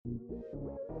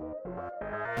Hello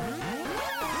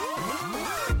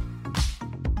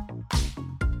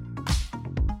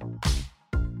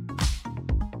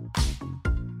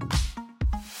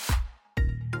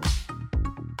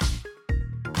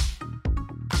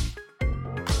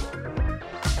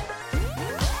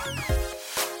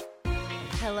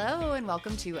and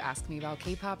welcome to Ask Me About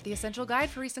K-Pop, the essential guide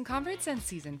for recent converts and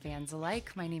seasoned fans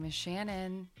alike. My name is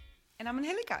Shannon. And I'm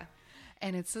Angelica.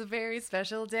 And it's a very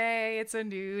special day. It's a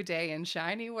new day in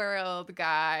SHINee World,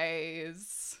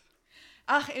 guys.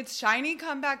 It's SHINee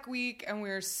Comeback Week, and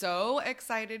we're so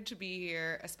excited to be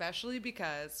here, especially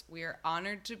because we are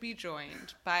honored to be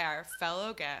joined by our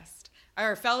fellow guest,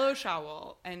 our fellow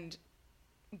Shawl, and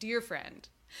dear friend,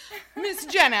 Miss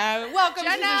Jenna. Welcome to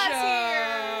the show.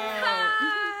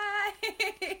 Hi.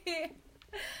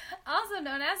 Also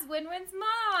known as Win-Win's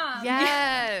mom.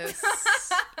 Yes.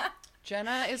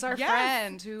 Jenna is our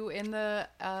friend who in the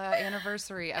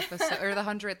anniversary episode, or the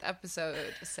 100th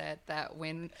episode, said that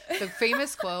the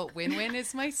famous quote, Win-Win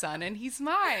is my son and he's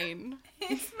mine.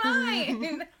 He's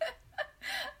mine.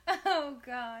 Oh,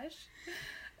 gosh.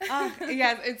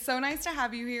 Yes, it's so nice to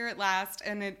have you here at last,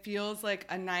 and it feels like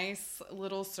a nice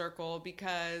little circle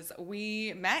because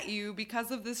we met you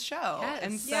because of this show. Yes.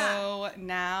 And so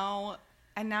now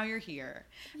you're here.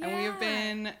 Yeah. And we have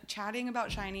been chatting about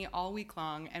SHINee all week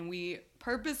long, and we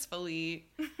purposefully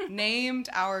named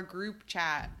our group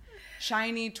chat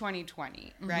SHINee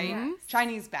 2020, right? Yes.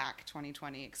 SHINee's back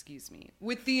 2020, excuse me,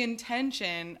 with the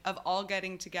intention of all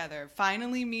getting together,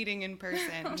 finally meeting in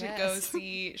person to go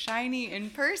see SHINee in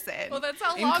person. Well, that's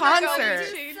how in long concert ago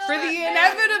we changed for the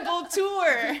inevitable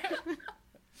tour.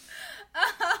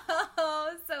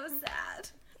 Oh, so sad.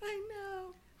 I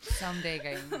know. Someday,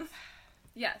 gang.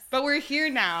 Yes. But we're here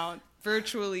now,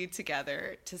 virtually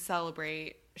together, to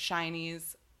celebrate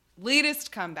SHINee's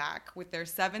latest comeback with their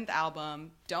 7th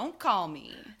album, Don't Call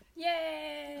Me.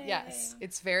 Yay. Yes,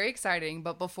 it's very exciting.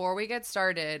 But before we get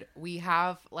started, we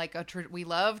have like we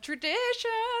love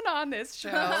tradition on this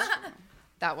show.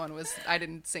 That one was, I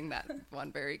didn't sing that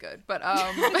one very good, but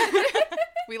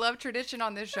we love tradition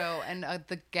on this show, and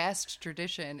the guest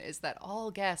tradition is that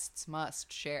all guests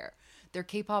must share their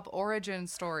K-pop origin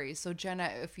story. So Jenna,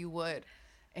 if you would,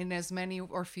 in as many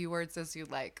or few words as you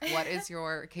like, what is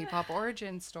your K-pop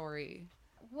origin story?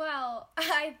 Well,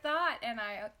 I thought, and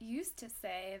I used to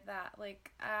say that,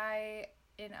 like,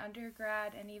 in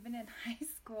undergrad and even in high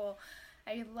school,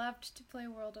 I loved to play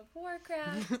World of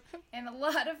Warcraft, and a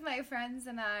lot of my friends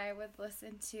and I would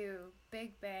listen to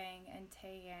Big Bang and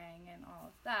Taeyang and all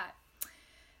of that.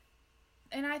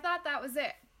 And I thought that was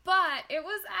it. But it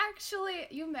was actually,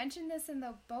 you mentioned this in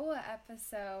the Boa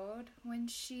episode when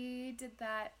she did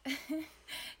that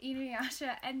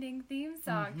Inuyasha ending theme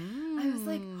song. Mm-hmm. I was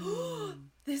like, oh,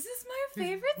 this is my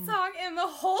favorite song in the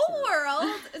whole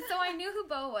world. And so I knew who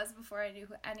Boa was before I knew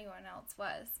who anyone else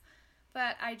was.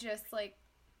 But I just, like,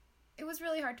 it was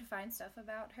really hard to find stuff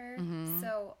about her. Mm-hmm.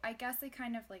 So I guess I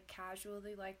kind of, like,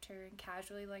 casually liked her and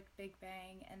casually liked Big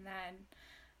Bang. And then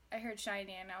I heard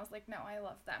SHINee and I was like, no, I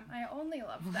love them. I only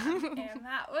love them. And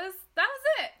that was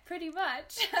it, pretty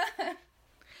much.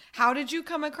 How did you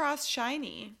come across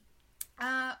SHINee?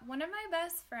 One of my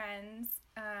best friends,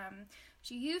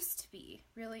 she used to be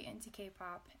really into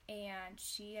K-pop, and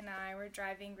she and I were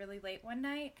driving really late one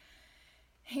night,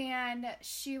 and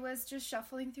she was just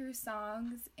shuffling through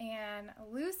songs, and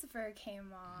Lucifer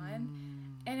came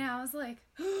on, and I was like,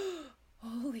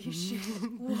 holy shit,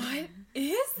 what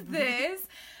is this?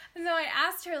 And so I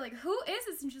asked her, like, who is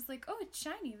this? And she's like, oh, it's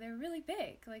SHINee. They're really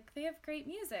big. Like, they have great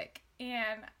music.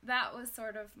 And that was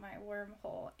sort of my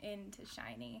wormhole into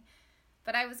SHINee.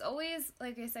 But I was always,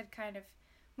 like I said, kind of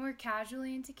more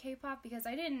casually into K-pop because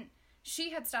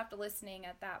she had stopped listening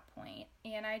at that point.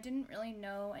 And I didn't really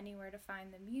know anywhere to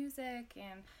find the music.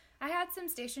 And I had some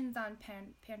stations on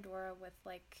Pandora with,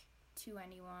 like,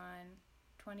 2NE1,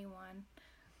 2NE1.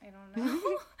 I don't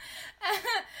know.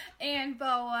 And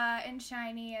Boa and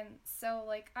SHINee, and so,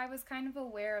 like, I was kind of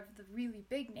aware of the really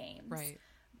big names. Right.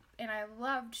 And I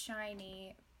loved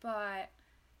SHINee, but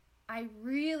I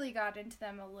really got into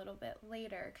them a little bit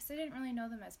later, because I didn't really know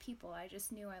them as people. I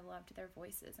just knew I loved their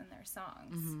voices and their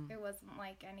songs. Mm-hmm. It wasn't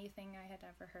like anything I had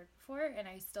ever heard before, and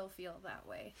I still feel that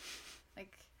way.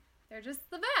 Like, they're just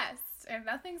the best, and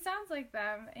nothing sounds like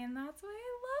them, and that's why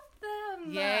I love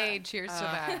them. Yay, cheers to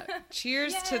that.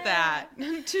 Cheers to that.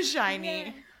 To SHINee.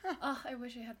 Yeah. Oh, I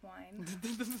wish I had wine.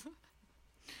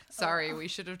 Sorry, we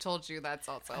should have told you that's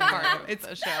also part of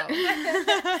the show.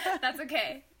 That's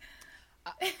okay.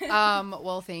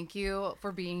 Well, thank you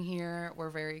for being here. We're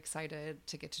very excited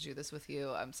to get to do this with you.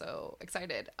 I'm so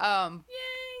excited. Yay,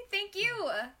 thank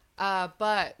you.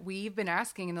 But we've been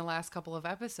asking in the last couple of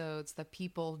episodes that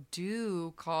people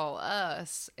do call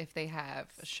us if they have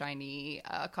shiny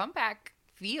comeback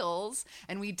feels,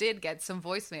 and we did get some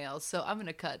voicemails. So I'm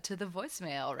gonna cut to the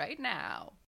voicemail right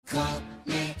now.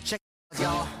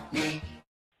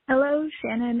 Hello,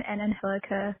 Shannon and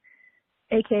Angelica,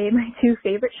 aka my two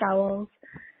favorite showels.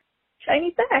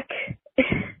 Shiny's back,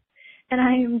 and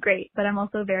I am great, but I'm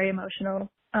also very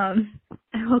emotional. I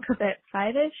woke up at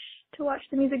 5-ish to watch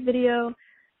the music video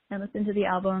and listen to the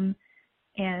album,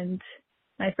 and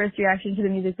my first reaction to the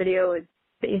music video was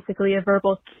basically a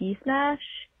verbal key smash.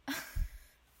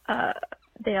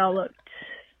 They all looked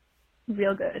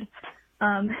real good.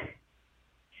 And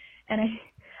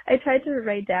I tried to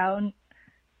write down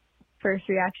first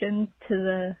reactions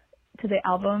to the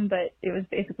album, but it was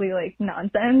basically like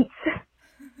nonsense.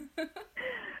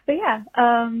 But yeah,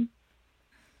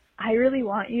 I Really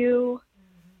Want You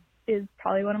is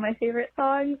probably one of my favorite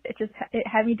songs. It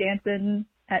had me dancing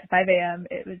at 5 a.m.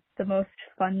 It was the most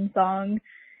fun song.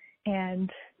 And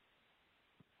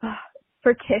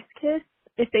for Kiss Kiss,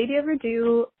 if they ever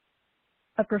do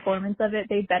a performance of it,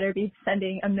 they better be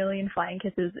sending a million flying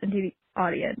kisses into the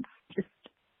audience. Just,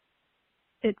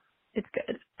 it's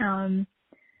good. And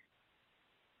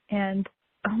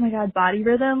oh my God, Body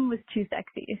Rhythm was too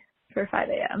sexy for 5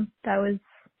 a.m. That was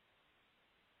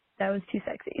too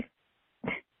sexy.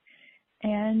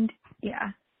 And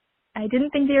yeah, I didn't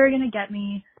think they were going to get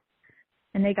me,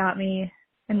 and they got me.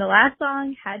 And the last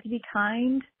song, Had to Be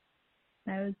Kind,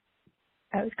 I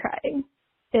was crying.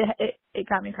 It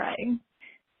got me crying.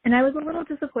 And I was a little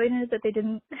disappointed that they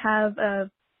didn't have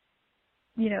a,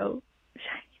 Shiny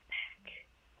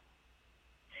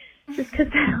back. Just because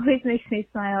that always makes me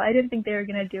smile. I didn't think they were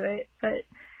going to do it, but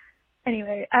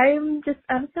anyway, I'm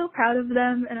so proud of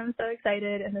them, and I'm so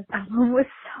excited, and this album was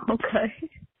so good.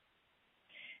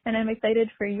 And I'm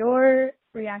excited for your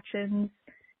reactions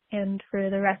and for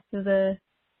the rest of the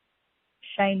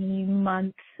Shiny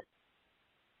month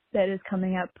that is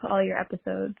coming up. All your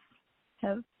episodes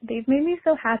they've made me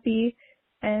so happy,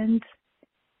 and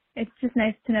it's just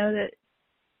nice to know that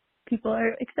people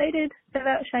are excited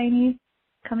about Shiny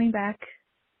coming back.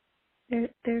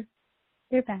 They're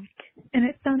back, and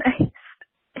it's so nice.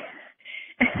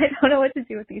 I don't know what to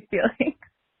do with these feelings.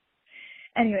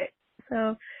 Anyway,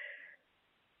 so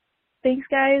thanks,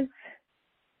 guys.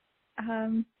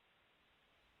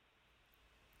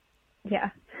 Yeah.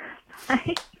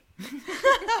 Bye.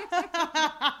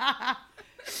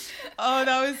 Oh,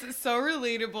 that was so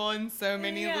relatable in so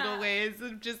many little ways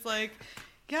of just like,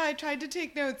 yeah, I tried to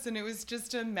take notes and it was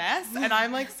just a mess. And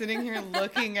I'm like sitting here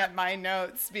looking at my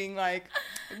notes being like,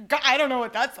 God, I don't know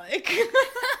what that's like.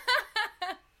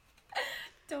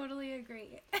 Totally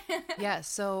agree. Yeah,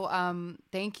 so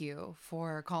thank you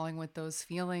for calling with those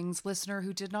feelings, listener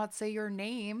who did not say your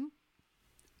name,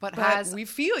 but has we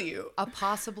feel you. A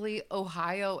possibly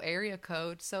Ohio area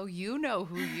code, so you know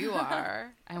who you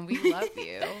are, and we love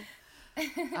you.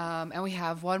 And we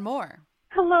have one more.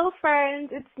 Hello,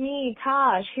 friends. It's me,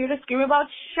 Tosh, here to scream about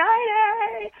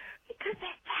Shiny because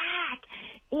they're back.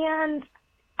 And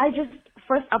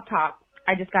first up top,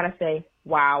 I just gotta say,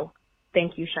 wow,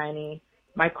 thank you, Shiny.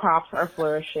 My crops are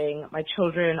flourishing. My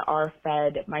children are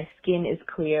fed. My skin is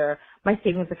clear. My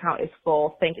savings account is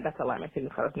full. Thank you. That's a lie. My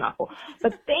savings account is not full.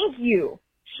 But thank you,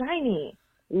 Shiny.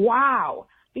 Wow.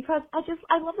 Because I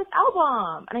love this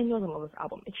album. And I know I love this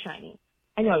album. It's Shiny.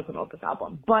 I know I love this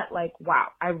album. But,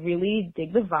 wow. I really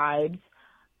dig the vibes.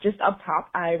 Just up top,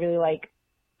 I really like,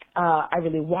 I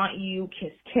Really Want You,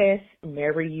 Kiss Kiss,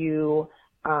 Marry You.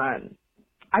 I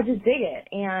just dig it.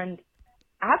 And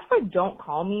as for Don't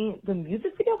Call Me, the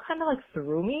music video kind of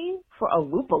threw me for a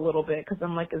loop a little bit because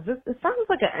I'm like, it sounds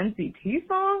like an NCT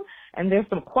song and there's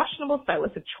some questionable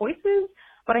stylistic choices,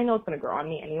 but I know it's going to grow on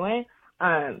me anyway.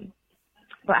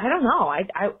 But I don't know.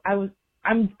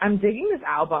 I'm digging this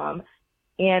album,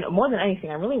 and more than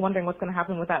anything, I'm really wondering what's going to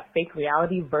happen with that fake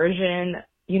reality version,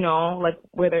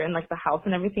 where they're in the house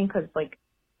and everything, because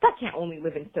that can't only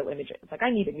live in still images.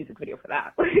 I need a music video for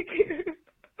that.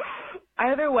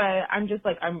 Either way, I'm just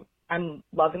I'm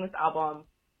loving this album,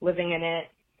 living in it.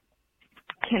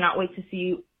 Cannot wait to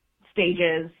see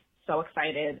stages. So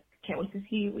excited. Can't wait to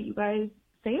see what you guys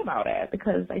say about it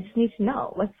because I just need to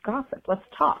know. Let's gossip. Let's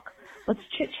talk. Let's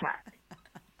chit chat.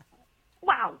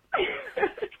 Wow.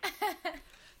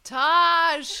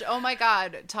 Tosh! Oh my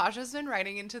God. Tosh has been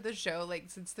writing into the show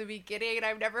since the beginning, and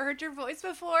I've never heard your voice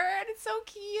before, and it's so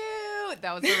cute.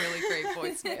 That was a really great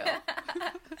voicemail.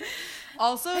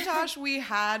 Also, Tosh, we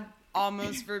had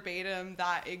almost verbatim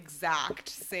that exact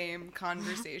same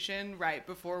conversation right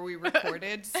before we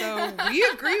recorded. So we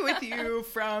agree with you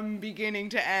from beginning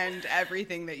to end,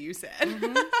 everything that you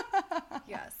said.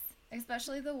 Yes,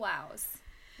 especially the wows.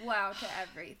 Wow to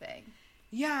everything.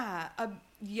 Yeah,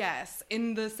 yes.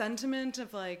 In the sentiment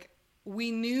of like,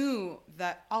 we knew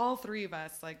that all three of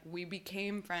us, like, we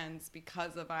became friends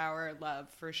because of our love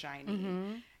for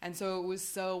SHINee. And so it was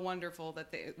so wonderful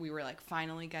that we were like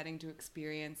finally getting to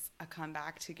experience a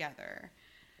comeback together.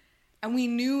 And we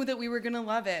knew that we were going to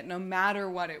love it no matter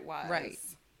what it was. Right.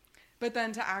 But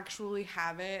then to actually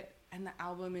have it, and the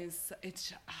album is,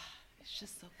 it's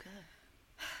just so good.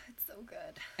 It's so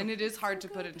good. And it is hard to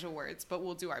put into words, but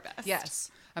we'll do our best.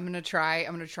 Yes. I'm going to try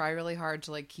really hard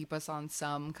to like keep us on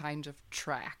some kind of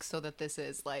track so that this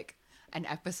is like an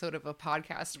episode of a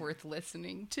podcast worth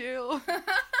listening to.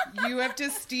 You have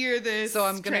to steer this. So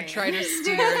I'm going to try to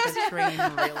steer the train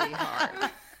really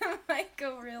hard. Might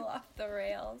go real off the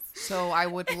rails. So I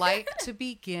would like to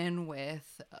begin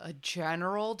with a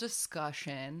general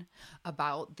discussion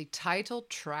about the title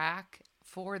track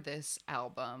for this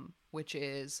album, which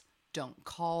is Don't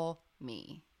Call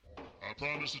Me. I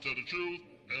promise to tell the truth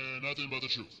and nothing but the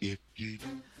truth. If you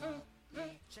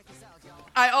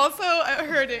I also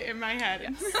heard it in my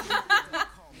head.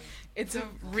 It's a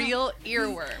real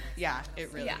earworm. Yeah,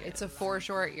 it really is. It's a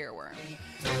foreshore earworm.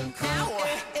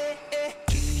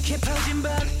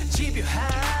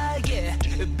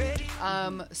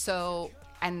 So,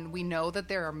 and we know that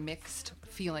there are mixed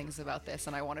feelings about this,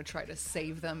 and I want to try to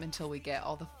save them until we get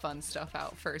all the fun stuff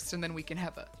out first, and then we can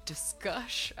have a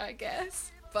discussion, I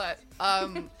guess. But,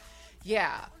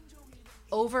 yeah.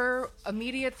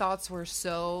 Immediate thoughts were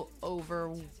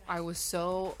I was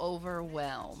so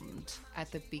overwhelmed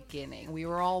at the beginning. We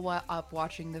were all up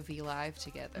watching the V Live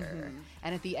together.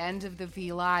 And at the end of the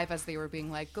V Live, as they were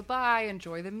being like, goodbye,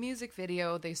 enjoy the music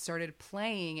video, they started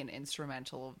playing an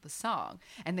instrumental of the song.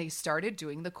 And they started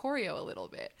doing the choreo a little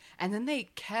bit. And then they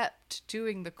kept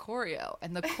doing the choreo.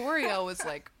 And the choreo was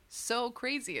like, so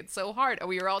crazy. It's so hard. And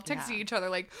we were all texting each other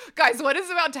like, guys, what is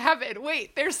about to happen?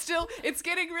 Wait, it's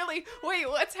getting really, wait,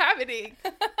 what's happening?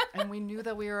 And we knew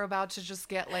that we were about to just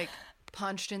get like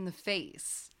punched in the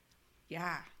face.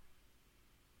 Yeah.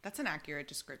 That's an accurate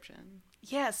description.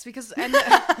 Yes, because, and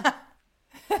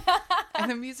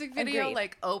the music video Agreed.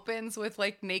 like opens with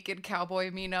like naked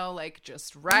cowboy Mino, like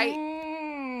just right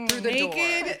through the door.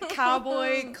 Naked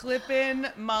cowboy clipping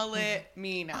mullet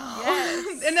Mina.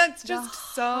 Yes. And that's just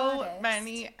so hottest.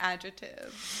 many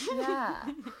adjectives.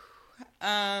 Yeah.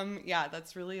 Yeah,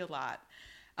 that's really a lot.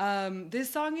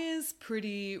 This song is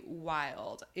pretty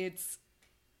wild. It's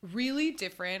really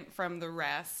different from the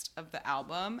rest of the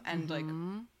album, and like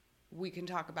we can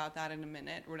talk about that in a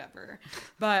minute, whatever.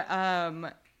 But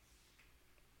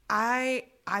I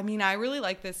mean, I really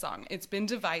like this song. It's been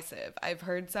divisive. I've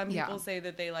heard some people say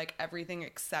that they like everything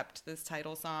except this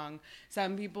title song.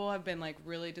 Some people have been like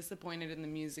really disappointed in the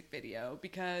music video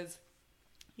because,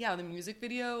 yeah, the music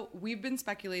video, we've been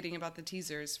speculating about the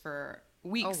teasers for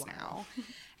weeks now.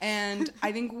 And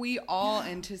I think we all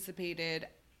anticipated,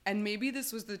 and maybe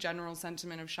this was the general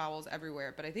sentiment of Showels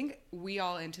everywhere, but I think we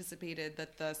all anticipated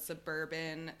that the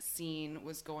suburban scene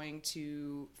was going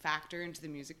to factor into the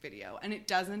music video, and it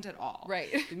doesn't at all.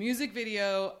 Right. The music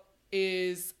video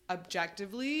is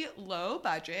objectively low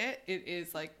budget. It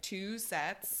is like 2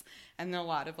 sets and a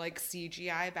lot of like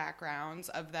CGI backgrounds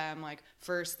of them. Like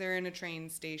first they're in a train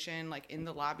station, like in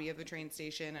the lobby of a train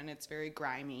station, and it's very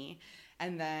grimy.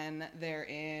 And then they're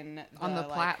on the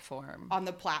platform. On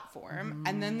the platform.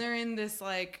 And then they're in this,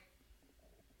 like,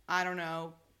 I don't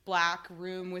know, black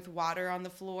room with water on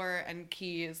the floor. And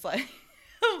Key is, like,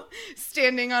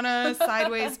 standing on a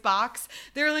sideways box.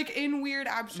 They're, like, in weird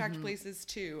abstract places,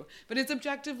 too. But it's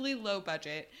objectively low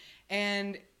budget.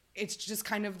 And it's just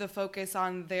kind of the focus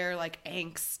on their, like,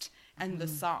 angst and the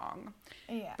song.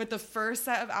 Yeah. But the first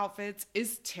set of outfits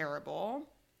is terrible.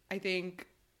 I think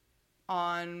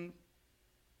on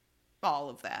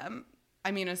all of them. I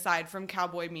mean, aside from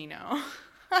Cowboy Mino.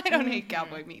 I don't hate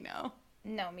Cowboy Mino.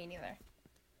 No, me neither.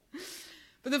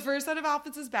 But the first set of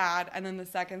outfits is bad, and then the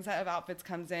second set of outfits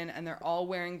comes in, and they're all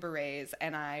wearing berets,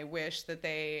 and I wish that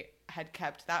they had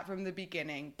kept that from the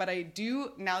beginning. But I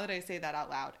do, now that I say that out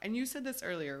loud, and you said this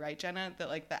earlier, right, Jenna? That,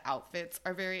 like, the outfits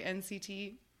are very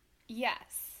NCT?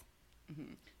 Yes.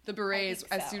 The berets, I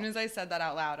think as so. soon as I said that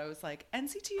out loud, I was like,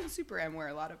 NCT and Super M wear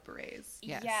a lot of berets.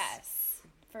 Yes.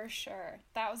 For sure.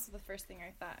 That was the first thing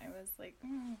I thought. I was like,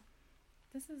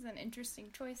 this is an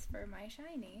interesting choice for my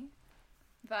SHINee.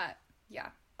 But,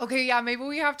 yeah. Okay, yeah, maybe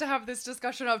we have to have this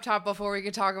discussion up top before we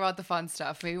can talk about the fun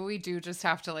stuff. Maybe we do just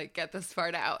have to like get this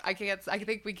part out. I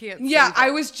think we can't. Yeah, save I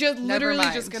it. was just Never literally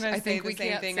mind. just gonna I say think the we same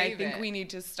can't thing. I save think it. we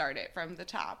need to start it from the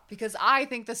top. Because I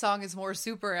think the song is more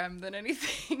Super M than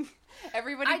anything.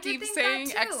 Everybody I did keeps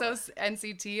think that saying too. EXO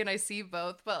NCT, and I see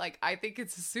both, but like I think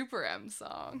it's a Super M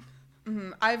song.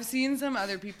 I've seen some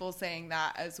other people saying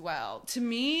that as well. To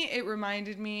me, it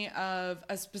reminded me of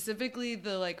specifically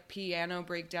the like piano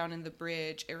breakdown in the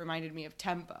bridge. It reminded me of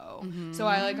Tempo. So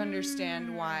I like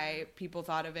understand why people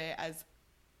thought of it as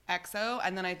EXO.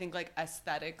 And then I think like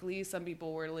aesthetically, some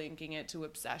people were linking it to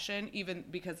Obsession, even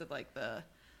because of like the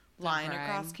line rhyme.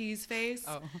 across Key's face.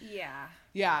 Oh. Yeah,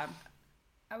 Yeah.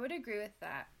 I would agree with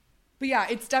that. But yeah,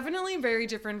 it's definitely very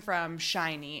different from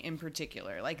SHINee in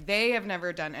particular. Like, they have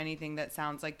never done anything that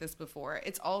sounds like this before.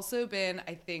 It's also been,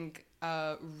 I think,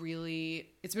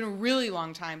 it's been a really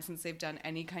long time since they've done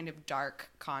any kind of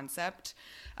dark concept.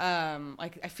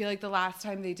 Like, I feel like the last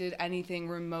time they did anything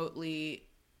remotely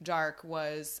dark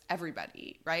was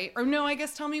Everybody, right? Or no, I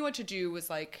guess Tell Me What to Do was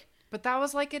like... But that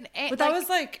was like that was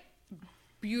like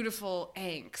beautiful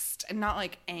angst and not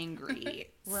like angry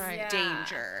Right. Yeah.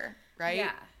 danger, right?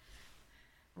 Yeah.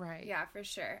 right. Yeah, for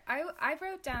sure. I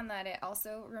wrote down that it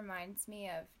also reminds me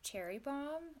of Cherry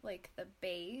Bomb, like the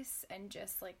bass and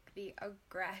just like the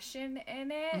aggression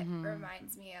in it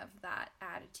reminds me of that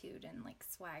attitude and like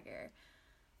swagger.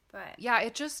 But Yeah,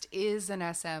 it just is an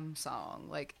SM song.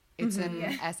 Like it's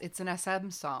it's an SM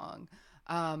song.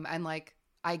 And like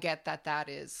I get that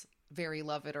is very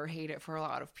love it or hate it for a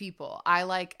lot of people. I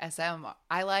like SM.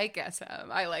 I like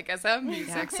SM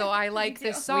music. So I like too.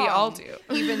 this song. We all do.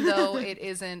 Even though it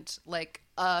isn't like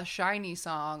a SHINee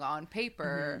song on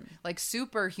paper. Like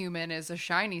Superhuman is a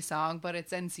SHINee song, but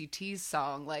it's NCT's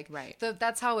song. Like Right.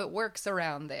 that's how it works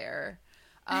around there.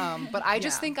 But I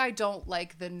just think I don't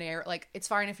like the like it's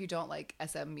fine if you don't like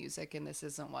SM music and this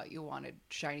isn't what you wanted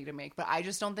SHINee to make, but I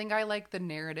just don't think I like the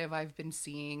narrative I've been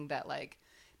seeing that like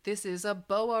this is the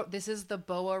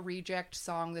BoA reject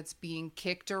song that's being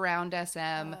kicked around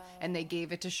SM and they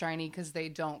gave it to SHINee because they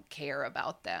don't care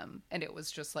about them and it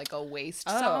was just like a waste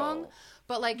song.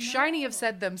 But like SHINee have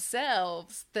said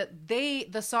themselves that they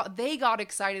got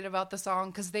excited about the song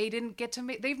because they didn't get to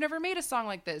they've never made a song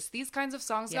like this. These kinds of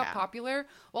songs got popular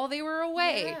while they were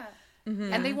away. yeah.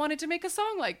 And they wanted to make a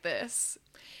song like this.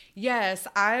 Yes,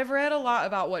 I've read a lot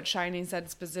about what SHINee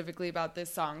said specifically about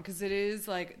this song because it is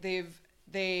like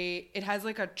it has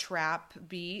like a trap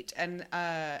beat and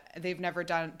they've never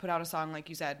put out a song like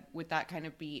you said with that kind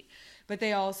of beat. But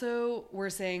they also were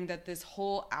saying that this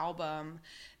whole album,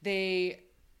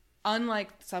 unlike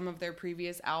some of their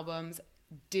previous albums,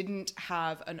 didn't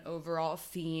have an overall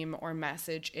theme or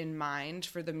message in mind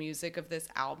for the music of this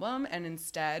album, and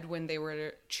instead when they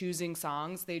were choosing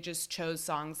songs they just chose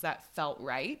songs that felt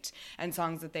right and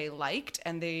songs that they liked,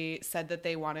 and they said that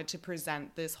they wanted to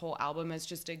present this whole album as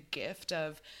just a gift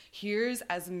of here's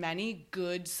as many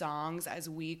good songs as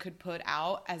we could put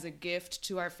out as a gift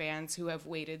to our fans who have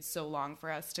waited so long for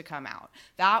us to come out.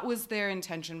 That was their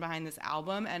intention behind this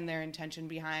album, and their intention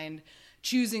behind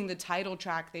choosing the title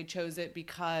track. They chose it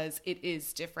because it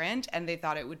is different and they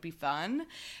thought it would be fun,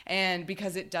 and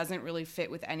because it doesn't really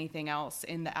fit with anything else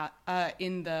in the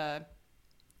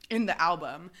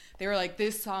album. They were like,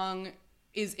 this song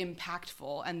is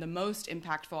impactful and the most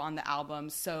impactful on the album,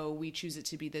 so we choose it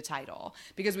to be the title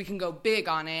because we can go big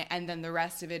on it and then the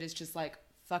rest of it is just like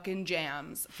fucking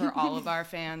jams for all of our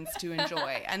fans to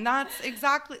enjoy. And that's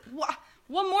exactly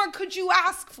what more could you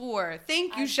ask for?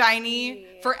 Thank you,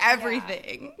 SHINee, for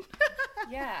everything.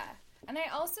 Yeah. And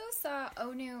I also saw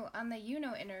Onu on the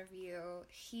Yuno interview.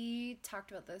 He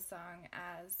talked about this song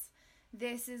as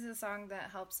this is a song that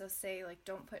helps us say, like,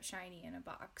 don't put SHINee in a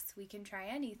box. We can try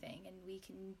anything and we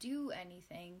can do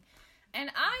anything.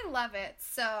 And I love it.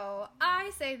 So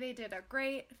I say they did a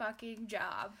great fucking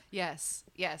job. Yes.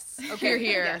 Okay,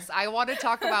 here. Yes, I want to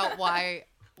talk about why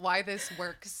this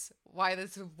works. Why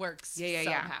this works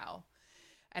somehow.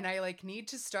 And I like need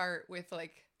to start with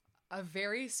like a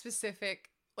very specific,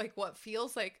 like what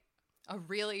feels like a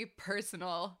really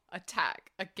personal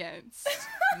attack against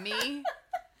me.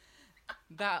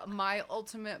 That my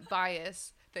ultimate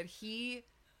bias, that he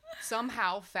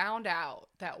somehow found out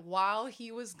that while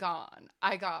he was gone,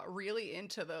 I got really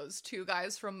into those two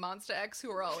guys from Monsta X who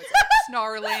were always like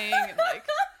snarling and like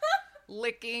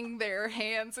licking their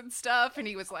hands and stuff. And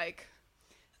he was like,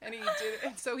 and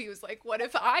so he was like, what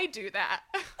if I do that?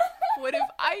 What if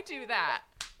I do that?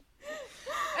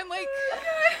 And like,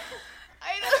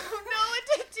 I don't know what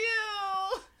to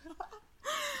do.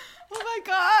 Oh my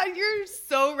god, you're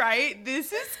so right.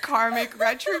 This is karmic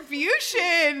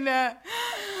retribution.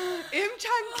 Im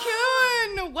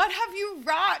Chan-kyun, what have you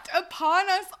wrought upon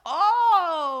us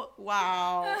all?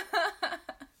 Wow.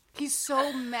 He's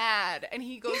so mad, and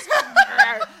he goes,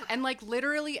 and like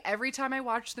literally every time I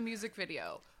watch the music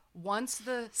video, once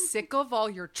the sick of all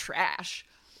your trash,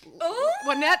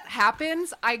 when that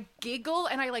happens, I giggle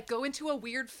and I like go into a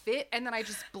weird fit, and then I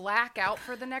just black out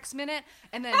for the next minute,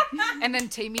 and then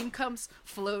Taemin comes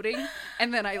floating,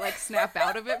 and then I like snap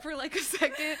out of it for like a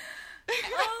second.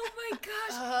 Oh my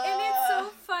gosh. And it's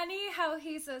so funny how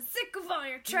he says, sick of all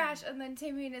your trash, and then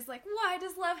Taemin is like, why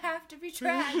does love have to be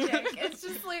tragic? It's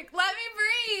just like, let me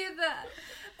breathe.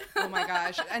 Oh my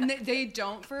gosh. And they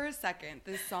don't for a second.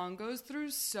 This song goes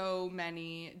through so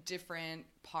many different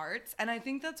parts, and I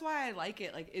think that's why I like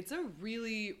it. Like, it's a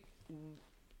really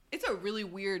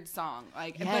weird song.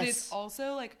 Like, yes. But it's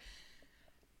also like,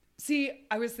 see,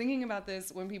 I was thinking about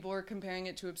this when people were comparing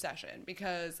it to Obsession,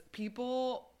 because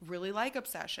people really like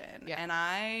Obsession, and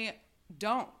I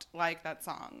don't like that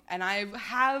song. And I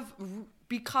have,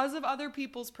 because of other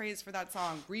people's praise for that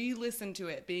song, re-listened to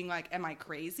it being like, am I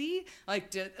crazy?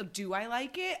 Like, do I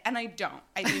like it? And I don't.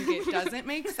 I think it doesn't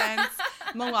make sense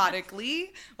melodically.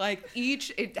 Like,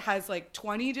 it has like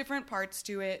 20 different parts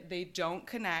to it. They don't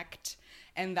connect.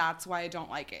 And that's why I don't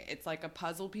like it. It's like a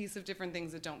puzzle piece of different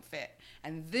things that don't fit.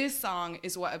 And this song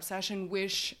is what Obsession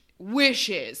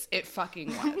wishes it fucking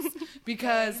was.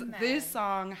 Because this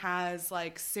song has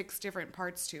like 6 different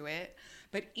parts to it,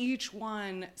 but each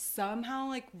one somehow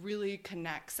like really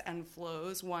connects and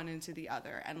flows one into the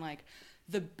other. And like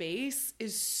the bass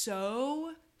is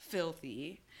so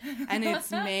filthy, and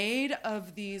it's made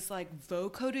of these like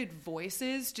vocoded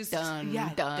voices, just dun,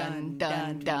 dun, dun,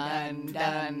 dun, dun,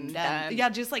 dun, dun. Yeah,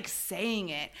 just like saying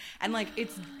it. And like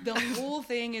it's, the whole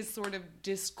thing is sort of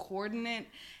discordant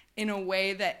in a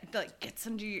way that like gets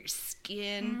under your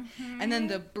skin. And then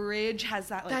the bridge has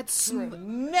that like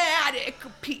dramatic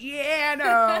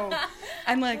piano.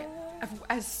 And like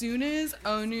as soon as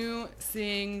Onu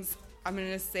sings, I'm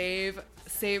gonna save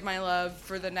my love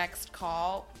for the next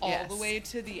call, all the way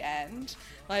to the end,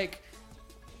 like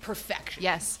perfection.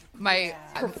 Yes,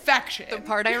 perfection. The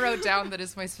part I wrote down that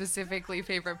is my specifically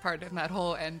favorite part in that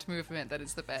whole end movement that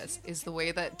is the best is the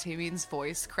way that Taemin's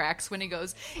voice cracks when he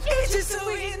goes, it's just so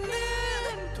in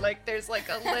there. Like there's like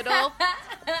a little,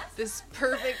 this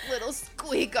perfect little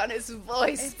squeak on his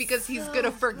voice, because he's so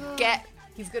gonna forget.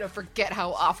 He's gonna forget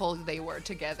how awful they were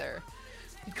together,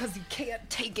 because he can't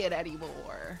take it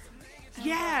anymore.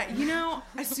 Yeah, you know,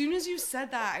 as soon as you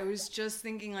said that, I was just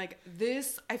thinking like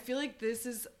this, I feel like this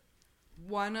is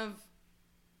one of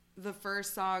the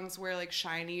first songs where like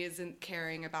SHINee isn't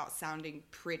caring about sounding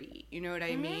pretty. You know what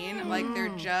I mean? Like they're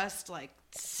just like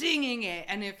singing it,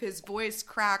 and if his voice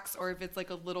cracks or if it's like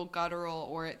a little guttural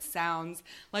or it sounds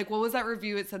like, what was that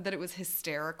review? It said that it was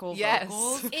hysterical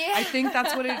vocals. Yeah. I think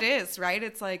that's what it is, right?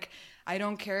 It's like, I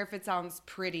don't care if it sounds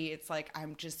pretty. It's like,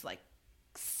 I'm just like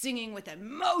singing with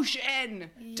emotion.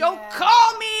 Yeah. Don't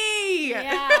call me.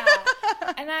 Yeah.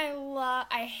 And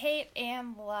I hate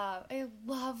and love. I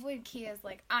love when Kia's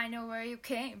like, I know where you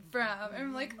came from. And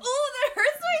I'm like, oh, that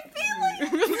hurts my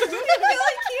feelings. I feel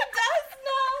like he does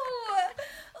know.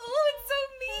 Oh, it's so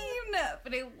mean.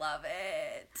 But I love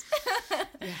it.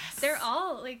 Yes. They're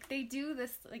all like, they do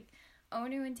this like,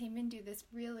 Onu and Taemin do this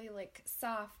really, like,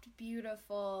 soft,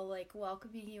 beautiful, like,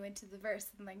 welcoming you into the verse,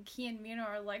 and, like, Key and Mino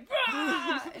are like,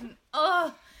 rah! And,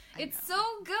 it's so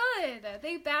good.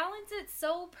 They balance it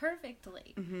so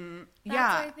perfectly. Mm-hmm.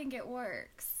 That's why I think it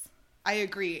works. I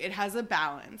agree. It has a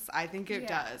balance. I think it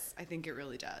does. I think it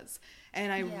really does.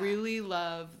 And I really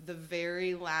love the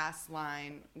very last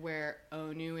line where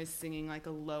Onu is singing, like,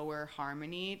 a lower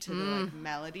harmony to the, like,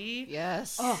 melody.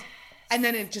 Yes. Oh. And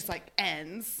then it just, like,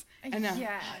 ends. And then it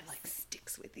like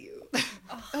sticks with you.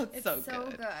 Oh, it's so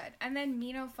good. And then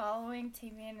Mino following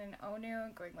Taemin and Onu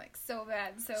and going like so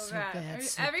bad.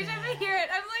 Every time I hear it,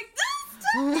 I'm like,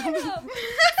 stop him! Stop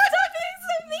being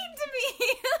so mean to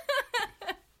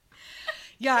me.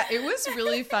 Yeah, it was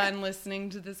really fun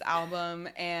listening to this album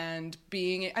and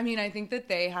being. I mean, I think that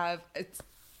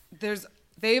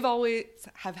they've always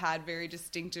have had very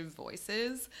distinctive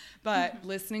voices, but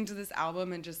listening to this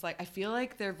album and just like, I feel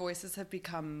like their voices have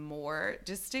become more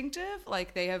distinctive.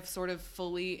 Like they have sort of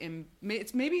fully,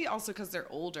 it's maybe also because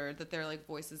they're older that their like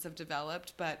voices have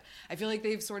developed, but I feel like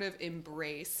they've sort of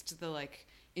embraced the like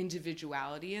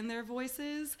individuality in their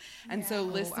voices. And so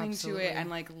listening to it and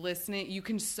like listening, you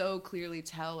can so clearly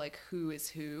tell like who is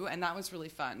who. And that was really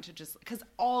fun to just, because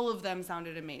all of them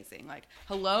sounded amazing. Like,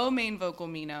 hello, main vocal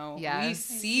Mino. Yes. We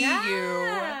see you.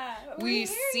 We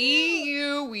see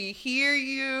you. We hear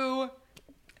you.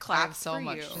 clap I have so for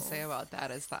much you. to say about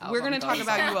that as the album We're going to talk goes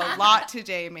about on. you a lot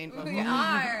today, Main We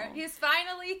are. He's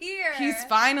finally here. He's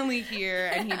finally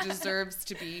here, and he deserves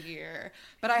to be here.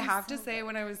 But I have to say,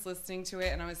 when I was listening to it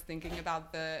and I was thinking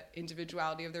about the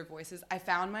individuality of their voices, I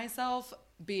found myself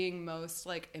being most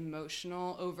like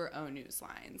emotional over Onu's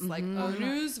lines. Like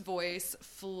Onu's voice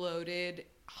floated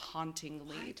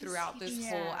hauntingly throughout this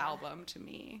whole album to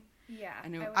me. Yeah. I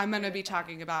know would I'm going agree to be with that.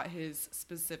 talking about his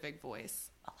specific voice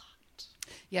a lot.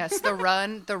 Yes, the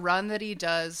run that he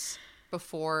does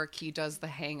before he does the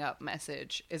hang up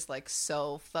message is like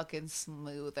so fucking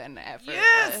smooth and effortless.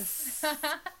 Yes,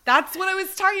 that's what I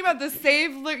was talking about. The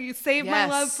save my Yes.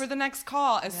 love for the next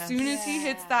call. As Yes. soon as he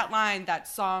hits that line, that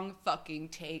song fucking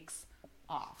takes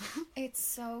off. It's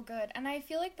so good. And I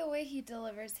feel like the way he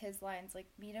delivers his lines, like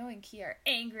Mino and Key are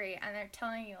angry and they're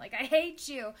telling you, like, I hate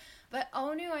you. But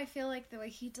Onu, I feel like the way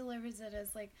he delivers it is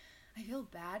like, I feel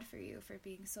bad for you for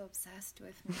being so obsessed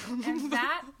with me. And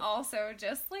that also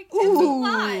just like is a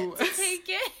lot to take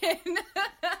in.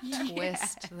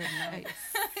 Twist the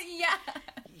knife. Yeah.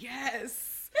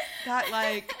 Yes, that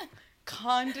like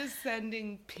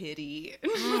condescending pity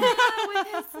With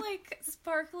his like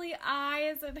sparkly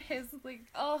eyes and his like,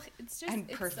 oh, it's just and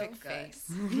it's perfect so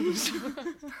good. face.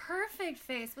 Perfect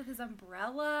face with his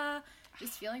umbrella,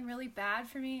 just feeling really bad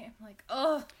for me. I'm like,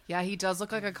 oh, Yeah, he does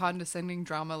look like a condescending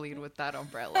drama lead with that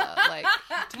umbrella. Like,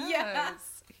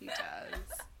 Yes, he does.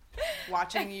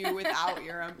 Watching you without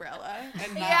your umbrella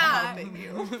and not Yeah. helping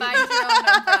you. find your own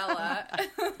umbrella.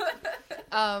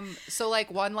 so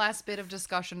like one last bit of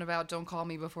discussion about Don't Call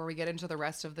Me before we get into the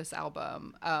rest of this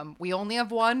album. We only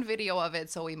have one video of it,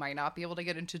 so we might not be able to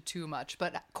get into too much.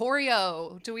 But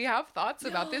choreo, do we have thoughts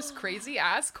about this crazy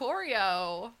ass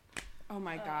choreo? Oh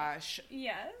my gosh.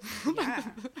 Yes. Yeah.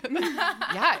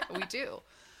 Yeah, we do.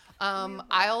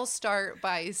 I'll start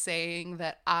by saying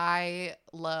that I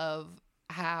love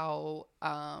how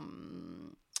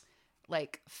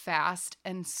like fast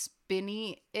and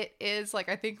spinny it is. Like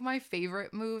I think my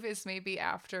favorite move is maybe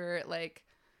after like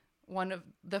one of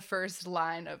the first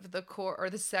line of the core or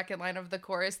the second line of the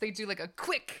chorus, they do like a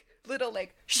quick little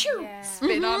like shoo Yeah.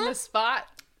 spin on the spot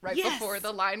right Yes. before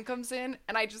the line comes in,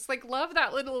 and I just like love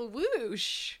that little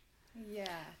whoosh. Yeah.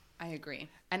 I agree.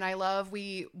 And I love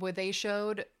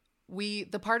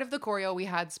the part of the choreo we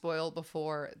had spoiled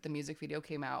before the music video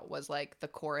came out was like the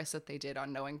chorus that they did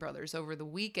on Knowing Brothers over the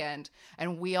weekend,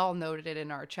 and we all noted it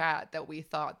in our chat that we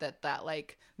thought that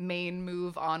like main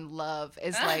move on Love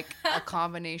is like a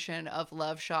combination of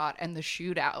Love Shot and the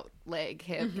shootout leg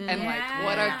hip, and like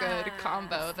what a good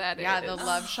combo that is. Yeah, the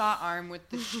love shot arm with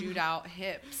the shootout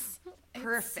hips.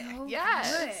 Perfect. So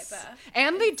Yes. good.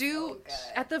 And they do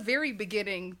at the very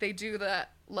beginning they do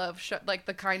that love shot, like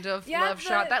the kind of Yeah, love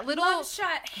shot, that little love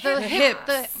shot the hip.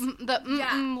 hip, the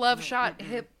Yeah. love shot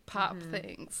hip hop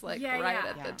things, like Yeah, right yeah.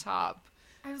 at the top.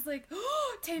 I was like,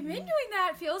 oh, Taemin doing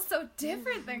that feels so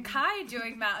different than Kai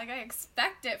doing that. Like, I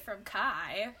expect it from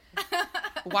Kai.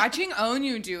 Watching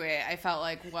Onu do it, I felt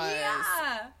like was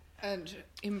Yeah. and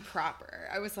improper.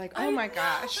 I was like, oh my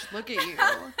gosh, look at you.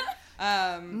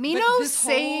 Mino but this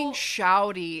saying whole-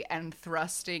 shouty and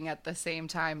thrusting at the same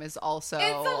time is also It's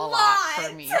a lot lot.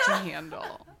 for me to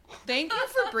handle. Thank you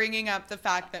for bringing up the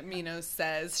fact that Mino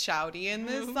says shouty in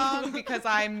this song, because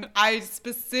I'm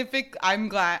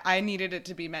glad I needed it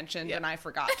to be mentioned and I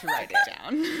forgot to write it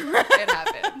down. It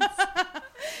happens,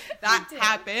 That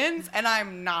happens, and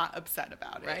I'm not upset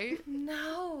about it. right?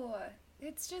 No.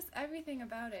 It's just everything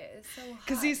about it is so hot.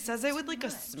 Because he says it It's with too like a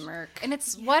much. smirk. And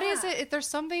it's what is it? If there's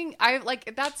something I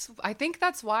like, I think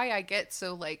that's why I get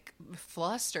so like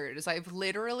flustered. Is I've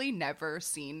literally never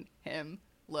seen him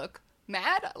look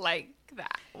mad like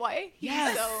that. Why he's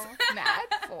Yes. so mad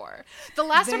for? The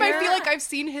last time I feel like I've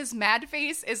seen his mad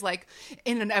face is like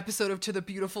in an episode of To the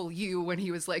Beautiful You when he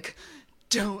was like,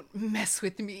 "Don't mess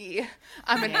with me.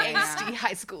 I'm an angsty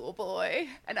high school boy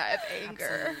and I have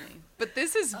anger." Absolutely. But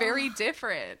this is very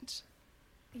different.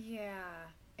 Yeah,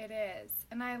 it is.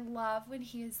 And I love when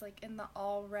he's like in the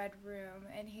all red room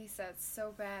and he says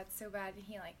so bad, and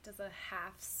he like does a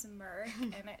half smirk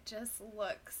and it just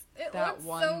looks That looks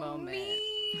one so moment.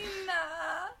 mean.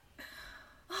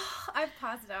 I've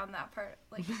paused it on that part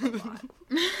like a lot.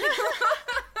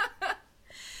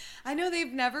 I know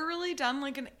they've never really done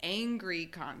like an angry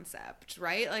concept,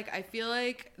 right? Like I feel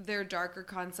like their darker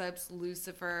concepts,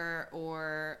 Lucifer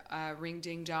or Ring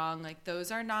Ding Dong, like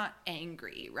those are not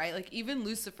angry, right? Like even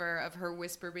Lucifer, of her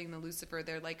whisper being the Lucifer,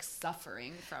 they're like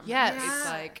suffering from Yes. her. It's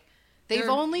Yeah. like They've They're,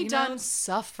 only you done know-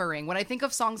 Suffering. When I think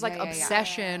of songs like Yeah, yeah, yeah.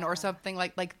 Obsession or something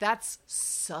like that's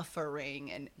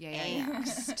suffering and Yeah, yeah, yeah.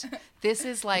 angst. This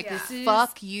is like, Yeah. This is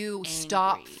fuck you,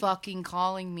 stop angry. fucking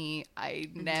calling me. I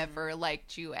never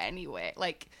liked you anyway.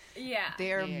 Like, Yeah.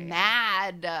 they're Yeah, yeah, yeah.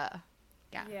 mad.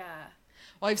 Yeah.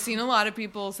 Well, I've seen a lot of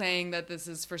people saying that this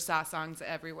is for songs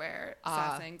everywhere.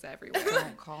 Songs everywhere.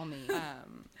 Don't call me.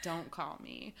 Don't call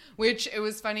me. Which it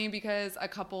was funny because a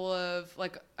couple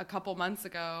months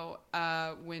ago,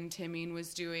 when Timeen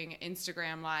was doing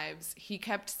Instagram lives, he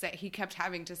kept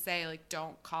having to say like,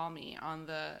 "Don't call me"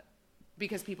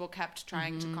 because people kept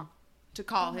trying to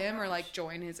call him or like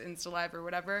join his Insta live or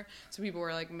whatever. So people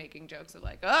were like making jokes of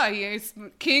like, "Oh, he's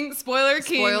king, spoiler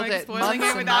king, Spoiled like it spoiling months it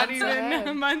and without months even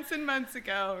ahead." months and months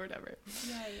ago or whatever."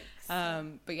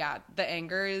 Yikes. But yeah, the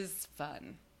anger is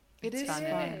fun. It is fun.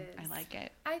 fun. I like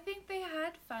it. I think they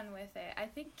had fun with it. I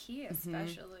think Key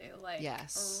especially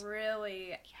Yes.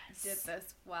 really did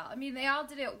this well. I mean, they all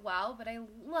did it well, but I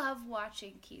love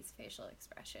watching Key's facial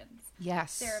expressions.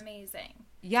 Yes. They're amazing.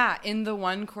 Yeah, in the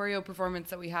one choreo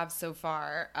performance that we have so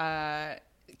far,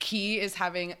 Key is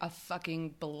having a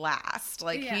fucking blast.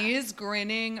 Like, Yeah. he is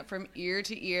grinning from ear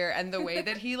to ear, and the way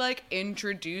that he, like,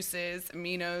 introduces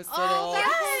Mino's Oh, little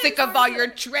yes! sick of all your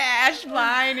trash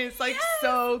line is, like,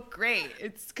 so great.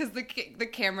 It's because the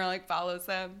camera, like, follows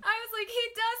them. I was like, he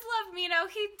does love Mino.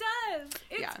 He does.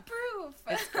 It's Yeah. proof.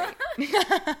 It's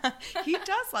great. He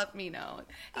does love Mino.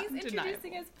 He's Undeniable.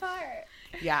 introducing his part.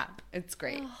 Yeah, it's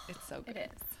great. It's so good.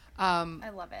 It is. Um, I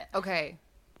love it. okay.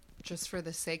 Just for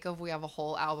the sake of, we have a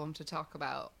whole album to talk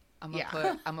about. I'm Yeah.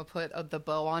 gonna put the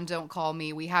bow on Don't Call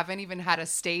Me. We haven't even had a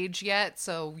stage yet,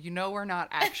 so we're not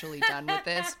actually done with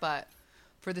this, but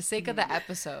for the sake of the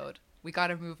episode, we got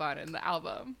to move on in the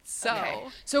album. So, Okay.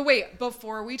 So wait,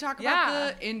 before we talk Yeah.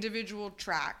 about the individual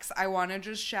tracks, I want to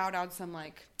just shout out some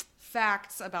like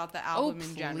facts about the album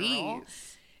in general.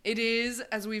 please. It is,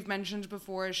 as we've mentioned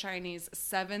before, SHINee's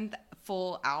 7th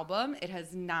full album. It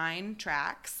has 9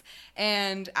 tracks.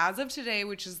 And as of today,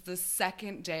 which is the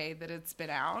second day that it's been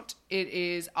out, it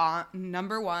is on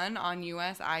number 1 on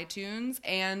US iTunes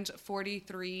and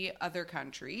 43 other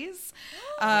countries.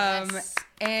 Yes.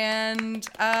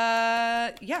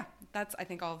 Yeah, that's, I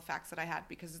think, all the facts that I had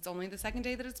because it's only the second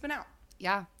day that it's been out.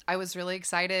 Yeah, I was really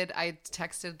excited. I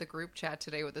texted the group chat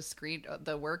today with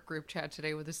the work group chat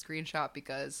today with a screenshot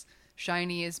because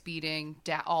SHINee is beating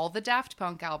all the Daft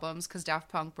Punk albums because Daft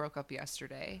Punk broke up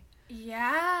yesterday.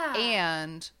 Yeah.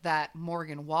 And that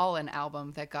Morgan Wallen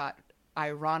album that got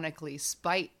ironically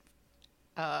spite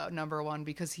number 1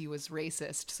 because he was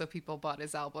racist, so people bought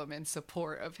his album in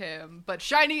support of him. But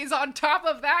SHINee's on top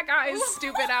of that guy's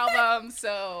stupid album,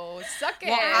 so suck it.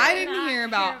 Well, I didn't not hear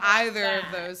about hear about either of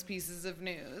that. those pieces of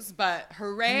news, but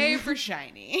hooray for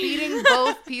SHINee. beating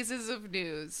both pieces of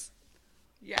news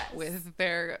Yes. with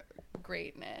their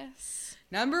greatness.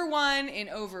 Number 1 in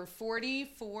over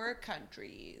 44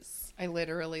 countries. I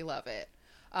literally love it.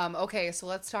 Okay, so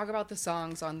let's talk about the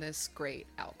songs on this great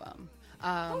album.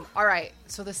 All right,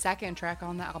 so the second track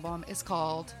on the album is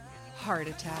called Heart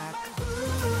Attack.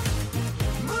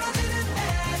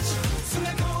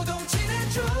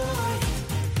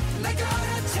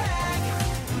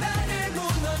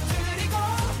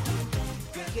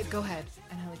 Go ahead,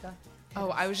 Angelica. Oh,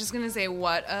 I was just gonna say,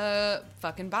 what a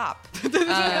fucking bop.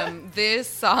 This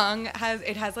song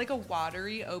has like a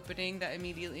watery opening that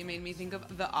immediately made me think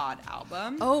of the Odd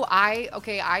album. Oh, I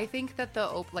think that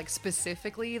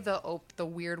specifically the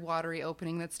weird watery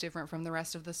opening that's different from the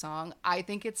rest of the song. I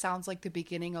think it sounds like the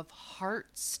beginning of Heart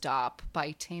Stop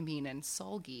by Taemin and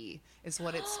Seulgi is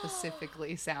what it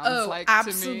specifically sounds like to me.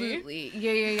 absolutely.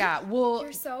 Yeah. Well,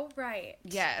 You're so right.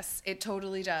 yes, it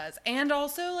totally does. And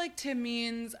also, like,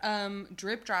 Taemin's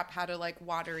Drip Drop had a, like,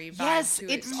 watery vibe Yes,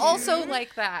 to it's it, too. also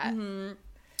like that.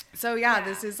 So, yeah,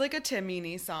 this is, like, a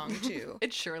Taemini song, too.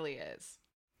 It surely is.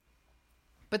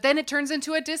 But then it turns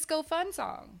into a disco fun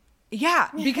song. Yeah,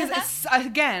 because it's,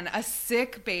 again, a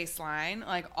sick bass line.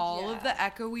 Like, all of the Yeah.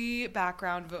 echoey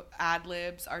background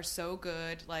ad-libs are so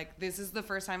good. Like, this is the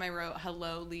first time I wrote,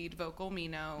 hello, lead vocal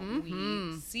Mino.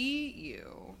 We see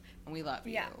you, and we love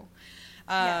Yeah.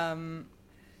 you.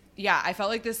 Yeah, I felt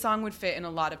like this song would fit in a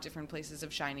lot of different places of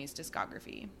SHINee's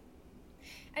discography.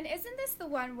 And isn't this the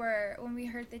one where when we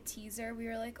heard the teaser, we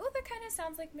were like, oh, that kind of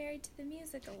sounds like Married to the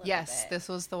Music a little Yes, bit. this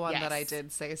was the one that I Yes.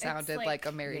 did say sounded like- like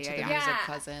a Married to the Yeah. Music Yeah.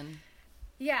 cousin.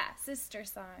 Yeah, sister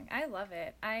song. I love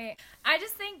it. I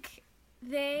just think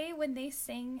when they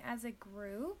sing as a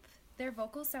group, their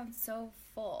vocals sound so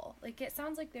full. Like, it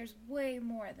sounds like there's way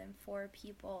more than 4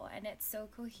 people, and it's so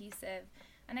cohesive.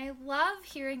 And I love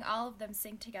hearing all of them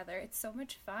sing together. It's so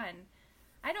much fun.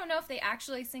 I don't know if they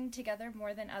actually sing together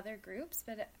more than other groups,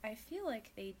 but I feel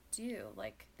like they do.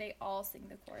 Like, they all sing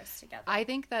the chorus together. I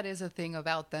think that is a thing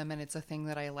about them, and it's a thing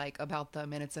that I like about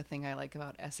them, and it's a thing I like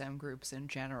about SM groups in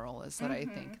general, is that I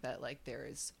think that, like, there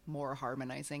is more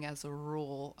harmonizing as a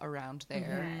rule around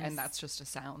there, and that's just a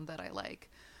sound that I like.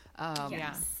 But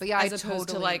yeah, as opposed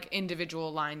to like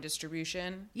individual line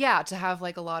distribution. Yeah, to have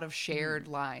like a lot of shared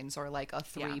lines or like a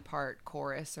 3-part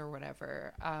chorus or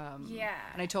whatever.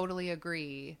 And I totally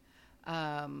agree.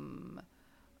 Oh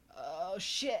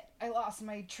shit, I lost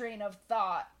my train of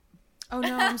thought. Oh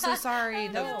no, I'm so sorry.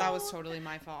 That was totally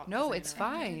my fault. No, it's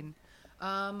fine.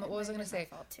 What was I going to say?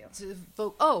 Too.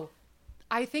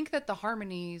 I think that the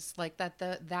harmonies, like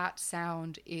that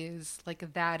sound is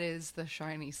like, that is the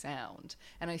SHINee sound.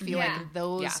 And I feel like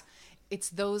those, it's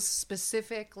those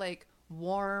specific like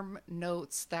warm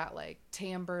notes, that like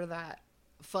timbre, that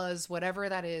fuzz, whatever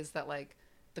that is, that like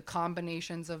the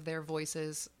combinations of their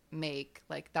voices make,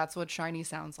 like that's what SHINee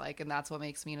sounds like, and that's what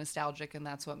makes me nostalgic, and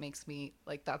that's what makes me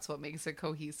like, that's what makes it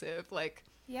cohesive. Like,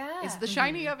 it's the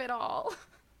SHINee of it all.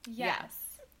 Yes.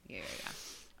 Yeah.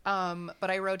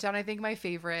 But I wrote down, I think my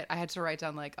favorite, I had to write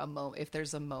down like if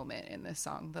there's a moment in this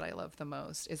song that I love the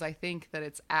most, is I think that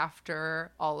it's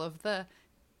after all of the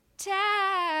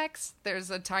tax,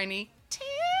 there's a tiny tick.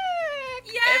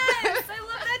 Yes, I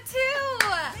love that too.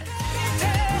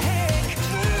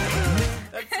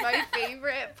 That's my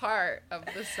favorite part of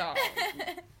the song.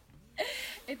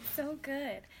 It's so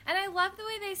good. And I love the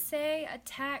way they say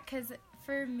attack, because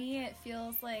for me it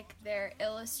feels like they're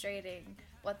illustrating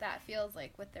what that feels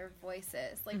like with their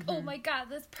voices. Like, oh my god,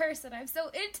 this person, I'm so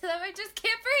into them, I just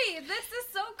can't breathe. This is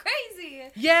so crazy.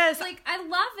 Yes. Like, I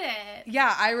love it.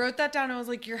 Yeah, I wrote that down. I was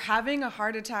like, you're having a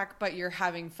heart attack, but you're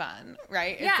having fun,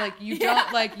 right? Yeah. It's like, you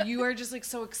don't, like, you are just, like,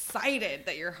 so excited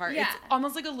that your heart, it's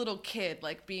almost like a little kid,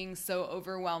 like, being so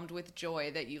overwhelmed with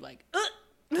joy that you, like,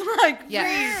 like,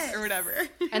 freeze or whatever.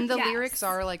 And the lyrics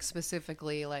are, like,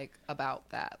 specifically, like,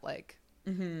 about that, like,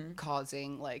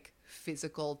 causing, like,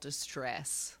 physical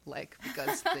distress, like,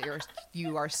 because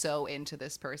you are so into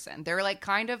this person. They're like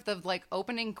kind of the like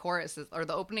opening choruses or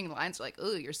the opening lines are like,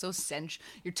 "Ooh, you're so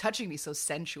you're touching me so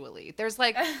sensually." There's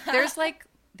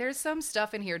some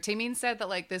stuff in here. Taemin said that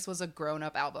like this was a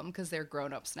grown-up album because they're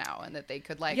grown-ups now, and that they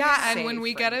could like and when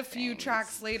we get a few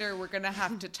tracks later, we're gonna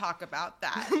have to talk about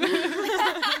that.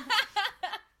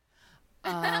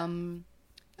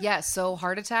 So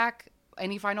Heart Attack.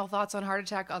 Any final thoughts on Heart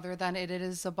Attack other than it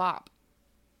is a bop?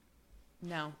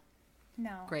 No.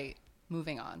 Great.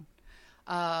 Moving on.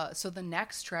 So the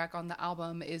next track on the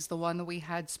album is the one that we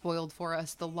had spoiled for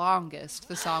us the longest,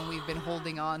 the song we've been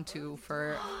holding on to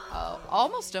for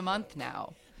almost a month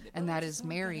now, and that is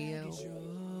Marry You.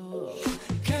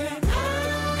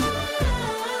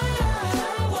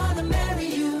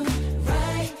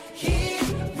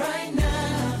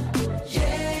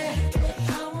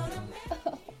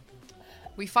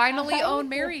 We finally own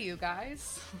Marry You,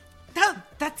 guys.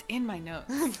 That's in my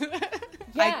notes.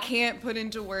 I can't put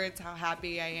into words how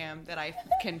happy I am that I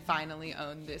can finally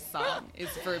own this song.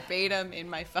 It's verbatim in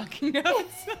my fucking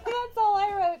notes. That's all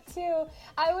I wrote too.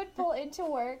 I would pull into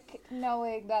work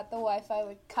knowing that the Wi-Fi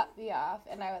would cut me off,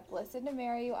 and I would listen to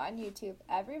Marry You on YouTube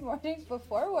every morning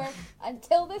before work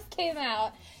until this came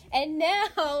out. And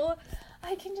now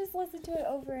I can just listen to it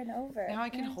over and over. Now I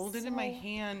can hold it in my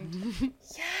hand.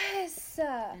 Yes.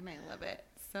 And I love it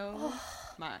so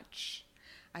much.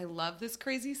 I love this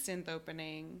crazy synth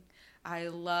opening. I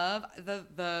love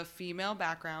the female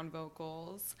background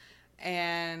vocals.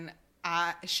 And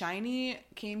SHINee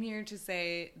came here to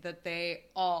say that they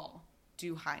all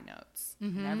do high notes.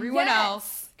 And everyone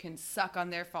else can suck on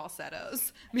their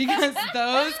falsettos. Because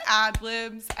those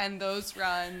ad-libs and those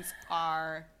runs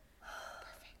are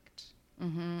perfect.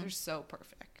 They're so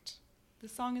perfect. The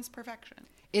song is perfection.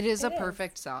 It is a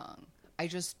perfect song. I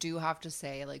just do have to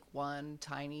say like one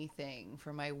tiny thing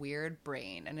for my weird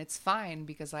brain, and it's fine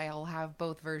because I'll have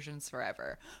both versions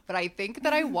forever. But I think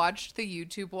that I watched the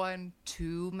YouTube one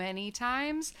too many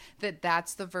times,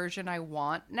 that's the version I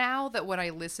want now, that when I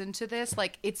listen to this,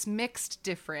 like it's mixed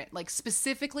different, like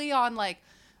specifically on like,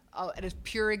 a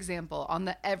pure example, on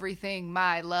the Everything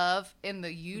My Love in the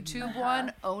YouTube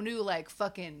one, Onu like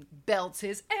fucking belts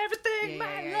his Everything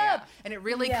My Love. And it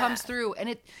really comes through,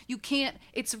 and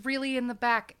it's really in the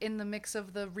back in the mix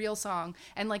of the real song.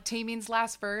 And like Taemin's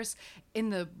last verse in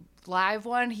the live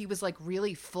one, he was like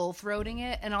really full throating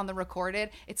it, and on the recorded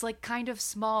it's like kind of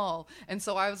small, and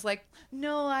so I was like,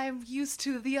 no, I'm used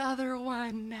to the other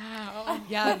one now.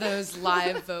 Yeah, those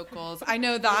live vocals. I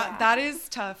know that is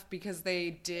tough because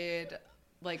they did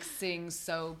like sing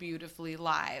so beautifully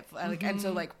live, like, and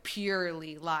so like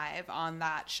purely live on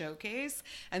that showcase.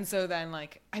 And so then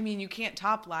like, I mean, you can't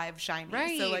top live Shiny.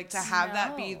 Right. So like to have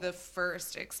that be No. the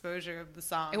first exposure of the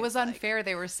song. It was it's like- unfair.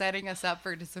 They were setting us up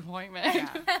for disappointment. yeah.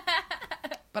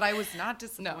 But I was not No,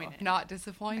 disappointed. not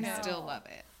disappointed. I still love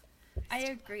it. I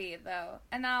agree, though.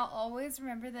 And I'll always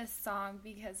remember this song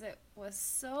because it was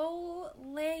so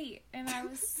late and I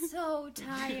was so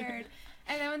tired.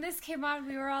 And then when this came on,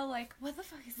 we were all like, what the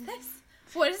fuck is this?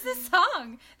 What is this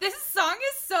song? This song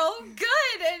is so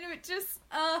good. And it just,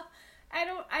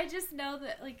 I just know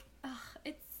that, like,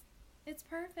 it's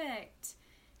perfect.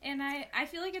 And I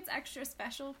feel like it's extra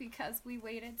special because we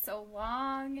waited so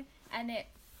long and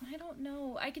I don't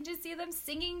know, I can just see them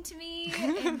singing to me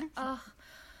and,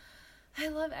 I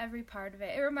love every part of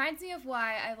it. It reminds me of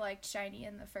why I liked Shiny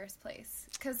in the first place.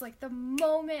 Because, like, the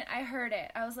moment I heard it,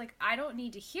 I was like, I don't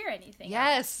need to hear anything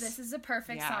Yes. else. This is a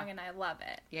perfect Yeah. song, and I love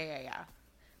it. Yeah.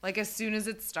 Like as soon as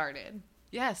it started.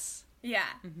 Yes. Yeah.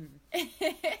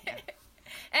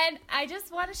 And I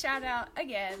just want to shout out,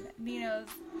 again, Nino's...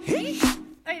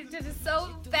 I did it so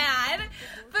bad,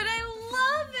 but I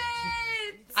love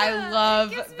it! I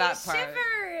love It gives me that part.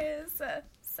 shivers.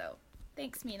 So,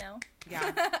 thanks, Mino.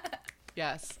 Yeah.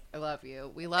 Yes. I love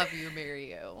you. We love you,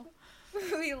 marry you.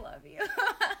 We love you.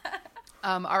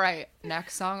 All right.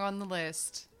 Next song on the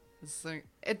list.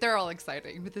 They're all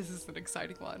exciting, but this is an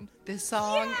exciting one. This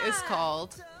song is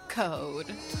called Code.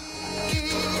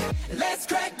 Let's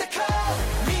crack the code.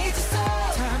 Need your soul.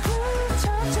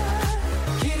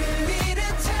 Getting me to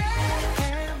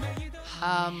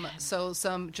So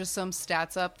some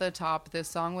stats up the top. This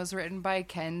song was written by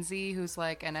Kenzie, who's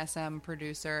like an SM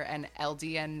producer, and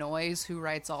LDN Noise, who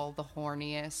writes all the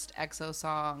horniest EXO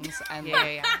songs and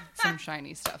some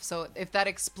Shiny stuff. So if that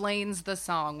explains the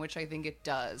song, which I think it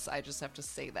does, I just have to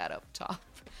say that up top.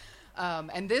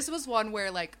 And this was one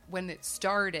where, like, when it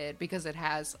started, because it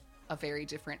has a very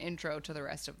different intro to the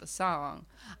rest of the song,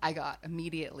 I got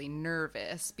immediately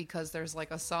nervous because there's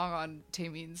like a song on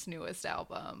Taemin's newest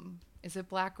album. Is it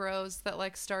Black Rose that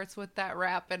like starts with that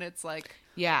rap and it's like,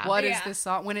 Yeah. what is Yeah. this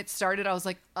song? When it started, I was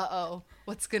like, uh-oh,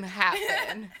 what's gonna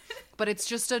happen? But it's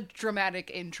just a dramatic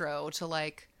intro to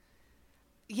like,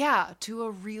 yeah, to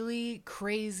a really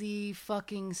crazy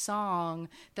fucking song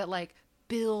that like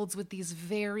builds with these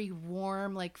very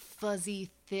warm, like fuzzy,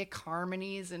 thick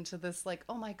harmonies into this like,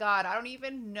 oh my God, I don't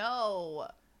even know.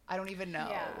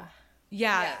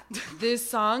 Yeah. This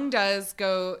song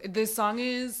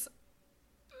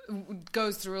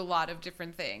goes through a lot of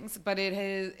different things, but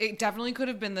it definitely could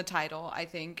have been the title. I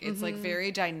think it's like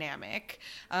very dynamic,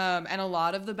 and a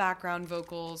lot of the background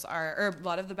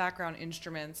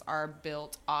instruments are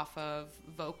built off of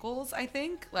vocals. I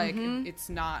think like it's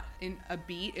not in a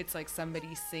beat, it's like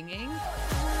somebody singing,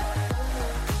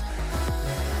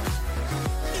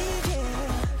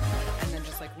 and then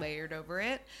just like layered over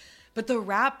it. But the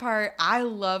rap part, I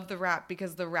love the rap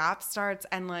because the rap starts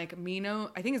and like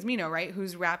Mino, I think it's Mino, right?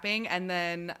 Who's rapping. And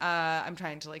then I'm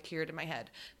trying to like hear it in my head.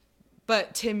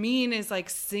 But Taemin is like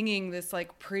singing this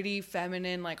like pretty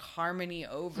feminine like harmony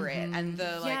over it. And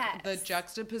the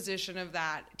juxtaposition of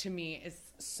that to me is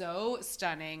so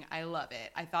stunning. I love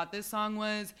it. I thought this song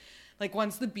was like,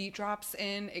 once the beat drops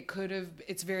in,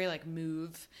 it's very like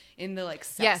move in the like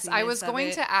sexiness. Yes, I was of going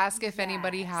it. to ask if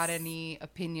anybody had any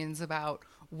opinions about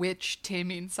which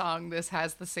Taemin song this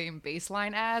has the same bass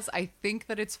line as. I think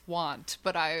that it's Want,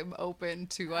 but I'm open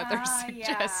to other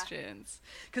suggestions.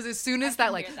 Because as soon as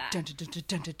that like dun, dun, dun, dun,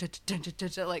 dun, dun, dun, dun, dun,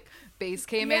 dun, like bass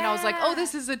came in, I was like, oh,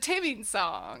 this is a Taemin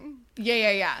song.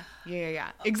 Yeah.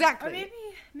 Exactly. Or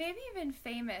maybe even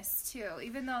Famous too.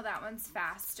 Even though that one's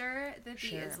faster, the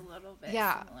beat is a little bit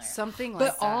similar. Something like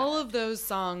But that. all of those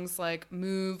songs like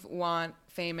Move, Want,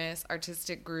 Famous,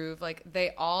 Artistic Groove, like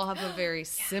they all have a very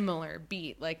similar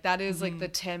beat. Like that is like the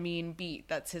Taemin beat.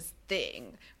 That's his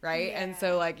thing, right? And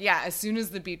so like, yeah, as soon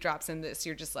as the beat drops in this,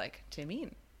 you're just like,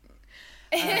 Taemin.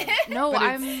 No, But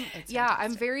I'm it's I'm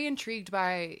fantastic. very intrigued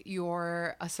by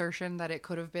your assertion that it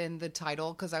could have been the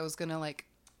title, because I was gonna like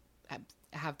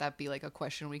have that be like a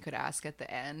question we could ask at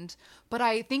the end. But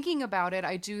thinking about it,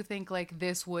 I do think like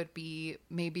this would be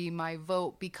maybe my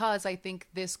vote, because I think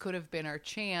this could have been our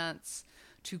chance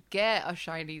to get a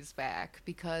Shiny's back,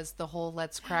 because the whole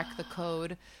Let's Crack the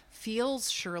Code feels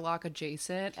Sherlock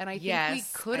adjacent, and I think we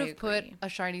Yes, could I have put agree. a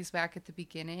Shiny's back at the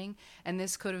beginning, and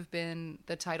this could have been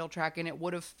the title track, and it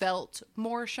would have felt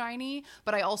more Shiny.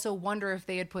 But I also wonder if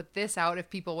they had put this out, if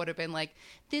people would have been like,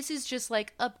 this is just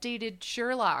like updated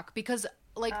Sherlock, because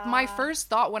like my first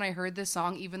thought when I heard this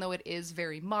song, even though it is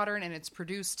very modern and it's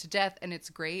produced to death and it's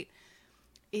great,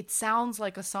 it sounds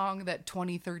like a song that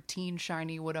 2013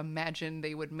 Shiny would imagine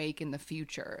they would make in the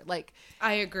future. Like,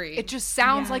 I agree. it just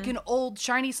sounds like an old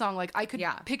Shiny song. Like, I could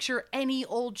Yeah. picture any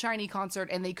old Shiny concert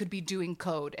and they could be doing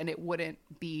Code and it wouldn't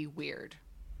be weird.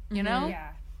 You know?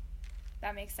 Yeah.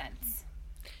 That makes sense.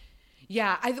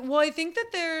 Yeah, I think that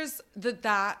there's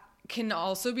that can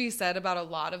also be said about a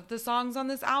lot of the songs on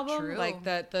this album. True. Like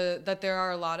that there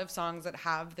are a lot of songs that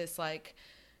have this like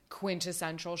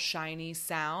quintessential Shiny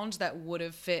sound that would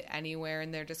have fit anywhere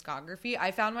in their discography.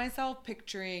 I found myself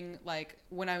picturing, like,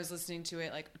 when I was listening to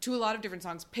it, like, to a lot of different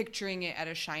songs, picturing it at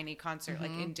a Shiny concert,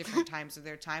 like, in different times of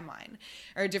their timeline,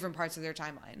 or different parts of their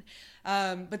timeline.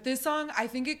 But this song, I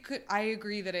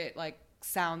agree that it, like,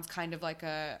 sounds kind of like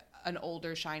an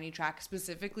older Shiny track,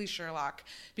 specifically Sherlock,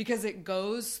 because it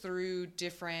goes through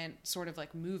different sort of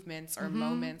like movements or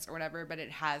moments or whatever, but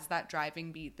it has that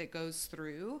driving beat that goes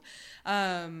through.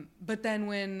 But then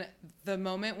when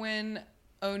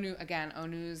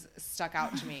Onu's stuck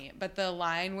out to me, but the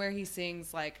line where he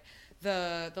sings like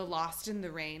the Lost in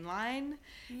the Rain line,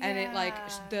 and it like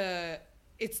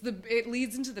it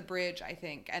leads into the bridge, I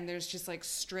think, and there's just like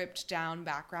stripped down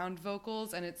background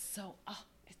vocals, and it's so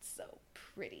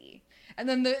pretty. And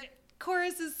then the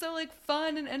chorus is so like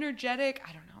fun and energetic.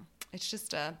 I don't know. It's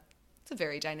a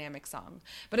very dynamic song.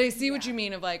 But I see what you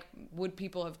mean of like, would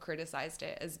people have criticized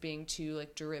it as being too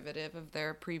like derivative of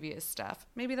their previous stuff?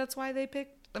 Maybe that's why they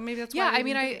picked. Maybe that's why. Yeah, they I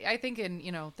mean, didn't pick it. I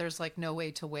think there's like no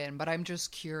way to win, but I'm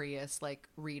just curious, like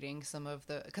reading some of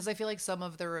because I feel like some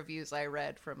of the reviews I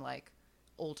read from like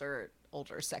older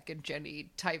second gen-y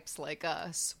types like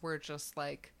us were just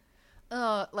like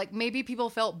maybe people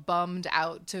felt bummed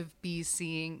out to be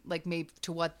seeing like maybe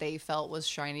to what they felt was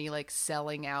Shiny like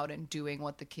selling out and doing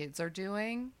what the kids are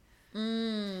doing.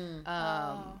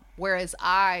 Whereas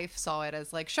I saw it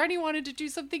as like Shiny wanted to do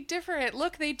something different.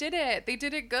 Look, they did it. They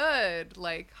did it good.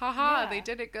 Like, haha, they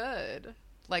did it good.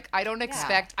 Like, I don't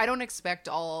expect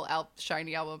all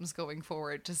Shiny albums going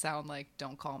forward to sound like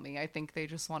Don't Call Me. I think they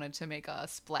just wanted to make a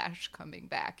splash coming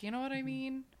back. You know what I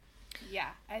mean?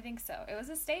 Yeah, I think so. It was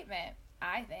a statement,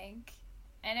 I think.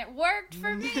 And it worked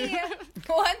for me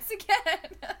once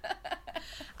again.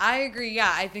 I agree.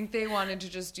 Yeah, I think they wanted to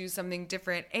just do something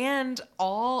different. And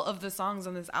all of the songs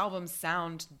on this album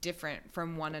sound different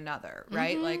from one another,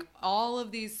 right? Like, all of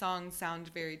these songs sound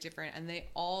very different, and they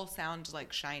all sound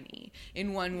like Shiny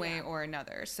in one way or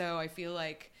another. So I feel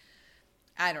like,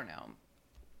 I don't know,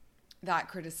 that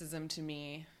criticism to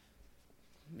me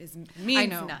means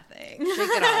nothing. Take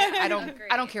it off.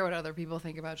 I don't care what other people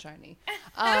think about Shiny.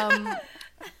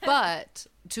 But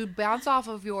to bounce off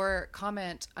of your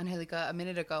comment, Angelica, a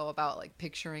minute ago about like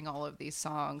picturing all of these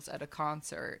songs at a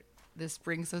concert, this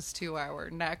brings us to our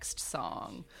next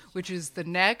song, which is the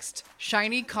next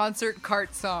Shiny concert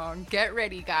cart song. Get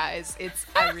ready, guys. It's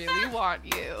I Really Want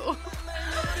You.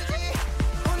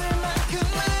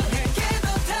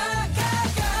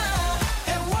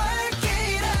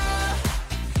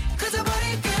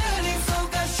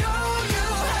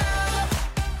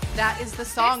 That is the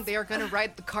song they are going to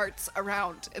ride the carts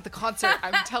around at the concert.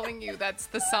 I'm telling you, that's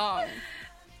the song.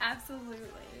 Absolutely.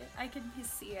 I can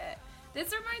see it.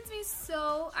 This reminds me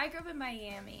I grew up in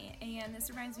Miami, and this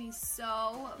reminds me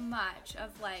so much of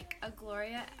like a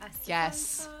Gloria Estefan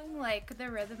song, like The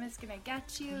Rhythm Is Gonna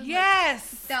Get You.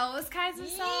 Yes! Like, those kinds of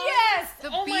songs. Yes!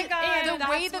 Oh my God, and the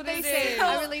way that they say,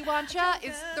 I really want ya,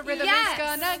 is the rhythm is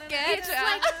gonna get It's ya.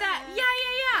 like that.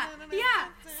 Yeah.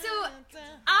 So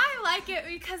I like it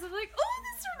because I'm like, oh,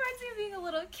 this reminds me of being a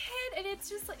little kid, and it's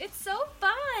just like, it's so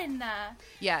fun.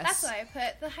 Yes. That's why I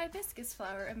put the hibiscus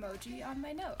flower emoji on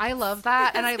my note. I love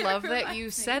that, and I It love that reminds you me.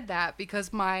 said that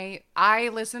because I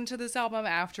listened to this album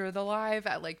after the live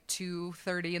at like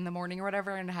 2:30 in the morning or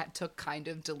whatever, and took kind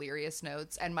of delirious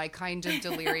notes, and my kind of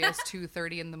delirious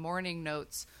 2:30 in the morning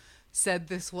notes said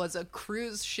this was a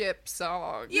cruise ship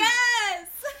song. Yes!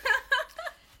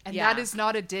 And that is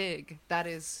not a dig. That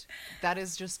is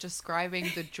just describing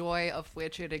the joy of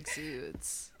which it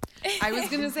exudes. I was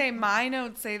going to say, my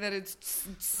notes say that it's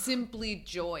simply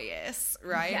joyous,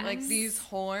 right? Yes. Like, these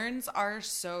horns are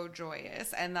so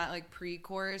joyous. And that, like,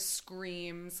 pre-chorus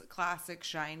screams classic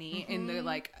Shiny in the,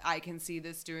 like, I can see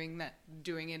this doing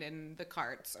it in the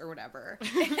carts or whatever.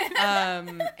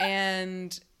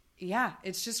 And yeah,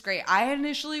 it's just great. I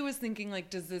initially was thinking, like,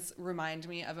 does this remind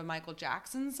me of a Michael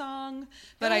Jackson song?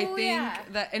 But I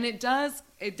think that, and it does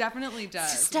It definitely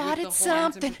does. Started with the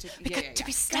horns in something. particular. We Yeah, got to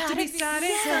be yeah. started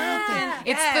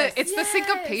something. It's the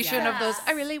syncopation of those Yes.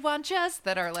 I really want just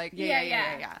that are like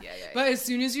Yeah. But as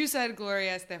soon as you said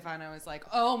Gloria Estefan, I was like,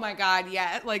 oh my God,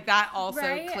 yeah. Like that also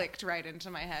Right? clicked right into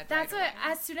my head. That's right what,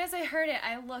 away. as soon as I heard it,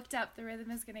 I looked up The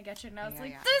Rhythm Is Gonna Get You, and I was Yeah,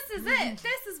 like, yeah. this is it.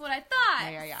 This is what I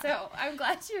thought. Yeah. So I'm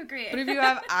glad you agree. But if you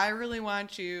have I Really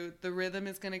Want You, The Rhythm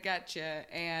Is Gonna Get You,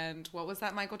 and what was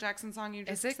that Michael Jackson song you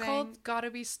just Is it sang? called Gotta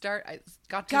Be Starting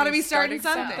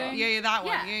something. Yeah, that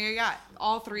one. Yeah. Yeah.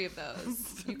 All three of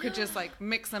those. You could just like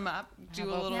mix them up, do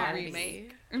a little party?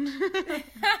 remake.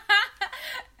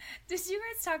 Did you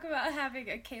guys talk about having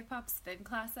a K-pop spin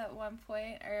class at one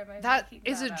point, or am I That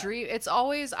making is a that up? dream.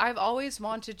 I've always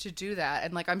wanted to do that.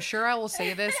 And like, I'm sure I will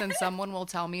say this and someone will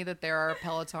tell me that there are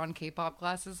Peloton K-pop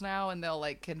classes now and they'll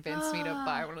like convince me to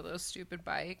buy one of those stupid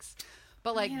bikes.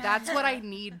 But like, that's what I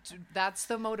need. That's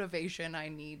the motivation I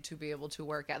need to be able to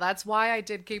work at. That's why I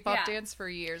did K-pop Yeah. dance for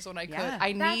years when I could. Yeah.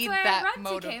 I That's need why I that run to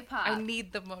motivation. K-pop. I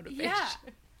need the motivation. Yeah.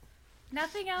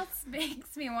 Nothing else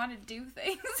makes me want to do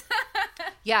things.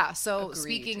 Yeah, so Agreed.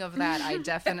 speaking of that, I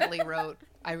definitely wrote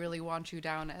I Really Want You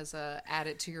down as a add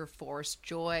it to your Forced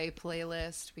Joy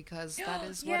playlist because that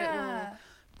is what it will Yeah.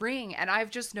 bring. And I've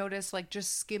just noticed, like,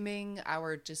 just skimming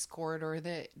our Discord or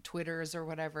the Twitters or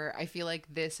whatever, I feel like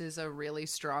this is a really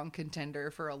strong contender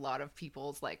for a lot of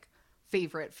people's like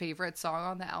favorite song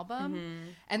on the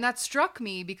album. And that struck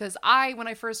me because when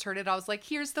I first heard it, I was like,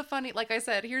 here's the funny, like I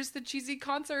said, here's the cheesy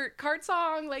concert card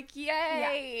song, like,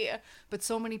 yay. But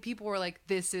so many people were like,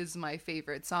 this is my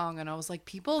favorite song. And I was like,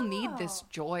 people need this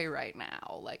joy right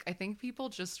now. Like, I think people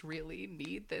just really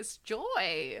need this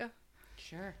joy.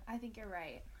 Sure. I think you're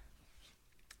right.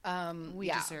 We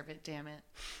Yeah. deserve it, damn it.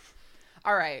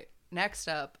 All right. Next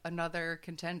up, another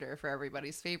contender for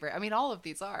everybody's favorite. I mean, all of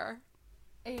these are.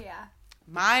 Yeah.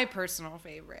 My personal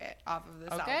favorite off of this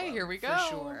album. Okay, here we go. For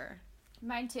sure.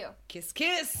 Mine too. Kiss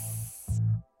Kiss.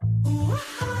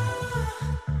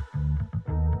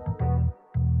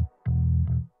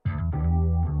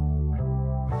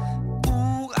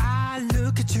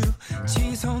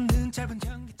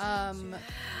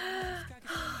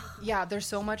 Yeah, there's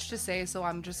so much to say, so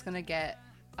I'm just gonna get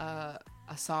a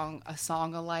song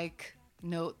alike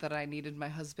note that I needed my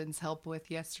husband's help with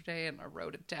yesterday, and I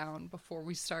wrote it down before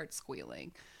we start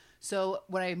squealing. So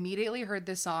when I immediately heard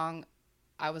this song,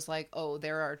 I was like, oh,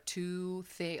 there are two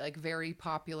like very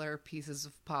popular pieces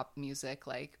of pop music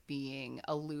like being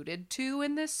alluded to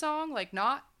in this song, like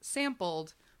not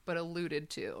sampled but alluded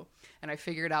to, and I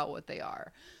figured out what they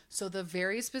are. So the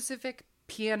very specific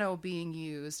piano being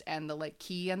used and the like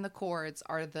key and the chords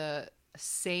are the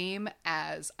same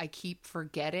as I Keep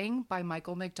Forgetting by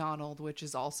Michael McDonald, which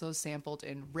is also sampled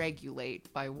in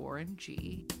Regulate by Warren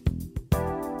G.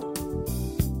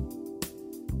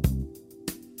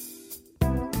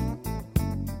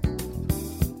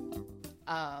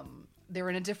 They're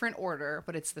in a different order,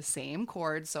 but it's the same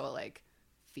chord, so it like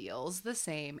feels the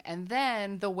same. And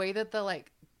then the way that the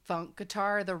like funk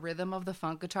guitar, the rhythm of the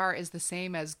funk guitar is the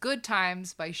same as Good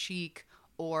Times by Chic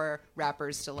or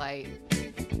Rapper's Delight.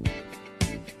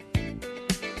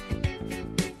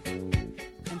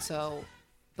 And so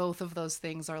both of those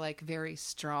things are like very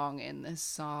strong in this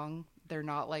song. They're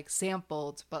not like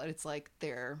sampled, but it's like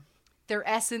their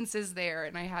essence is there,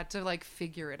 and I had to like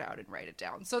figure it out and write it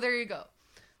down. So there you go.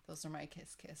 Those are my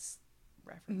Kiss Kiss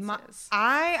references.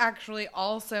 I actually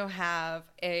also have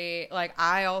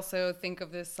I also think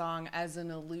of this song as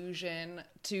an allusion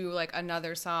to like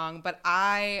another song, but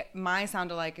my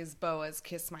sound alike is Boa's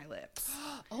Kiss My Lips.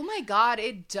 Oh my God,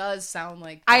 it does sound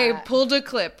like I that. pulled a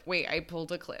clip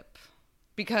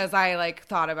because I like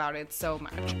thought about it so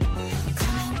much.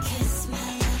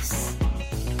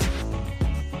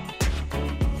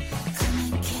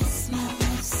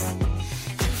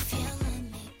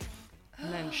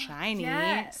 And then Shiny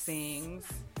Yes. sings.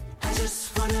 I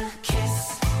just wanna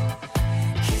kiss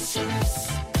your lips,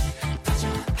 touch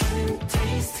your hand,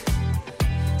 taste.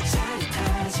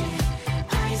 짜릿하지,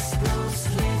 ice blows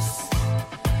lips.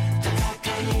 더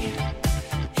가까이,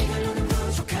 이걸로는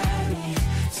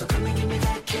부족하니. So come and give me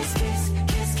that kiss, kiss,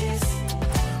 kiss, kiss.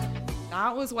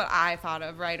 That was what I thought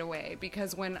of right away,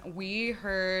 because when we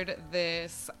heard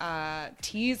this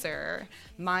teaser,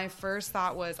 my first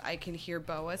thought was I can hear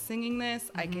Boa singing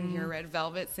this. I can hear Red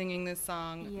Velvet singing this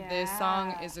song. This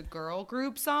song is a girl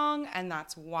group song, and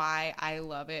that's why I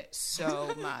love it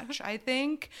so much. I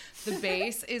think the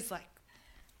bass is like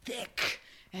thick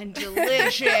and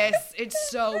delicious. It's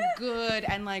so good,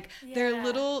 and like the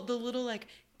little like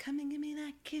come and give me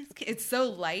that kiss. It's so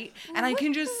light, and I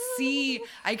can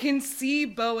see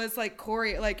Boa's like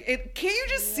choreo. Like it, can't you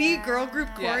just see girl group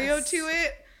choreo Yes. to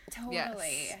it Totally.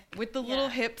 Yes. with the little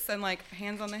hips and like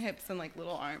hands on the hips and like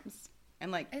little arms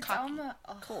and like It's cocky. almost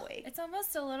it's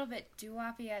almost a little bit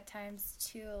doo-woppy at times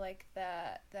too, like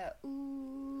the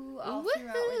ooh all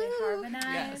throughout where they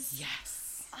harmonize.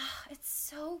 Yes. Oh, it's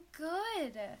so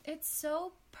good. It's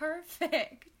so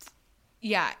perfect.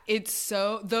 Yeah, it's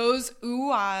so, those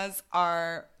ooh-ahs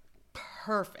are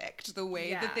perfect. The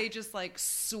way that they just like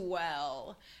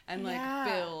swell and like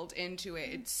build into it.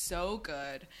 It's so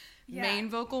good. Yeah. Main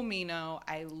vocal Mino,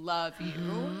 I love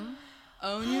you.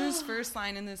 Onyu's first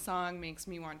line in this song makes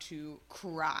me want to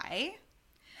cry.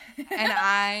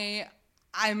 And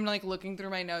I'm like looking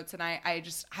through my notes and I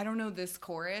don't know, this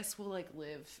chorus will like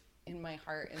live in my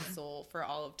heart and soul for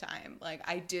all of time. Like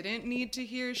I didn't need to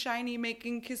hear Shiny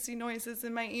making kissy noises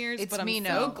in my ears, It's but I'm Mino.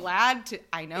 so glad to.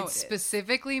 I know It's it is.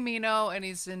 specifically Mino, and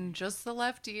he's in just the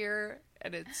left ear,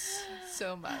 and it's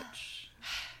so much.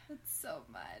 It's so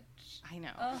much. I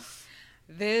know. Ugh.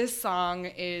 This song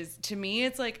is, to me,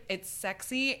 it's like, it's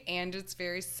sexy and it's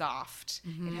very soft.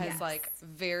 It has like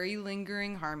very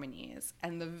lingering harmonies.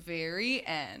 And the very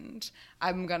end,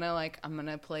 I'm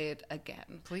gonna play it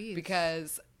again. Please.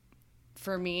 Because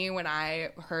for me, when I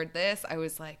heard this, I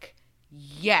was like,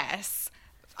 yes.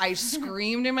 I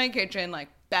screamed in my kitchen, like,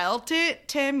 belt it,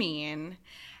 Taemin.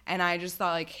 And I just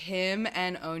thought, like, him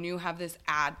and Onyu have this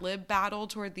ad-lib battle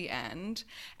toward the end.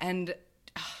 And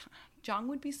Jong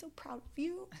would be so proud of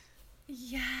you.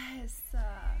 Yes.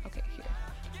 Okay, here.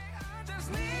 Just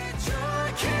need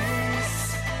your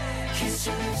kiss, kiss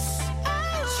your lips,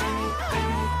 shiny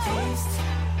baby taste,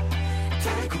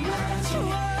 달콤하지,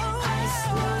 ice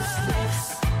rose lips,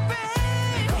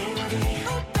 baby,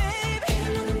 oh baby,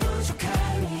 이런 너는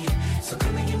부족하니, so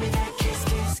come and give me that kiss,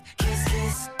 kiss, kiss,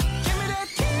 kiss, give me that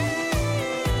kiss,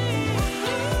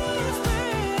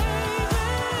 baby,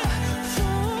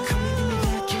 come and give me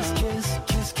that kiss, kiss,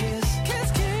 kiss, kiss, kiss,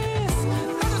 kiss,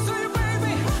 I just saw you,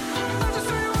 baby, I just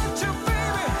saw you want you,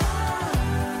 baby.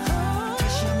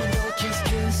 다시 한번 더 kiss,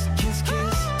 kiss, kiss,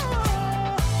 kiss.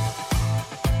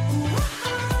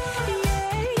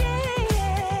 Yeah, yeah,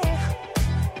 yeah.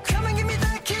 Come and give me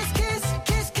that kiss, kiss,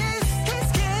 kiss, kiss, kiss,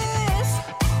 kiss.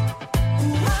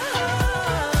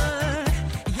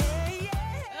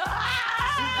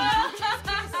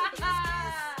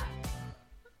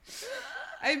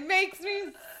 It makes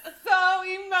me so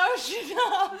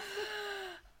emotional.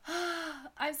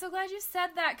 I'm so glad you said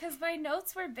that because my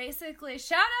notes were basically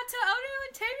shout out to Onu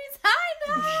and Tammy's high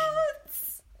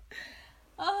notes.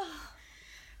 Oh,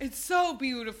 It's so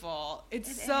beautiful.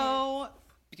 It's so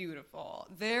beautiful.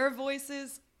 Their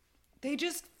voices, they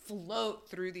just float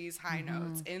through these high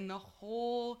notes in the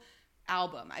whole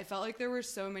album. I felt like there were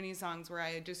so many songs where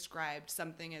I had described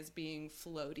something as being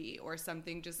floaty or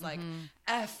something just like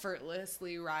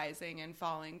effortlessly rising and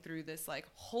falling through this like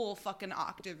whole fucking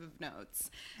octave of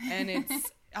notes. And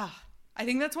it's I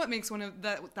think that's what makes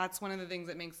that's one of the things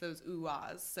that makes those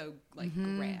ooh-ahs so like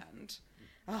grand.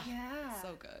 yeah.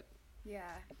 So good.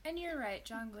 Yeah. And you're right.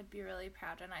 Jong would be really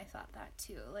proud, and I thought that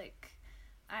too. Like,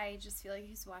 I just feel like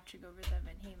he's watching over them,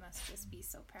 and he must just be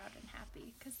so proud and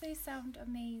happy because they sound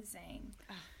amazing.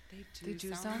 They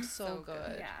do sound so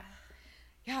good. Yeah.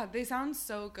 Yeah, they sound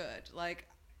so good. Like,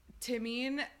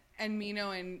 Taemin and Mino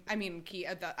and, I mean, Key,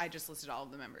 I just listed all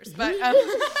of the members. But,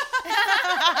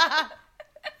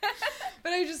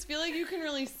 but I just feel like you can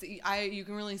really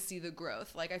see the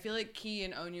growth. Like, I feel like Key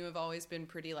and Onyu have always been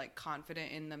pretty, like,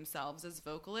 confident in themselves as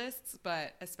vocalists.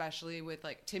 But especially with,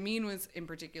 like, Taemin was, in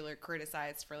particular,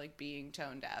 criticized for, like, being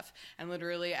tone deaf. And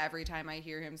literally every time I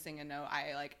hear him sing a note,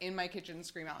 I, like, in my kitchen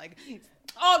scream out, like,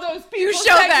 all those people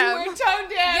show said them. you were tone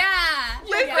deaf. Yeah.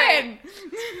 Listen.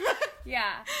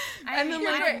 Yeah. And then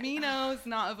like Mino's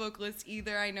not a vocalist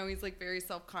either. I know he's like very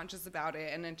self-conscious about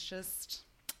it, and it's just,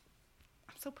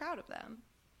 I'm so proud of them.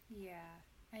 Yeah,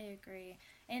 I agree.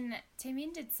 And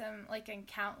Taemin did some, like in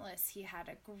Countless, he had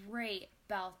a great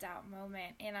belt out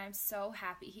moment, and I'm so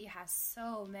happy he has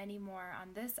so many more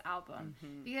on this album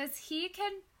because he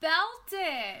can belt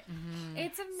it.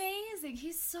 It's amazing.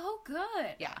 He's so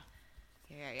good. Yeah.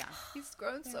 He's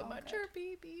grown so all much, good. our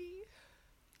baby.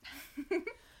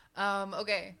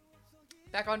 Okay,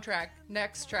 back on track.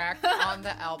 Next track on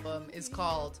the album is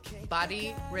called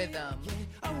Body Rhythm.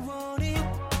 I want it.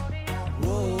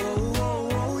 Whoa, whoa,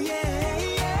 whoa, yeah,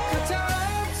 yeah.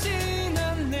 가차없이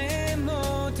난 내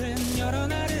모든 여러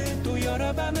날을 또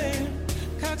여러 밤을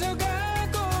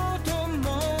가져가고도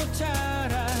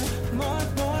모자라. More.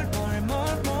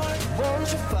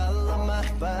 Won't you follow my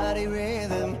body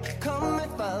rhythm? Come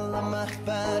and follow my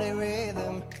body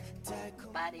rhythm.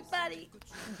 Buddy, buddy.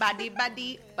 Buddy,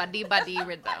 buddy. Buddy buddy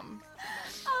rhythm.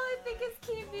 All I think is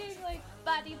keep being like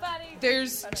buddy, buddy.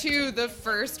 There's two. The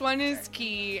first one is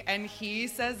Key, and he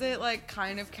says it like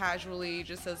kind of casually,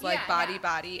 just says like Yeah, body, yeah.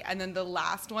 body. And then the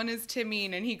last one is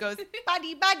Timeen, and he goes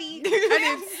buddy, buddy. And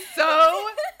it's so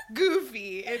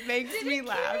goofy. It makes me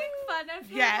laugh. Making fun of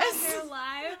him Yes. on their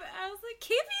live. I was like,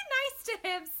 keep be nice to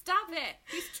him. Stop it.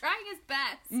 He's trying his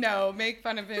best. No, make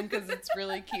fun of him because it's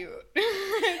really cute.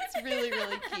 It's really,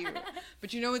 really cute.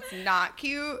 But you know what's not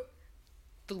cute?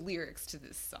 The lyrics to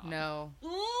this song. No.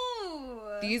 Ooh.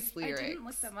 These I lyrics didn't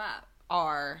look them up.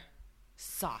 are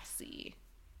saucy.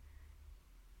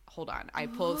 Hold on. I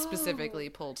specifically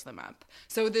pulled them up.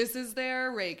 So this is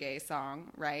their reggae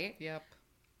song, right? Yep.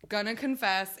 Gonna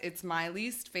confess, it's my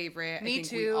least favorite. Me I think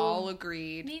too. we all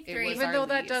agreed. Me it too. was Even our though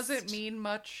that least. doesn't mean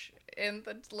much in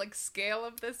the like scale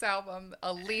of this album,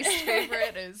 a least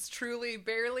favorite is truly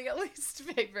barely a least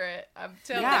favorite. I'm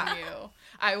telling Yeah. you.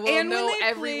 I will And when know they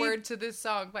every played- word to this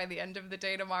song by the end of the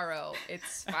day tomorrow.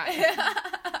 It's fine.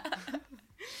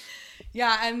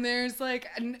 Yeah, and there's like,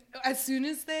 as soon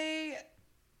as they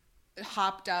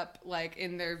hopped up like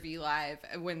in their V Live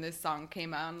when this song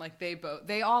came on, like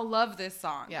they all love this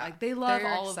song. Yeah, Like they love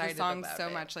they're all of the excited songs about so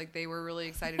it. much. Like they were really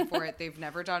excited for it. They've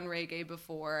never done reggae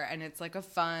before, and it's like a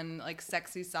fun, like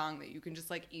sexy song that you can just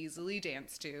like easily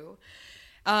dance to.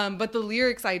 But the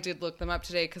lyrics, I did look them up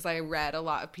today because I read a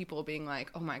lot of people being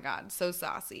like, oh my God, so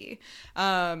saucy.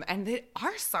 And they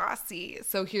are saucy.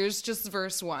 So here's just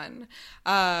verse 1.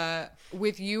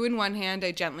 With you in one hand,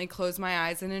 I gently close my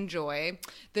eyes and enjoy.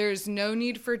 There's no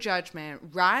need for judgment.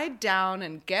 Ride down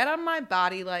and get on my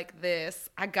body like this.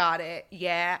 I got it.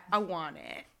 Yeah, I want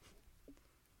it.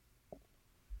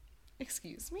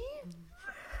 Excuse me?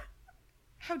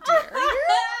 How dare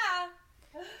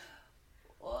you?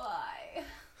 Why?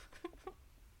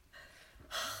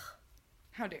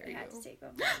 How dare I you? had to take a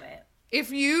moment.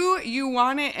 If you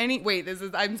want it wait, this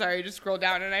is, I'm sorry, I just scrolled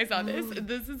down and I saw this.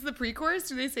 This is the pre-chorus.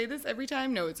 Do they say this every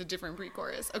time? No, it's a different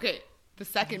pre-chorus. Okay, the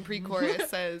second pre-chorus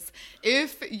says,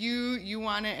 if you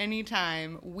want it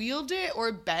anytime, wield it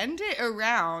or bend it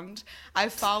around, I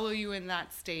follow you in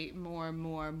that state more, and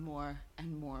more. More,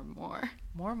 more,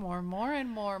 and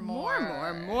more.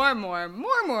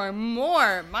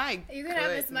 More. My You can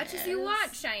have as much as you goodness.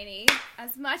 want, Shiny.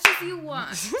 As much as you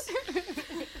want.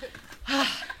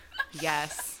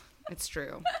 Yes, it's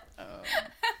true.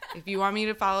 If you want me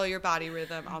to follow your body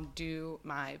rhythm, I'll do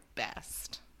my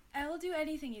best. I will do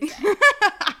anything you say.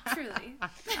 Truly.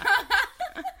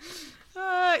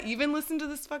 Even listen to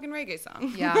this fucking reggae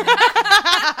song. Yeah.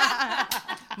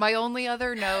 My only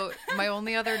other note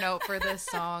for this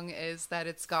song is that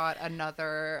it's got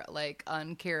another like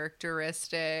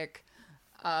uncharacteristic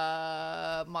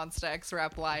Monsta X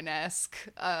rap line-esque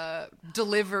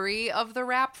delivery of the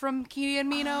rap from Key and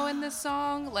Mino in this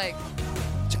song. Like,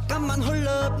 잠깐만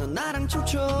홀럽 너 나랑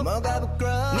춤춰 뭐가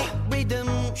부끄러워 네 리듬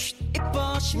쉿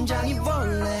이뻐 심장이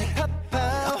원래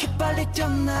이렇게 빨리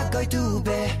뛰었나 거의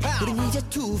 2배 우린 이제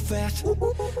too fast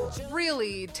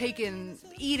really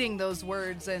eating those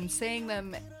words and saying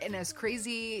them in as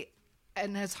crazy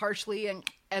and as harshly and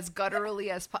as gutturally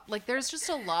as like there's just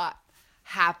a lot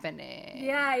happening.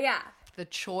 Yeah. The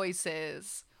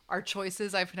choices are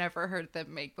choices I've never heard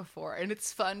them make before, and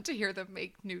it's fun to hear them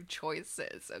make new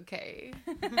choices. Okay.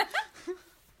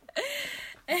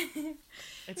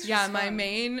 It's Yeah, just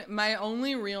fun. my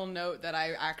only real note that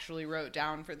I actually wrote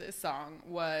down for this song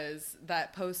was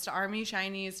that post Army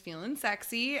Shiny is feeling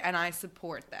sexy, and I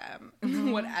support them,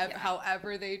 whatever,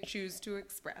 however they choose to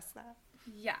express that.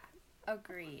 Yeah.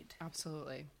 Agreed.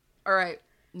 Absolutely. All right,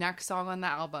 next song on the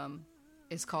album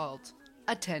is called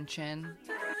Attention.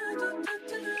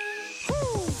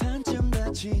 반쯤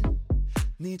닫힌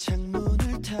네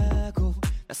창문을 타고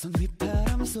낯선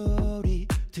휘파람 소리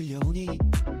들려오니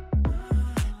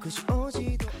그저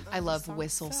오지도 I love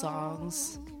whistle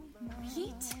songs.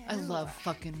 Heat. I love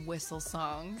fucking whistle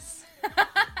songs.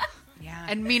 Yeah.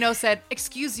 And Mino said,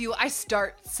 "Excuse you, I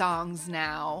start songs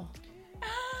now."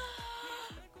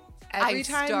 Every I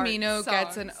time start Mino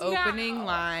gets an songs opening now.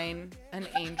 line, an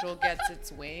angel gets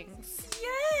its wings.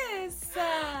 Yes.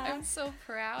 I'm so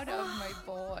proud of my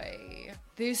boy.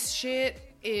 This shit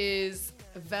is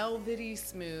velvety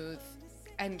smooth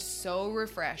and so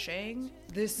refreshing.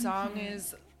 This song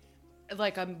is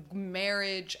like a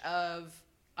marriage of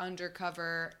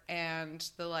Undercover and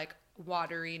the like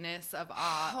wateriness of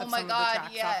Odd. Oh of my some God,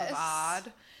 of the tracks off yes. of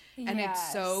Odd. And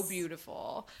it's so Yes.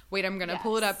 beautiful. Wait, I'm going to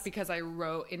pull it up Yes. because I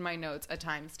wrote in my notes a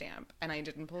timestamp and I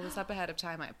didn't pull this up ahead of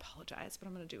time. I apologize, but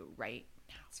I'm going to do it right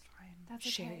now. It's fine. That's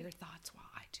Share okay. your thoughts while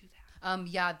I do that.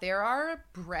 Yeah, there are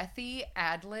breathy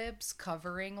ad libs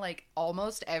covering like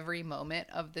almost every moment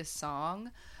of this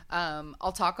song.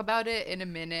 I'll talk about it in a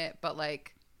minute, but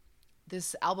like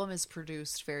this album is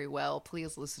produced very well.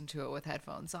 Please listen to it with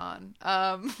headphones on.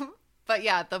 But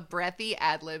yeah, the breathy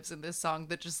ad libs in this song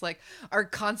that just like are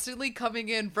constantly coming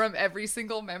in from every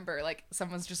single member. Like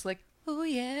someone's just like, oh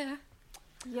yeah,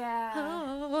 Yeah.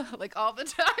 oh, like all the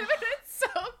time, and it's so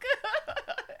good.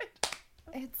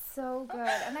 It's so good.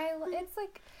 And it's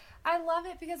like, I love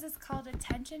it because it's called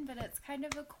Attention, but it's kind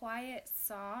of a quiet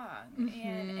song.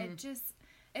 And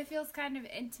it feels kind of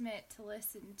intimate to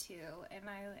listen to. And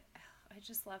I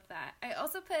just love that. I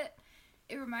also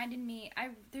it reminded me,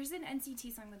 there's an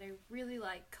NCT song that I really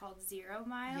like called 0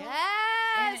 Mile. Yes,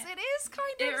 And it is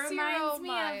kind of It reminds me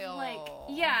Mile. of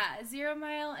like, 0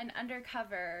 Mile and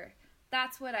Undercover.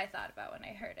 That's what I thought about when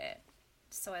I heard it.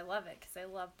 So I love it because I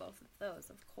love both of those,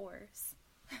 of course.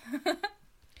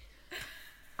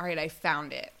 All right, I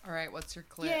found it. All right, what's your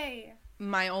clip? Yay.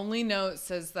 My only note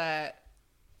says that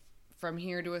from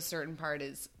here to a certain part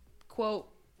is, quote,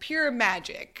 pure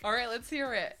magic. All right, let's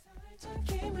hear it.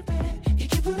 이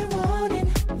기분을 원인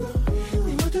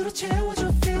네 모두로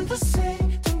채워줘 feel the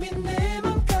same 텅빈 내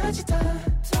맘까지 다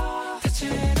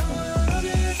다채로운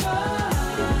어딜 봐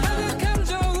하늘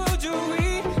감정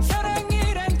우주위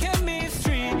사랑이란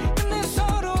chemistry 끝내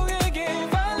서로에게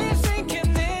빨리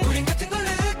생겼네 우린 같은 걸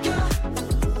느껴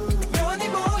묘한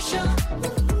emotion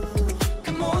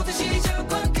그 모든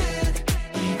시작과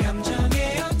끝이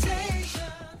감정의 obsession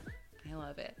I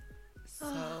love it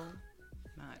so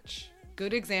much.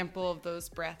 Good example of those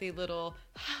breathy little.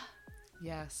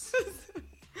 Yes.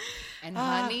 And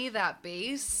honey, that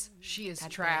bass, she is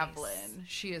traveling. bass.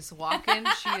 She is walking.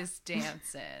 She is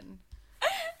dancing.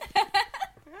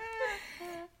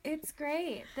 It's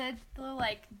great. The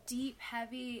like deep,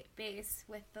 heavy bass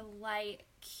with the light,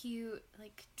 cute,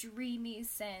 like dreamy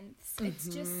synths. It's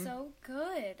just so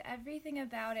good. Everything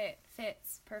about it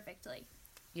fits perfectly.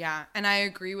 Yeah, and I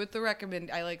agree with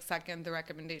I second the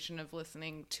recommendation of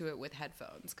listening to it with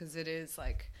headphones because it is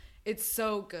like, it's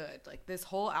so good. Like this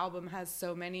whole album has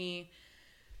so many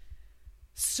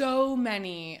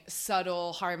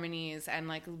subtle harmonies and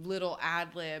like little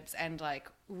ad libs and like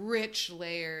rich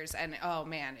layers, and oh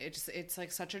man, it's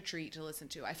like such a treat to listen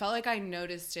to. I felt like I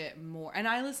noticed it more, and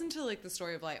I listen to like the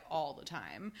Story of Light all the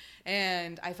time,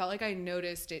 and I felt like I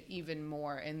noticed it even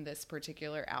more in this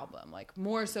particular album, like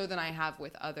more so than I have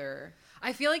with other.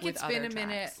 I feel like with it's been other a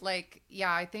minute. tracks. Like,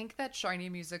 yeah, I think that Shiny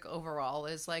Music overall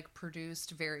is like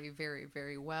produced very, very,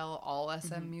 very well. All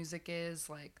SM music is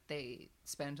like, they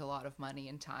spend a lot of money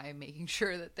and time making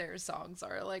sure that their songs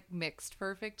are like mixed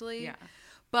perfectly. Yeah.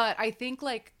 But I think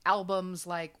like albums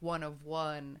like One of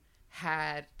One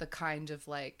had the kind of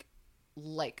like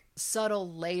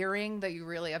subtle layering that you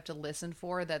really have to listen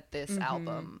for that this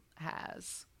album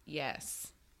has.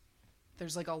 Yes.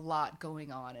 There's like a lot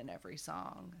going on in every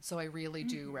song, so I really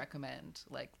do recommend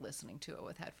like listening to it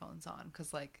with headphones on,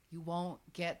 because like you won't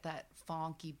get that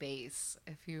funky bass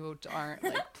if you aren't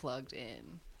like plugged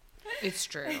in. It's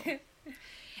true.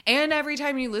 And every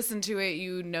time you listen to it,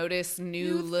 you notice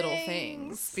new little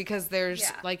things because there's,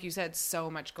 Yeah. like you said,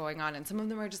 so much going on, and some of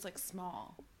them are just like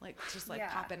small, like just like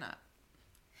Yeah. popping up.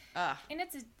 And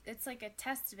it's like a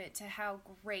testament to how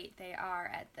great they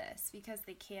are at this, because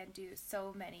they can do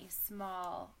so many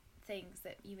small things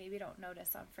that you maybe don't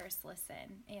notice on first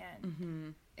listen.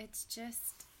 And it's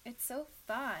so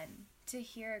fun to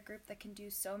hear a group that can do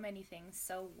so many things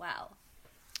so well.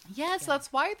 Yes,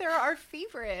 that's why they're our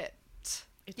favorite.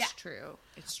 It's true.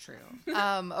 It's true.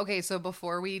 Okay, so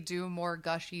before we do more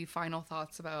gushy final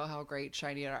thoughts about how great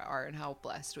Shiny are and how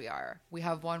blessed we are, we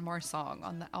have one more song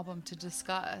on the album to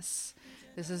discuss.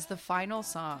 This is the final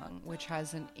song, which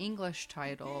has an English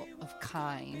title of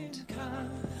Kind.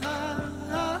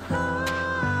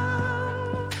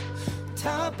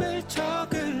 답을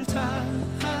적을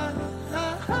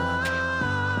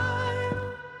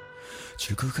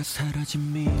지구가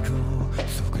사라진 미로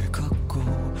속을 걷고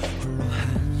홀로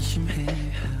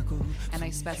한심해하고. And I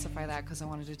specify that because I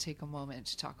wanted to take a moment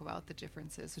to talk about the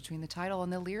differences between the title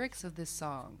and the lyrics of this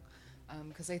song,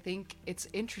 because I think it's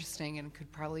interesting and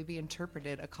could probably be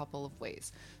interpreted a couple of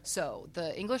ways. So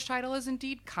the English title is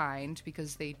indeed Kind,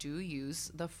 because they do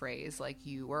use the phrase like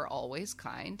 "you were always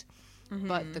kind."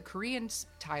 But the Korean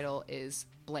title is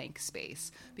Blank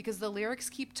Space, because the lyrics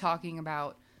keep talking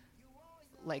about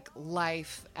like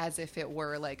life as if it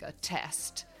were like a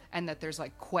test, and that there's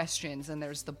like questions and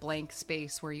there's the blank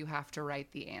space where you have to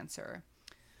write the answer.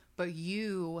 But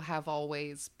you have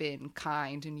always been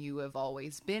kind and you have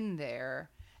always been there.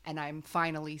 And I'm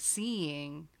finally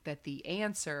seeing that the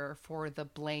answer for the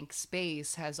blank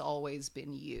space has always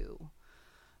been you.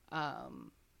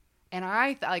 And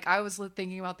I was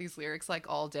thinking about these lyrics like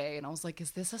all day, and I was like,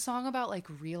 is this a song about like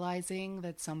realizing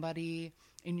that somebody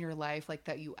in your life, like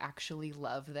that you actually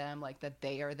love them, like that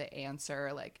they are the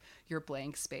answer, like your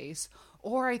blank space?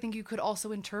 Or I think you could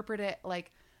also interpret it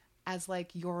like as like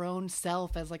your own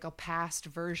self, as like a past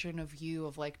version of you,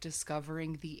 of like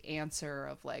discovering the answer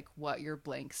of like what your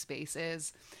blank space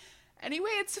is. Anyway,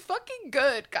 it's fucking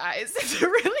good, guys. It's a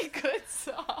really good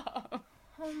song.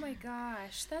 Oh my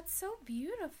gosh, that's so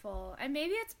beautiful. And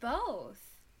maybe it's both.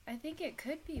 I think it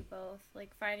could be both,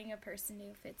 like finding a person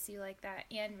who fits you like that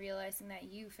and realizing that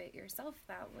you fit yourself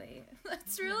that way.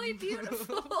 That's really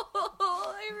beautiful.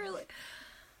 All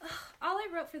I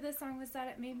wrote for this song was that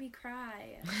it made me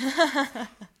cry.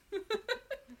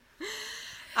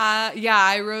 Yeah,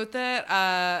 I wrote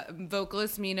that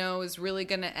vocalist Mino was really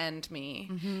gonna end me,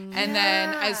 and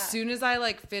then as soon as I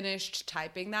like finished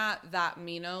typing that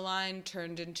Mino line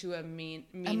turned into a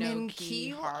Mino key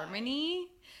harmony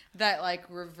that like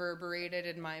reverberated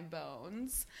in my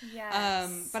bones.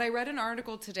 Yes. But I read an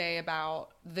article today about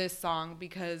this song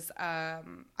because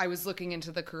I was looking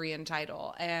into the Korean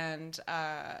title, and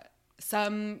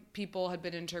some people had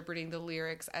been interpreting the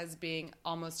lyrics as being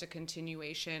almost a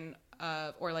continuation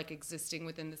of, or like existing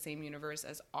within the same universe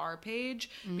as Our Page,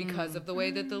 because of the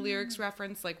way that the lyrics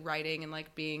reference like writing and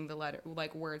like being the letter,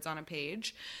 like words on a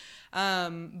page.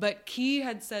 But Key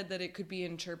had said that it could be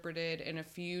interpreted in a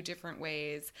few different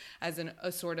ways as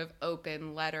a sort of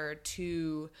open letter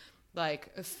to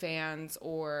like fans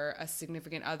or a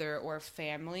significant other or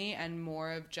family, and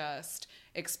more of just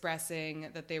expressing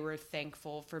that they were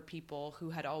thankful for people who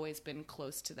had always been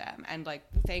close to them, and like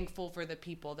thankful for the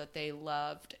people that they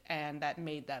loved and that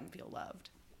made them feel loved.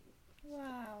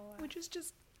 Wow. Which is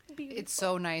just beautiful. It's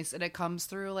so nice, and it comes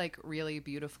through like really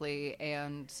beautifully.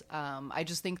 And I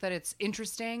just think that it's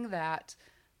interesting that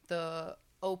the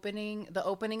opening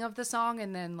of the song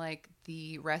and then like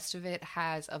the rest of it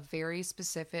has a very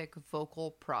specific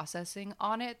vocal processing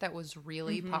on it that was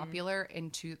really popular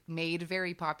made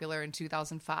very popular in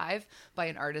 2005 by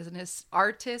an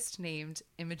artist named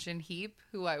Imogen Heap,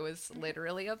 who I was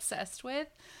literally obsessed with.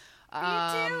 Me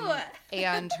too.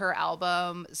 And her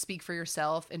album Speak for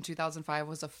Yourself in 2005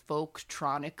 was a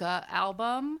folktronica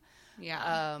album.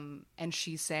 Yeah. And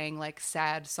she sang like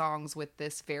sad songs with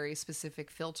this very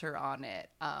specific filter on it.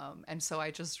 And so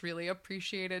I just really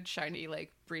appreciated Shiny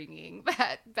like bringing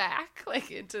that back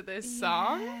like into this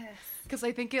song, because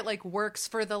I think it like works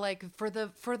for the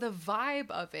vibe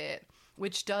of it,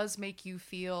 which does make you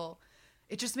feel.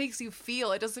 It just makes you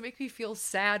feel. It doesn't make me feel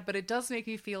sad, but it does make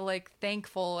me feel like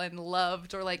thankful and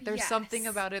loved, or like there's something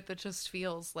about it that just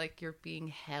feels like you're being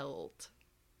held.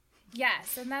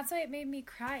 Yes, and that's why it made me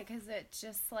cry, because it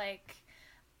just like,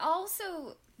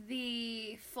 also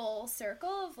the full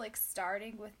circle of like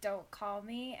starting with Don't Call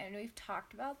Me, and we've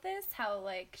talked about this, how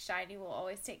like Shiny will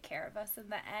always take care of us in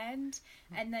the end,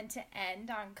 and then to end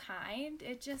on kind,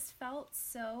 it just felt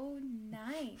so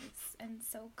nice and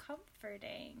so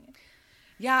comforting.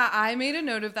 Yeah, I made a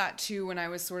note of that too when I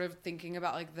was sort of thinking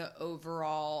about like the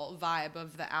overall vibe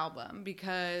of the album,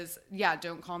 because yeah,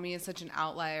 Don't Call Me is such an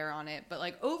outlier on it, but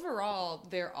like overall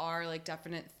there are like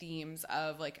definite themes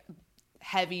of like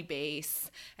heavy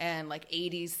bass and like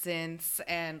 80s synths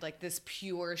and like this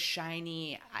pure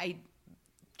Shiny, I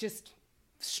just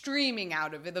streaming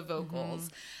out of it, the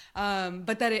vocals.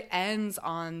 But that it ends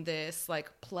on this like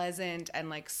pleasant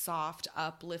and like soft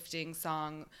uplifting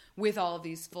song with all of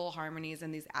these full harmonies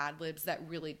and these ad-libs that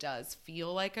really does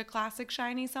feel like a classic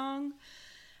Shiny song.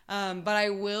 But I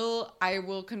will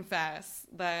confess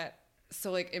that,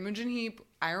 so like Imogen Heap,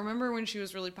 I remember when she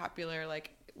was really popular, and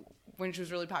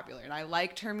I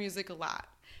liked her music a lot.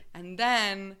 And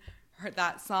then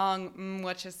that song,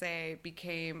 What You Say,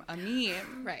 became a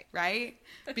meme, right?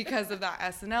 Because of that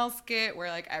SNL skit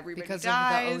where like everybody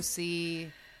dies. Of the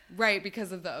OC. Right,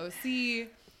 because of the OC.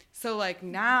 So like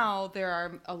now there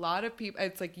are a lot of people,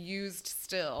 it's like used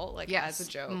still like as a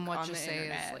joke What on You the Say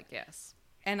internet. is like, yes.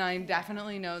 And I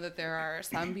definitely know that there are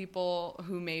some people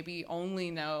who maybe only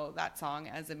know that song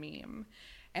as a meme.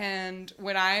 And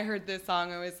when I heard this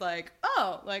song, I was like,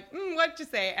 oh, like, what you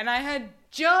say? And I had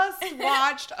just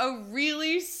watched a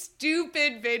really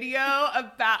stupid video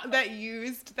about that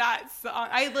used that song.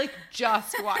 I like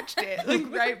just watched it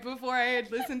like right before I had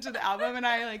listened to the album, and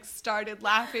I like started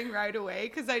laughing right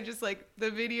away because I just like the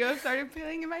video started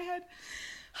playing in my head.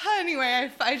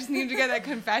 Anyway, I just needed to get that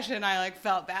confession. I like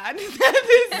felt bad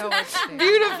that this No, it's fair.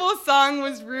 beautiful song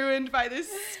was ruined by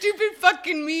this stupid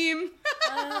fucking meme.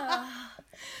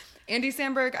 Andy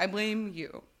Samberg, I blame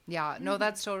you. Yeah, no,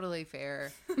 that's totally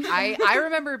fair. I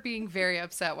remember being very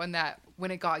upset when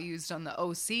it got used on the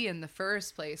OC in the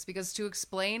first place,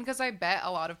 because I bet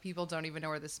a lot of people don't even know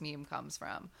where this meme comes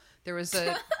from. There was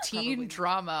a teen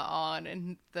drama on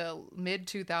in the mid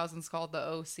 2000s called the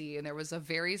OC, and there was a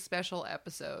very special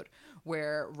episode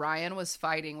where Ryan was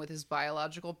fighting with his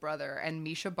biological brother, and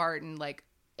Misha Barton like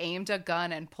aimed a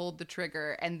gun and pulled the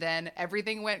trigger, and then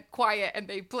everything went quiet, and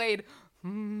they played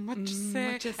what you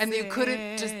say? And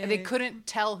they couldn't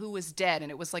tell who was dead, and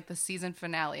it was like the season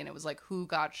finale, and it was like who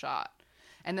got shot,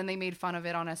 and then they made fun of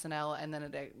it on SNL, and then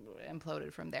it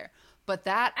imploded from there. But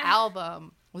that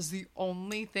album was the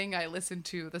only thing I listened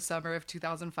to the summer of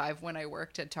 2005 when I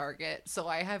worked at Target. So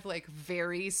I have like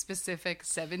very specific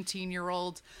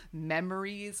 17-year-old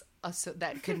memories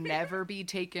that could never be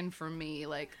taken from me,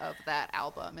 like of that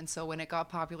album. And so when it got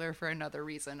popular for another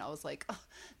reason, I was like, oh,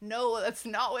 no, that's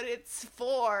not what it's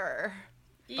for.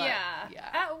 But, yeah.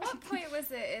 At what point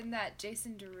was it in that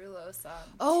Jason Derulo song?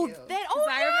 Oh, too? that! 'Cause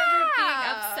I remember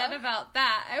being upset about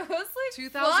that. I was like,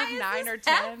 2009 or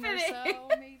 10 happening? or so,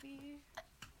 maybe.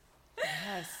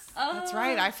 Yes, that's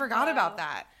right. I forgot about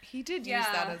that. He did use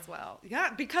that as well.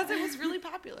 Yeah, because it was really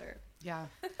popular. Yeah.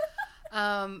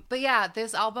 But yeah,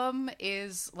 this album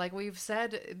is, like we've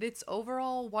said, it's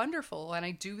overall wonderful. And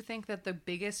I do think that the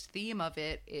biggest theme of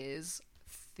it is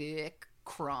thick,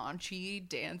 crunchy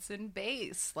dancing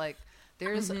bass. Like,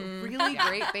 there's really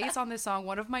great bass on this song.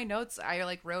 One of my notes, I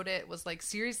like wrote it, was like,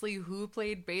 seriously, who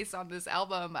played bass on this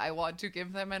album? I want to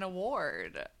give them an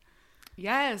award.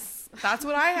 Yes, that's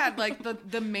what I had. Like,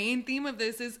 the main theme of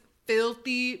this is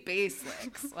filthy bass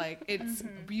licks. Like, it's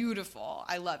beautiful.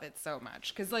 I love it so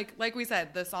much. Because, like we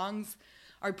said, the songs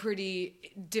are pretty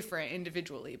different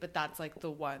individually, but that's, like,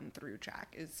 the one through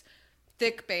track is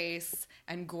thick bass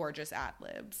and gorgeous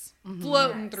ad-libs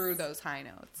floating through those high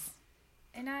notes.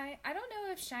 And I don't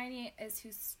know if SHINee is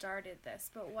who started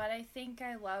this, but what I think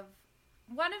I love,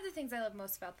 one of the things I love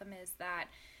most about them is that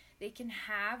they can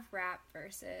have rap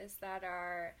verses that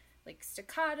are like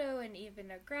staccato and even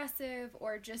aggressive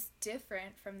or just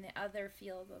different from the other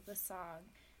feels of the song.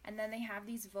 And then they have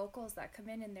these vocals that come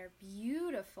in and they're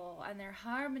beautiful and they're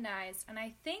harmonized. And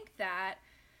I think that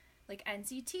like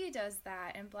NCT does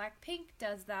that and Blackpink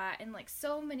does that and like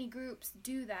so many groups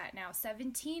do that now.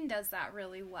 17 does that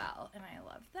really well and I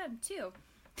love them too.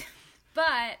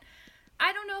 But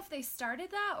I don't know if they started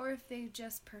that or if they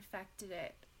just perfected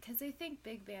it. Because I think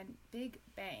Big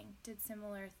Bang did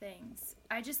similar things.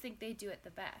 I just think they do it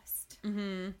the best.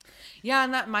 Yeah,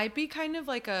 and that might be kind of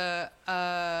like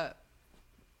a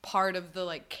part of the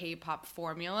like K-pop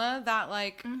formula that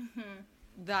like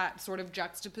that sort of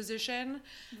juxtaposition.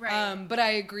 Right. But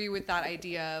I agree with that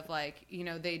idea of like, you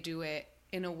know, they do it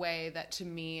in a way that to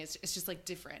me is it's just like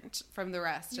different from the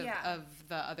rest of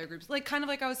the other groups. Like kind of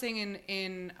like I was saying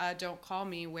in Don't Call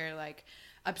Me, where like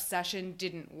Obsession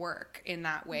didn't work in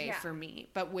that way for me,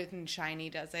 but when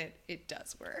SHINee does it, it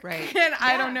does work. Right. And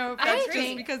I don't know if that's just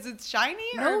think- because it's SHINee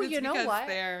No, or if it's you know because what?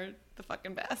 they're the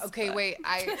fucking best. Okay, but- wait.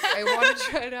 I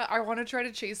want to try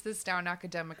to chase this down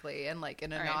academically and like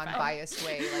in a All right, fine. non-biased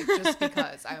way, like just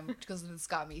because it's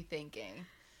got me thinking.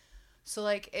 So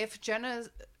like if Jenna's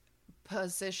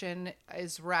position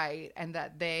is right and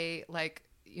that they like,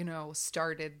 you know,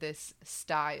 started this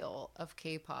style of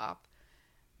K-pop,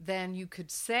 then you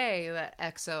could say that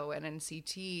EXO and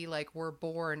NCT like were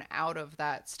born out of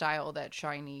that style that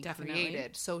SHINee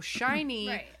created. So SHINee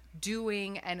Right.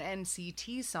 doing an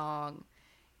NCT song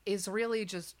is really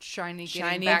just SHINee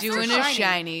getting SHINee back doing to a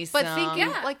SHINee. SHINee But song.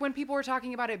 thinking like when people were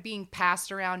talking about it being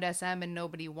passed around SM and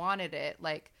nobody wanted it,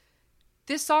 like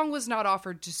this song was not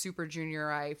offered to Super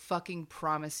Junior. I fucking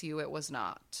promise you it was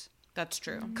not. That's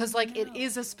true. Because, like, it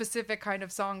is a specific kind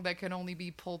of song that can only be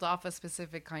pulled off a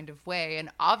specific kind of way. And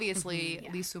obviously,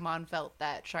 Lee Soo-man felt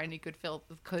that SHINee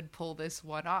could pull this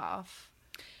one off.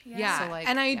 Yeah. So, like,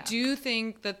 and I yeah. do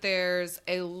think that there's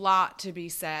a lot to be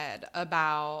said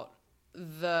about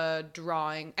the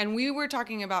drawing. And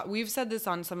we've said this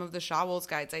on some of the Shawol's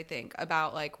guides, I think,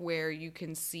 about, like, where you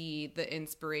can see the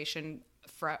inspiration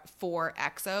for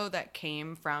EXO that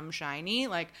came from SHINee.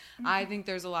 Like, I think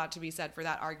there's a lot to be said for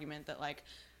that argument that, like,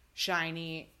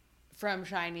 from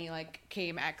SHINee, like,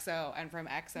 came EXO, and from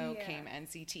EXO came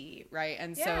NCT, right?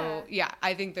 And so,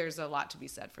 I think there's a lot to be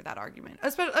said for that argument.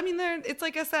 Especially, I mean, it's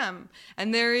like SM,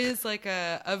 and there is, like,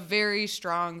 a very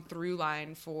strong through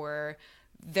line for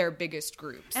their biggest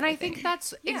groups. And I think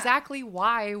that's exactly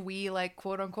why we like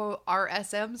quote unquote are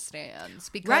SM stands,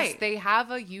 because Right. they have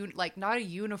not a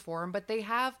uniform, but they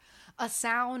have a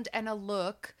sound and a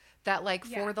look that like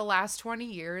for the last 20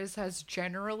 years has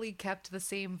generally kept the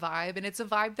same vibe, and it's a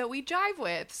vibe that we jive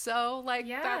with. So like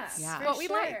that's for what we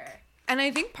sure. like. And I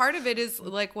think part of it is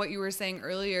like what you were saying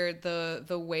earlier,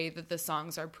 the way that the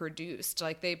songs are produced.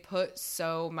 Like they put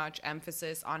so much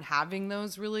emphasis on having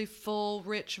those really full,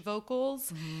 rich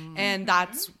vocals, and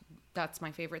that's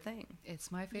my favorite thing.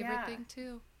 It's my favorite thing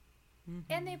too.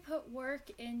 And they put work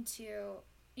into,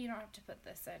 you don't have to put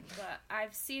this in, but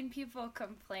I've seen people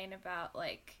complain about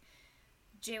like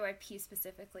JYP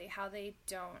specifically, how they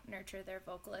don't nurture their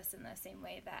vocalists in the same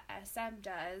way that SM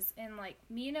does. And like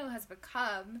Mino has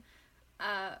become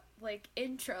like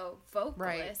intro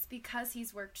vocalist because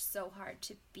he's worked so hard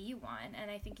to be one,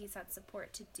 and I think he's had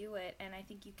support to do it, and I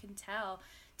think you can tell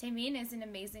Taemin is an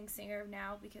amazing singer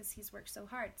now because he's worked so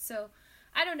hard. So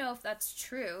I don't know if that's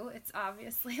true. It's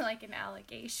obviously like an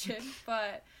allegation,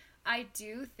 but I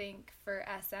do think for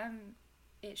SM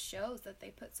it shows that they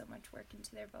put so much work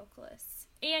into their vocalists.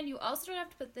 And you also don't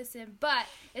have to put this in, but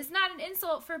it's not an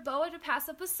insult for Boa to pass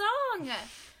up a song.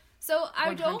 So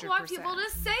I don't want 100%. people to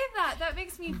say that. That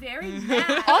makes me very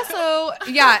mad. Also,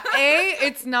 yeah, A,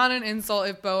 it's not an insult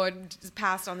if Boa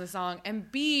passed on the song.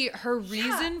 And B, her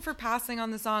reason for passing on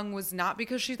the song was not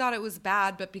because she thought it was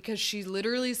bad, but because she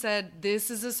literally said, this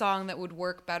is a song that would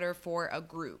work better for a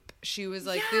group. She was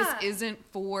like, this isn't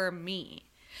for me.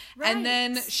 Right. And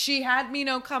then she had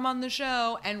Mino come on the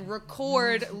show and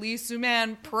record Lee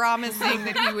Soo-man promising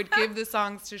that he would give the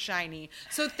songs to SHINee.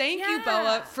 So thank you,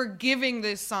 Boa, for giving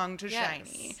this song to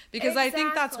SHINee. Because I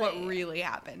think that's what really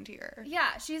happened here.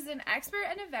 Yeah, she's an expert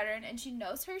and a veteran, and she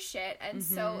knows her shit, and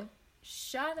so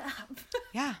shut up.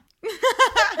 Yeah.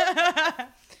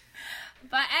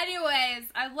 But anyways,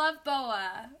 I love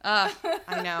Boa.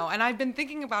 I know. And I've been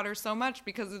thinking about her so much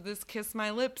because of this Kiss My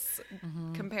Lips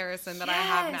comparison that I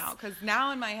have now. Because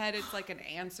now in my head, it's like an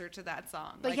answer to that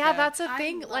song. But like yeah, that's a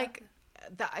thing. love Like,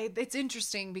 it's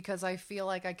interesting because I feel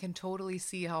like I can totally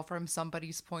see how, from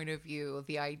somebody's point of view,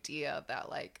 the idea that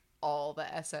like all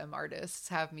the SM artists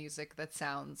have music that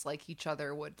sounds like each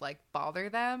other would like bother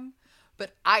them.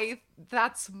 But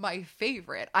that's my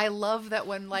favorite. I love that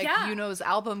when like Yuno's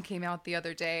album came out the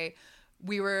other day,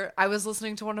 I was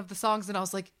listening to one of the songs and I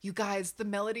was like, you guys, the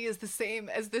melody is the same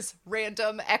as this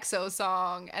random EXO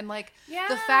song. And like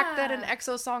the fact that an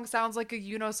EXO song sounds like a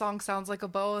Yuno song sounds like a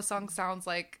Boa song sounds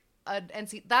like an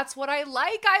NC. That's what I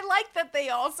like. I like that they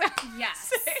all sound the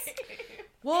same.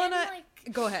 Well, And,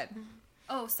 like- go ahead.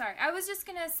 Oh, sorry. I was just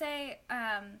going to say,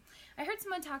 I heard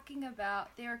someone talking about,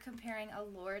 they were comparing a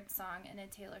Lorde song and a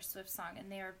Taylor Swift song, and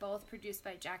they were both produced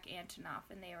by Jack Antonoff,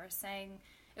 and they were saying,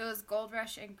 it was Gold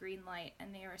Rush and Green Light,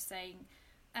 and they were saying,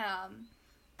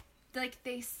 like,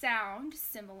 they sound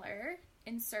similar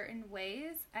in certain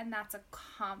ways, and that's a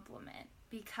compliment,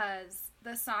 because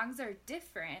the songs are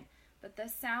different, but the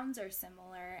sounds are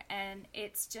similar, and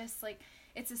it's just, like,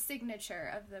 it's a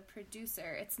signature of the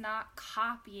producer. It's not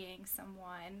copying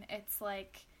someone. It's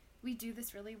like, we do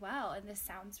this really well, and this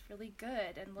sounds really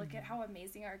good, and look at how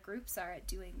amazing our groups are at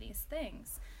doing these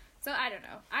things. So I don't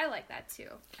know. I like that too.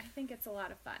 I think it's a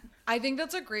lot of fun. I think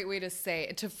that's a great way to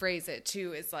phrase it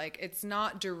too, is like, it's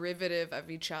not derivative of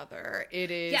each other.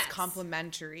 It is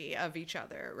complementary of each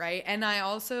other, right? And I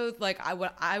also, like,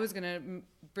 what I was going to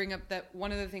bring up, that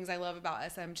one of the things I love about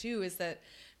SM too is that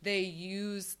they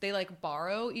like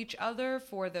borrow each other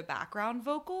for the background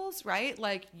vocals, right?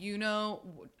 Like,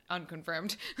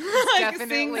 unconfirmed, like,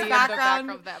 Definitely in the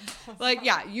background of them. like,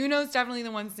 yeah, Yuno's definitely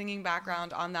the one singing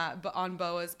background on that, but on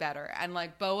Boa's Better. And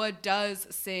like, Boa does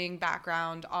sing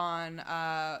background on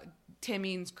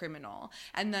Taemin's Criminal.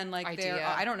 And then like Idea.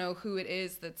 I don't know who it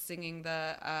is that's singing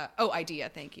the Idea,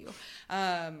 thank you.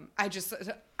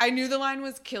 I knew the line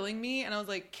was killing me, and I was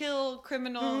like, kill,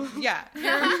 criminal. Yeah.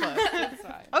 Very close. It's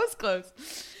fine. I was close.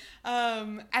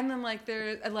 And then like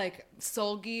there, like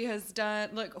Solgi has done,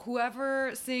 like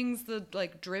whoever sings the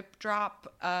like drip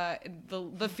drop,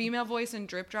 the female voice in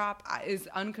drip drop is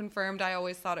unconfirmed. I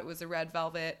always thought it was a Red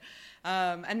Velvet.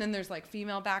 And then there's like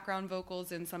female background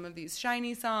vocals in some of these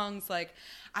SHINee songs. Like,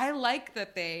 I like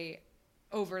that they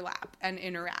overlap and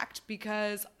interact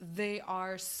because they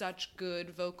are such good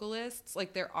vocalists.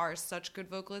 Like, there are such good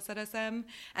vocalists at SM,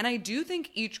 and I do think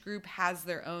each group has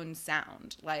their own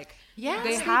sound. Like, Yes,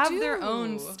 they they have do. their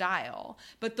own style,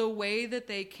 but the way that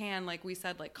they can, like we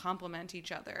said, like complement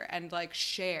each other and like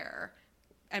share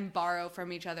and borrow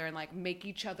from each other and like make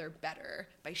each other better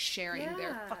by sharing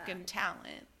their fucking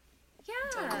talent.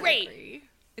 Yeah. Great.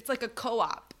 It's like a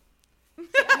co-op.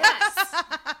 Yes.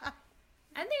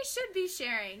 And they should be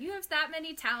sharing. You have that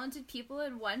many talented people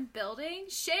in one building.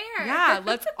 Share. Yeah,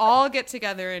 let's all get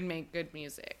together and make good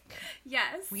music.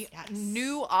 Yes.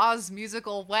 New Oz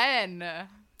musical when?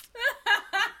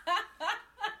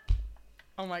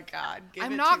 Oh my God.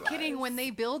 I'm not kidding. When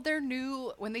they build the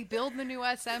new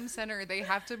SM Center, they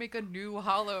have to make a new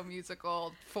Hollow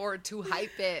musical to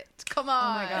hype it. Come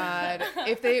on. Oh my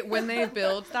God. When they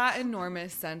build that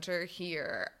enormous center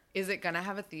here, is it gonna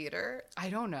have a theater? I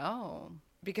don't know.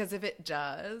 Because if it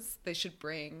does, they should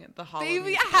bring the Hollow They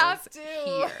musicals have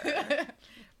to. here.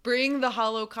 Bring the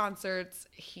Hollow concerts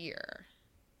here.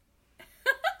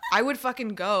 I would fucking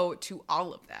go to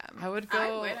all of them. I would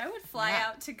go. I would fly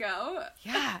out to go.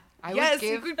 Yeah. I yes, would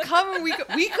give. you could come and we could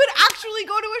actually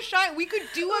go to a Shiny. We could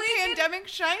do a pandemic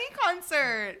Shiny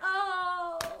concert.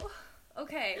 Oh.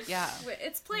 Okay. Yeah.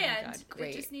 It's planned. God,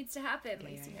 great. It just needs to happen,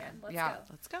 Lacey man. Let's Yeah. go.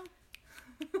 Let's go.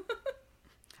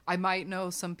 I might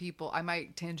know some people. I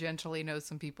might tangentially know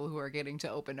some people who are getting to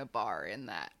open a bar in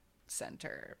that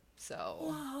center. So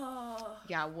Oh.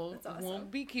 Yeah, we'll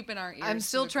be keeping our ears. I'm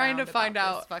still to the trying to ground find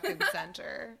about out. this fucking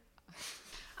center.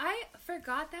 I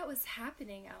forgot that was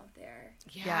happening out there.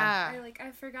 Yeah.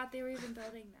 I forgot they were even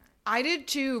building that. I did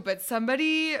too, but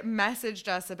somebody messaged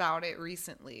us about it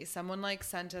recently. Someone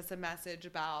sent us a message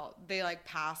about they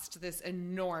passed this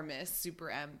enormous Super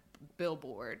M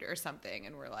billboard or something,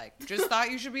 and we're like, just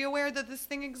thought you should be aware that this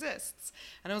thing exists.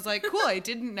 And I was like, cool, I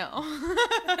didn't know.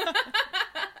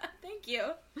 Thank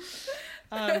you.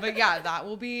 But yeah, that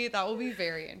will be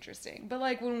very interesting. But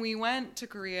when we went to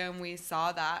Korea and we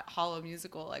saw that Hollow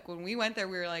musical, when we went there,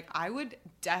 we were like, I would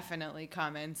definitely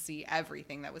come and see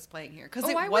everything that was playing here because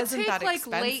it wasn't that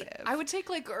expensive. I would take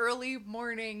early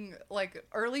mornings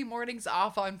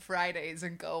off on Fridays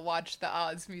and go watch the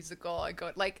Oz musical. And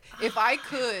go if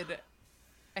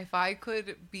I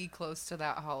could be close to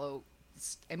that Hollow.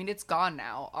 I mean, it's gone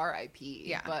now, R.I.P.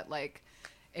 Yeah, but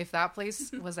if that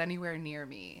place was anywhere near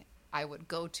me, I would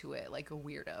go to it like a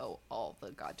weirdo all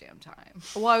the goddamn time.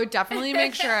 Well, I would definitely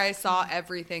make sure I saw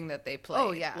everything that they played.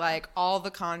 Oh, yeah. All the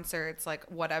concerts,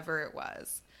 whatever it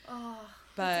was. Oh,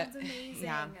 But that sounds amazing.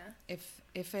 yeah,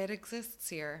 if it exists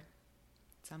here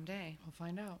someday, We'll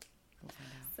find out.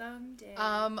 Someday.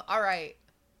 All right.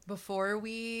 Before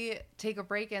we take a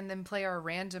break and then play our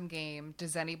random game,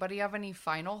 does anybody have any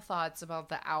final thoughts about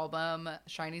the album,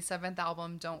 Shiny 7th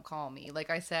album, Don't Call Me? Like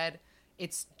I said,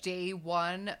 it's day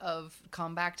one of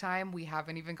comeback time. We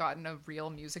haven't even gotten a real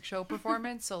music show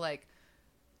performance, so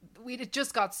it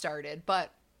just got started.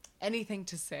 But anything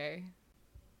to say?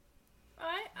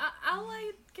 All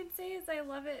I can say is I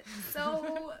love it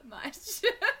so much.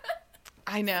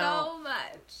 I know. So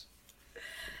much.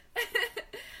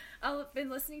 I've been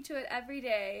listening to it every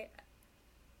day,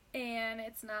 and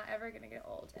it's not ever gonna get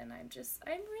old. And I'm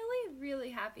really, really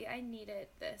happy. I needed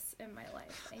this in my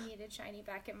life. I needed Shiny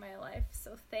back in my life.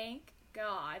 So thank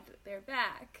God they're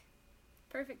back.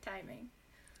 Perfect timing.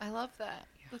 I love that.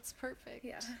 That's perfect.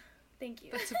 Yeah. Thank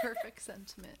you. That's a perfect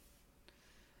sentiment.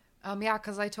 Yeah,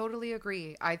 because I totally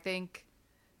agree. I think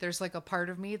there's a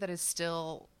part of me that is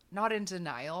still not in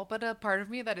denial, but a part of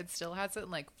me that it still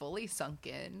hasn't fully sunk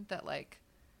in that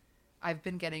I've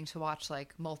been getting to watch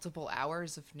multiple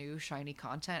hours of new Shiny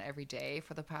content every day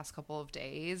for the past couple of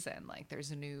days, and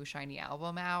there's a new Shiny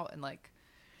album out, and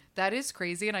that is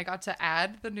crazy. And I got to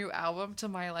add the new album to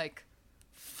my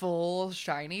full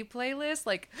Shiny playlist.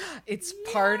 It's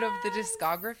part of the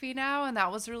discography now, and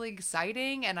that was really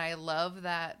exciting. And I love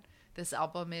that this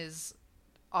album is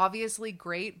obviously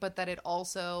great, but that it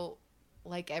also,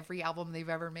 every album they've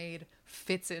ever made,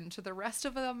 fits into the rest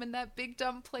of them in that big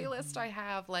dumb playlist I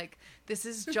have. This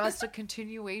is just a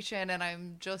continuation, and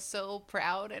I'm just so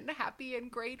proud and happy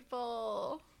and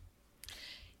grateful.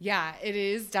 Yeah, it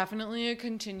is definitely a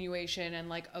continuation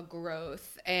and a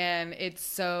growth, and it's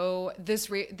so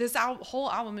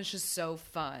whole album is just so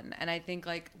fun. And I think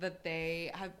that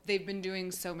they've been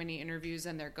doing so many interviews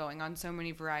and they're going on so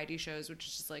many variety shows, which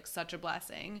is just such a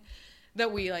blessing that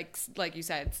we like you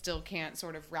said still can't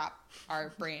sort of wrap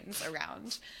our brains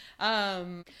around.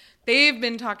 They've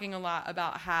been talking a lot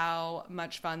about how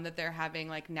much fun that they're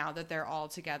having now that they're all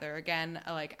together again,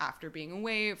 after being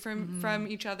away from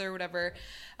each other, whatever.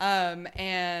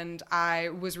 And I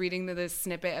was reading this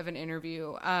snippet of an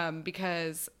interview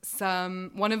because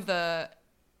one of the,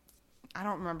 I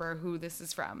don't remember who this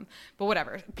is from, but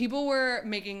whatever, people were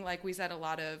making, we said, a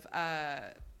lot of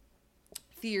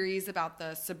theories about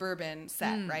the Suburban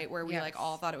set, right? Where we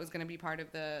all thought it was going to be part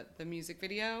of the music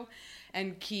video,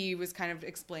 and Key was kind of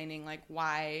explaining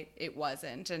why it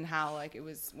wasn't and how it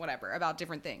was whatever about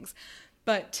different things.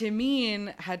 But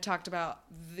Timeen had talked about,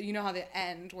 you know how the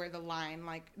end where the line,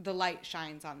 like the light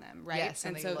shines on them, right? Yes,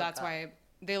 and and they so look that's up. why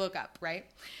they look up, right?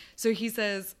 So he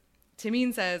says,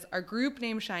 Timeen says, our group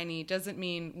name Shiny doesn't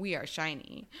mean we are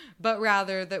shiny, but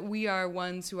rather that we are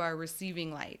ones who are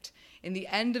receiving light. In the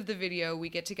end of the video, we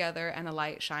get together and a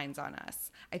light shines on us.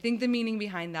 I think the meaning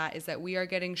behind that is that we are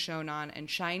getting shown on and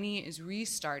Shiny is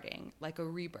restarting like a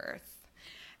rebirth.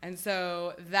 And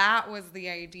so that was the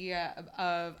idea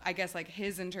of, I guess, like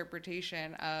his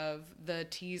interpretation of the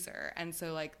teaser. And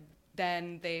so like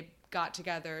then they got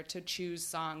together to choose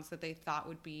songs that they thought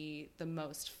would be the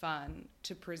most fun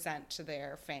to present to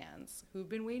their fans who've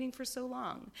been waiting for so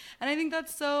long. And I think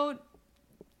that's so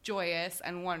joyous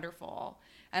and wonderful.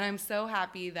 And I'm so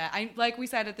happy that, like we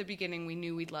said at the beginning, we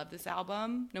knew we'd love this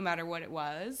album no matter what it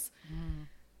was.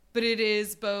 But it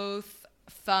is both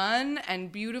fun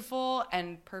and beautiful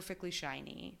and perfectly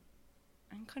shiny.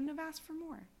 I couldn't have asked for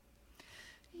more.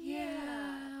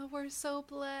 Yeah, we're so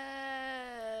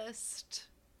blessed.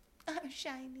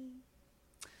 Shiny.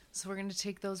 So we're going to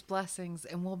take those blessings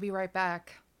and we'll be right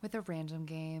back with a random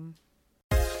game.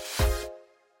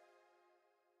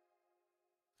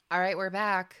 All right, we're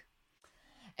back.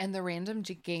 And the random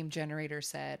game generator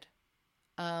said,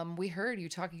 we heard you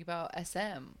talking about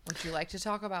SM. Would you like to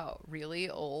talk about really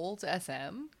old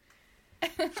SM?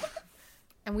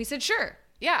 And we said, sure.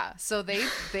 Yeah. So they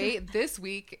this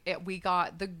week we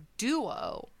got the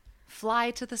duo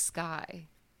Fly to the Sky.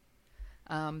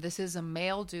 This is a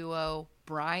male duo,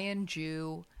 Brian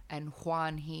Ju and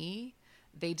Juan He.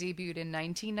 They debuted in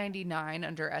 1999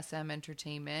 under SM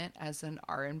Entertainment as an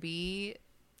R&B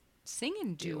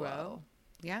singing duo.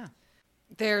 Yeah.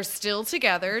 They're still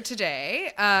together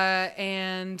today,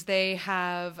 and they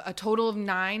have a total of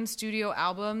 9 studio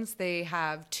albums. They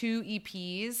have 2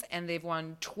 EPs, and they've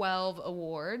won 12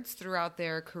 awards throughout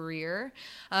their career.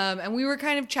 And we were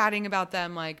kind of chatting about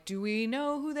them, like, do we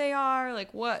know who they are?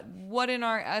 Like, what in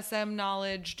our SM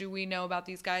knowledge do we know about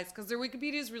these guys? Because their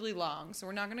Wikipedia is really long, so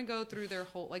we're not going to go through their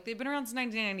whole, like, they've been around since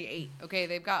 1998. Okay,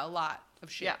 they've got a lot of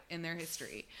shit in their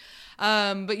history.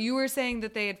 But you were saying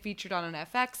that they had featured on an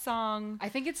FX song. I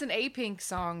think it's an A-Pink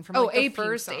song from the A-Pink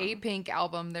first song. A-Pink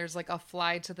album. There's like a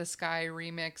Fly to the Sky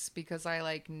remix because I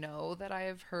like know that I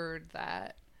have heard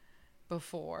that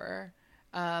before.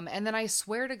 And then I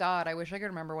swear to God, I wish I could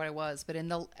remember what it was, but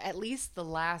in at least the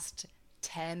last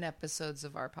 10 episodes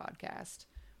of our podcast,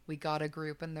 we got a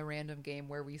group in the random game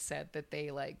where we said that they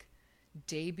like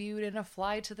debuted in a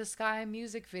Fly to the Sky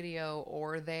music video,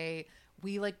 or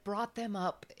we like brought them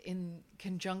up in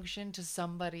conjunction to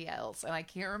somebody else, and I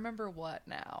can't remember what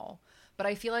now, but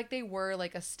I feel like they were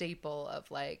like a staple of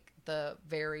like the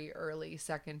very early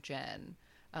second gen,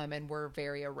 and were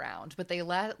very around. But they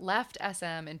left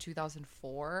SM in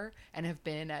 2004 and have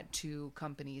been at 2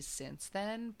 companies since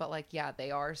then. But like, yeah,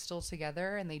 they are still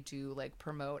together, and they do like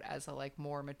promote as a like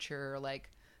more mature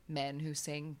like men who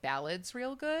sing ballads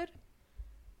real good.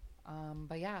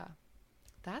 But yeah,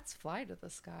 that's Fly to the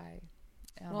Sky.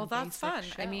 Well, that's fun.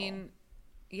 I mean,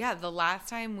 yeah, the last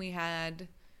time we had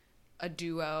a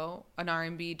duo, an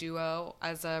R&B duo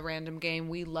as a random game,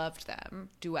 we loved them.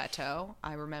 Duetto,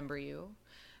 I Remember You.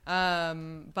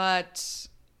 But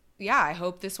yeah, I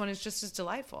hope this one is just as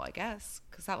delightful, I guess,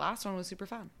 because that last one was super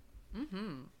fun.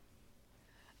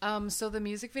 So the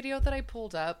music video that I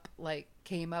pulled up like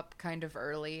came up kind of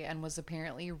early and was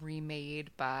apparently remade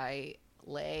by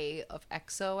Lay of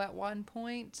EXO at one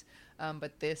point.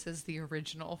 But this is the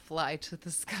original Fly to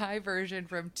the Sky version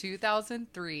from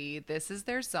 2003. This is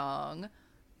their song,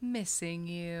 Missing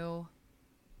You.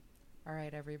 All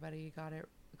right, everybody,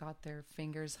 got their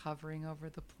fingers hovering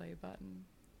over the play button.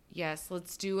 Yes,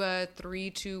 let's do a 3,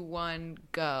 2, 1,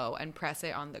 go, and press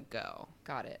it on the go.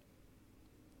 Got it.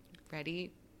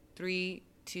 Ready? 3,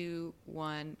 2,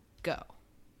 1, go.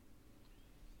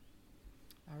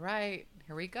 All right,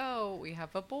 here we go. We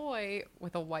have a boy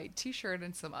with a white t-shirt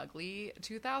and some ugly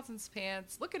 2000s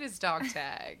pants. Look at his dog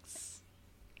tags.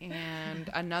 And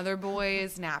another boy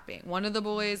is napping. One of the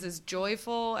boys is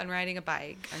joyful and riding a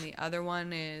bike, and the other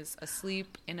one is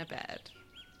asleep in a bed.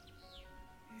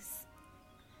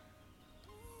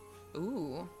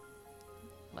 Ooh.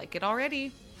 Like it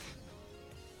already.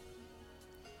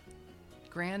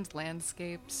 Grand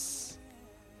landscapes.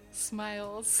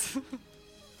 Smiles.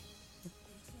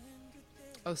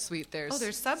 Oh, sweet.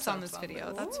 There's subs on this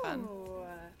video. That's fun. Ooh.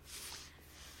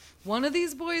 One of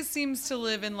these boys seems to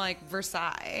live in, like,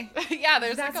 Versailles. Yeah,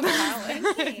 there's That's like a what palace.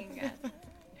 I'm thinking.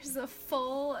 There's a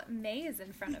full maze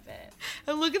in front of it.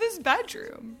 And look at this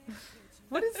bedroom.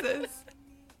 What is this?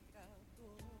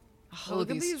 Oh,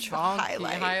 look at these these chonky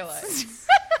highlights.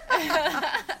 highlights.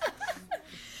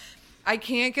 I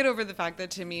can't get over the fact that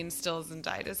Timeen still hasn't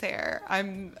dyed his hair.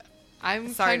 I'm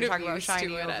sorry kind to of talk about used to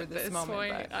Shiny it over at this this moment,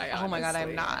 point. but I oh my god, I'm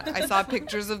honestly- not. I saw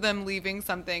pictures of them leaving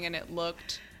something and it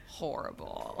looked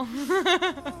horrible.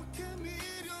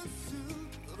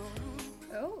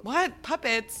 Oh. What?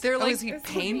 Puppets? They're like is he Is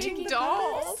he painting making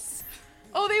dolls.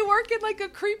 Oh, they work in like a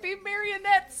creepy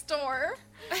marionette store.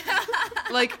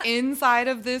 Like inside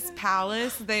of this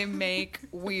palace, they make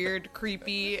weird,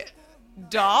 creepy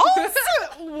dolls?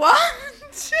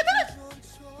 What?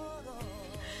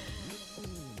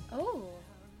 Oh.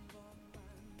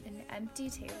 An empty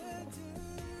table.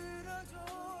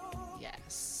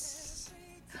 Yes.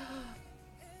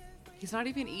 He's not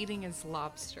even eating his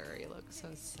lobster. He looks so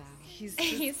sad. He's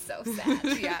He's so sad.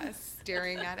 yes,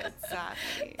 staring at it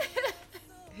sadly.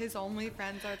 His only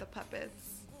friends are the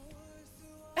puppets.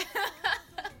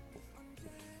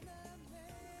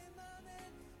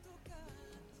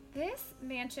 This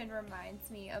mansion reminds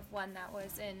me of one that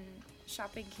was in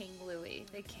Shopping King Louie,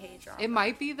 the K drama. It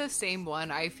might be the same one.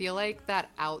 I feel like that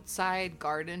outside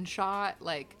garden shot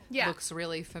Yeah. looks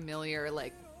really familiar.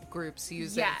 Like groups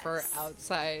use it for Yes.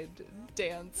 outside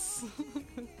dance.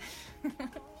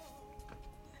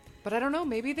 But I don't know.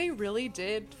 Maybe they really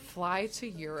did fly to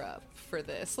Europe for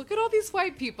this. Look at all these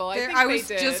white people. I think I they was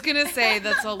did. just gonna say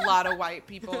that's a lot of white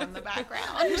people in the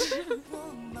background.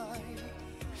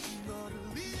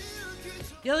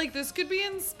 Yeah, like this could be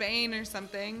in Spain or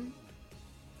something.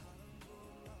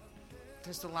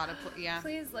 There's a lot of yeah.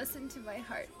 Please listen to my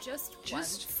heart just Just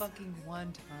once. fucking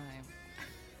one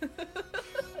time.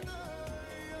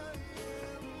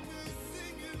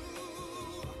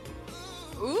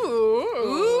 Ooh.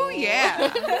 Ooh,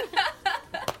 yeah.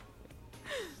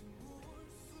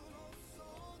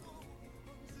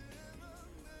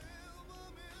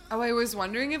 Oh, I was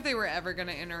wondering if they were ever going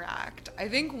to interact. I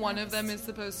think one of them is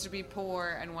supposed to be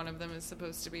poor and one of them is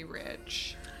supposed to be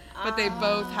rich. But they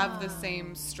both have the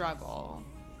same struggle.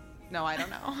 No, I don't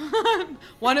know.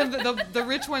 One of the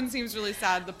rich one seems really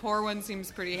sad. The poor one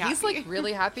seems pretty happy. He's like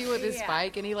really happy with his Yeah.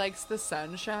 bike and he likes the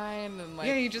sunshine and like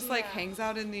yeah, he just like Yeah. hangs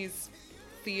out in these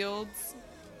fields.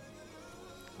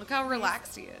 Look how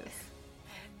relaxed he is.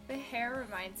 The hair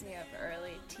reminds me of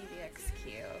early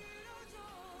TVXQ.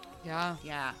 yeah.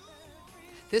 Yeah.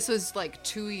 This was like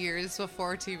 2 years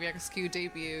before TVXQ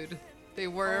debuted. They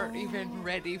weren't even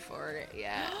ready for it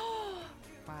yet.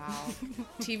 Wow.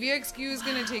 TVXQ is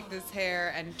going to take this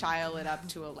hair and dial it up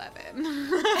to 11.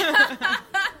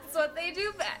 That's what they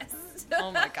do best.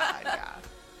 Oh my god, yeah.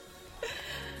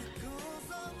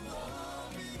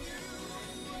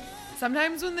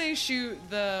 Sometimes when they shoot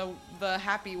the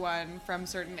happy one from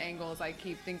certain angles, I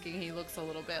keep thinking he looks a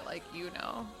little bit like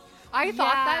I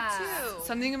thought that Yeah. too.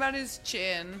 Something about his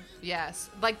chin. Yes,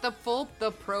 like the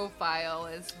profile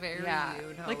is very Yeah,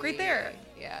 Yoon like right Ho-lee. there.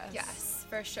 Yes. Yes,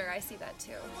 for sure. I see that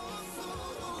too.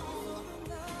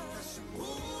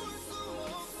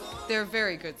 They're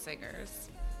very good singers.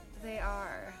 They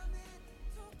are.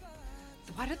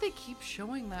 Why did they keep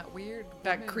showing that weird,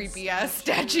 That women's creepy ass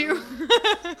statue.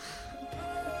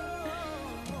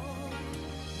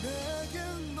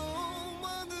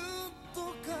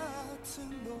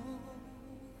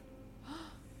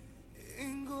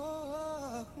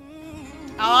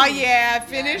 Oh yeah,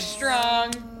 finish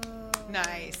strong.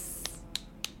 Nice.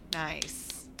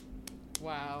 Nice.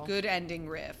 Wow. Good ending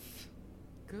riff.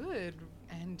 Good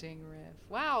ending riff.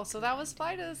 Wow. So that was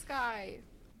Fly to the Sky.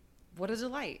 What a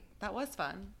delight. That was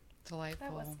fun. Delightful.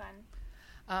 That was fun.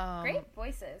 Um, Great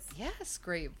voices. Yes,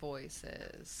 great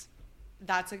voices.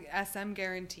 That's a SM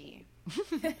guarantee.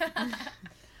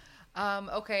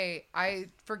 Okay, I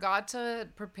forgot to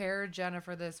prepare Jenna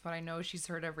for this, but I know she's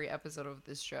heard every episode of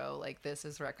this show. Like, this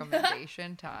is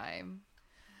recommendation time.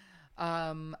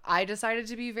 I decided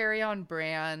to be very on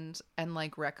brand and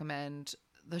like recommend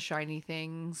the shiny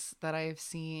things that I've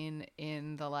seen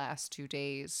in the last 2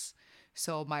 days.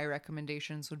 So my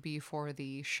recommendations would be for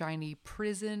the shiny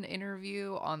prison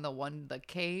interview on the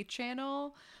K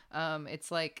channel.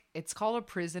 It's called a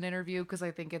prison interview because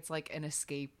I think it's like an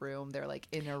escape room. They're like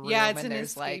in a room Yeah, it's and an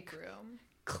there's escape like room.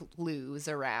 clues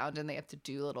around and they have to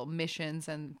do little missions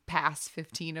and pass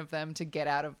 15 of them to get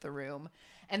out of the room.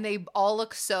 And they all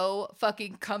look so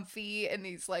fucking comfy in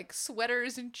these like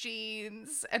sweaters and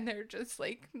jeans and they're just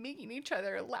like making each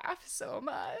other laugh so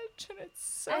much and it's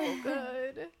so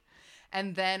good.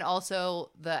 And then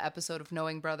also the episode of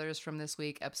Knowing Brothers from this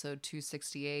week, episode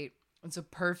 268. It's a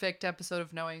perfect episode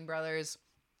of Knowing Brothers.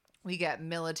 We get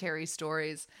military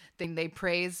stories. Then they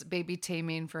praise baby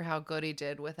Taemin for how good he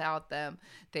did without them.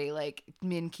 They like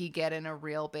Minki get in a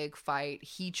real big fight.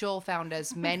 Heechul found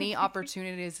as many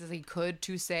opportunities as he could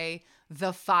to say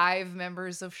the 5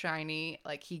 members of SHINee.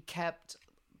 Like he kept,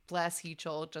 bless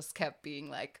Heechul, just kept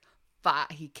being like 5.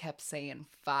 He kept saying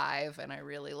 5, and I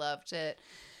really loved it.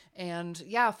 And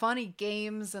yeah, funny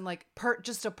games and like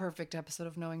just a perfect episode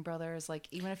of Knowing Brothers. Like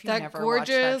even if you That never watched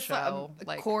that gorgeous show,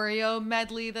 like choreo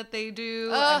medley that they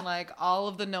do, and like all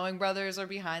of the Knowing Brothers are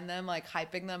behind them, like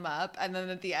hyping them up. And then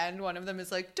at the end, one of them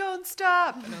is like, "Don't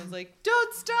stop," and I was like,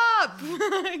 "Don't stop!"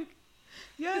 Like,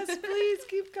 yes, please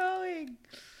keep going.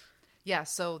 yeah.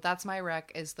 So that's my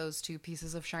rec, is those 2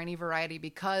 pieces of SHINee variety,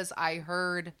 because I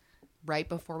heard right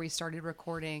before we started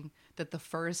recording that the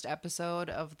first episode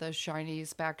of the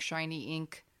SHINee's Back SHINee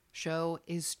Inc. show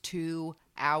is 2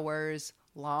 hours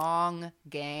long,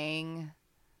 gang.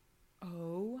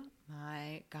 Oh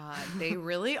my God. They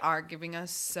really are giving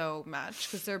us so much,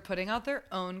 because they're putting out their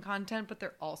own content, but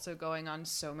they're also going on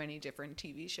so many different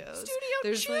TV shows.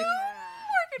 There's like,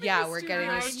 we're getting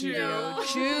a Studio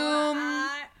Choom.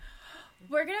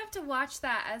 We're gonna have to watch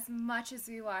that as much as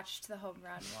we watched the Home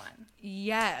Run one.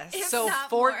 Yes. If So not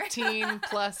more. 14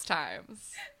 plus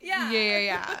times.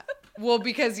 Yeah. Well,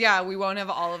 because we won't have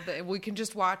all of the. We can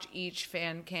just watch each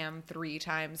fan cam 3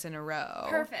 times in a row.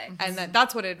 Perfect. And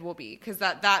that's what it will be, because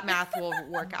that math will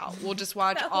work out. We'll just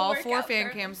watch That will all work 4 out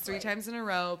fan cams 3 perfectly. times in a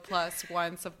row, plus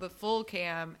once of the full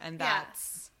cam, and Yeah.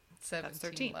 that's 17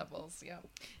 13 levels. Yeah.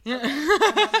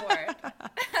 I'm on board.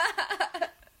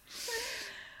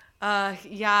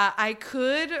 I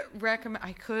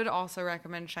could also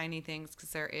recommend SHINee things, because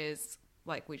there is,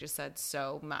 like we just said,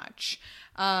 so much.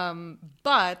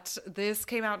 But this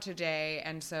came out today,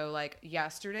 and so like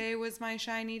yesterday was my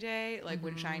SHINee day. Like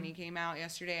when SHINee came out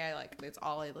yesterday, it's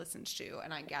all I listened to,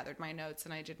 and I gathered my notes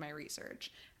and I did my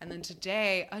research. And then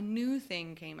today a new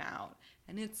thing came out,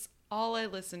 and it's all I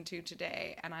listened to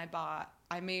today, and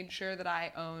I made sure that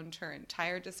I owned her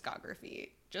entire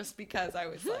discography, just because I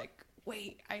was like,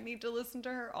 wait, I need to listen to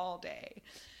her all day.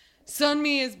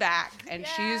 Sunmi is back, and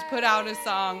she's put out a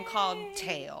song called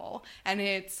Tail, and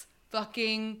it's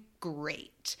fucking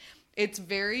great. It's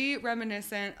very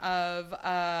reminiscent of,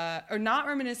 or not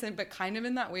reminiscent, but kind of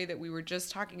in that way that we were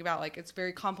just talking about. Like, it's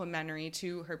very complimentary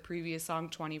to her previous song,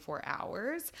 24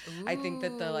 Hours. Ooh. I think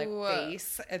that the, like,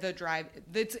 bass, the drive,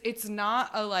 it's not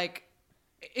a, like,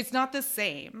 it's not the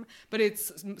same, but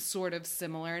it's sort of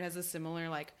similar. It has a similar,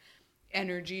 like,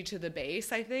 energy to the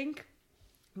bass, I think.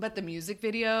 But the music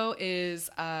video is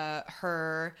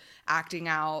her acting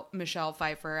out Michelle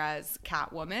Pfeiffer as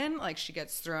Catwoman. Like, she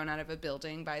gets thrown out of a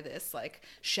building by this, like,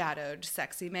 shadowed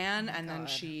sexy man. Oh, and God. Then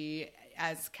she,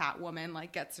 as Catwoman,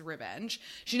 like, gets revenge.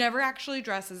 She never actually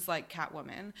dresses like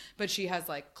Catwoman, but she has,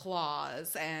 like,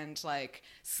 claws and, like,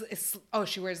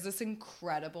 she wears this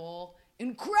incredible,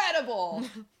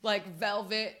 like,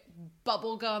 velvet,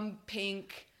 bubblegum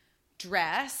pink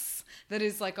dress that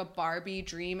is like a Barbie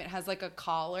dream. It has like a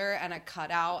collar and a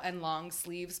cutout and long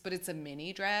sleeves, but it's a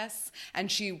mini dress, and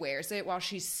she wears it while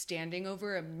she's standing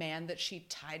over a man that she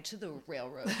tied to the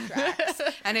railroad tracks.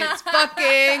 And it's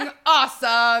fucking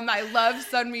awesome. I love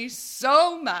Sunmi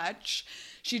so much.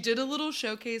 She did a little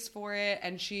showcase for it,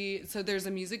 and so there's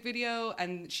a music video,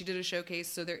 and she did a showcase,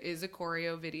 so there is a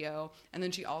choreo video, and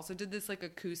then she also did this like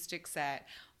acoustic set.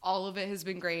 All of it has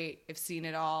been great. I've seen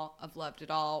it all. I've loved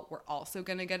it all. We're also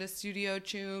going to get a Studio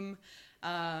Choom.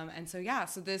 And so, yeah.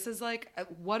 So this is like,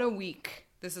 what a week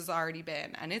this has already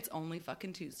been. And it's only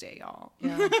fucking Tuesday, y'all.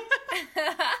 Yeah.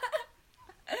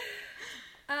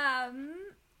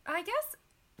 I guess,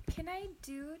 can I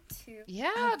do 2?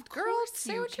 Yeah, girl,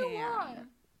 say what you want.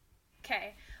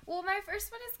 Okay. Well, my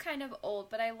first one is kind of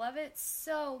old, but I love it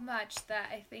so much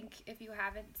that I think if you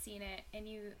haven't seen it, and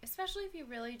especially if you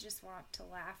really just want to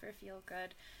laugh or feel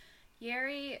good,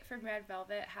 Yeri from Red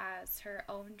Velvet has her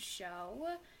own show.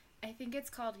 I think it's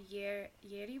called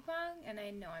Yeribang, and I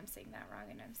know I'm saying that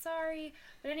wrong, and I'm sorry.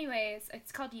 But anyways,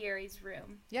 it's called Yeri's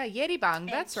Room. Yeah, Yeribang,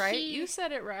 that's right. You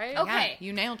said it right. Okay. Yeah,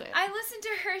 you nailed it. I listened to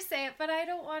her say it, but I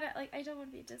don't want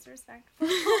to be disrespectful.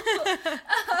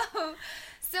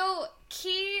 So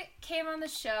Key came on the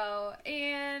show,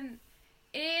 and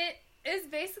it is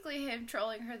basically him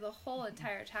trolling her the whole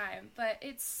entire time, but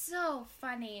it's so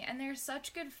funny, and they're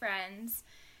such good friends,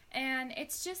 and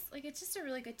it's just a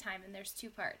really good time, and there's 2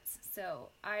 parts, so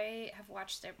I have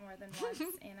watched it more than once,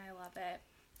 and I love it.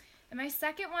 And my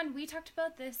second one, we talked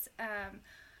about this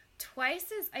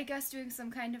Twice is, I guess, doing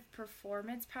some kind of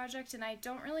performance project, and I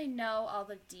don't really know all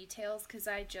the details because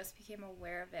I just became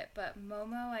aware of it, but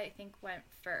Momo, I think, went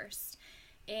first.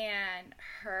 and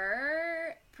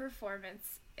her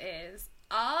performance is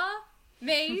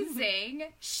amazing.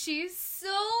 She's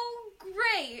so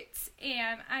great.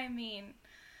 And I mean,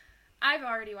 I've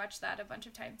already watched that a bunch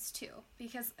of times too,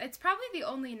 because it's probably the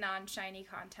only non-shiny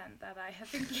content that I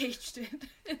have engaged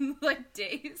in like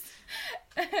days.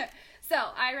 So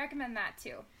I recommend that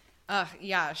too.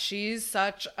 Yeah, she's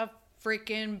such a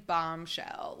freaking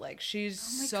bombshell. Like, she's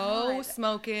so God.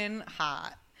 smoking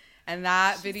hot. And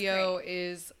that She's video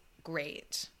is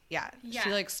great. Yeah. Yeah.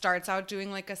 She, like, starts out doing,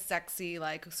 like, a sexy,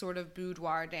 like, sort of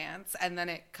boudoir dance. And then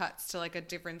it cuts to, like, a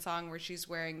different song where she's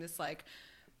wearing this, like,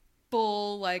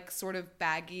 full, like, sort of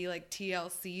baggy, like,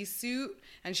 TLC suit.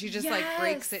 And she just, like,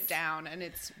 breaks Yes. it down. And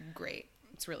it's great.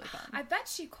 It's really fun. I bet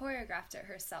she choreographed it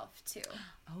herself too.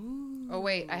 Oh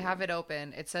wait, I have it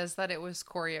open. It says that it was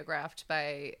choreographed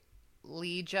by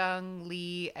Lee Jung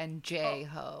Lee and Jae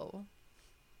Ho.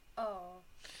 Oh,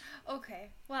 okay.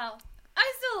 Well,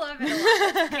 I still love it a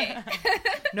lot. It's okay.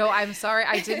 No, I'm sorry.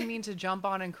 I didn't mean to jump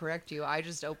on and correct you. I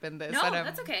just opened this No, and I'm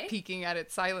that's okay. peeking at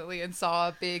it silently and saw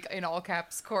a big, in all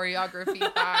caps, choreography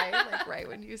by, like, right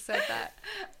when you said that.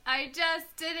 I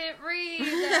just didn't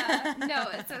read. No,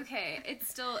 it's okay.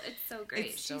 It's so great.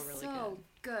 It's still She's really so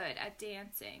good at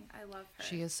dancing. I love her.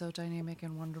 She is so dynamic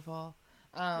and wonderful.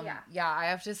 Yeah. I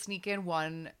have to sneak in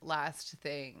one last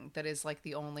thing that is like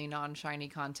the only non-shiny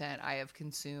content I have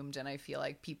consumed, and I feel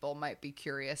like people might be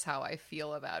curious how I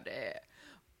feel about it.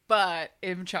 But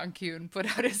Im Chung-kyun put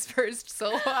out his first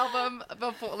solo album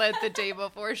before, like, the day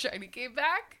before Shiny came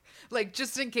back. Like,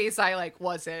 just in case I, like,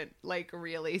 wasn't, like,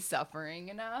 really suffering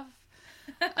enough.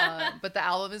 But the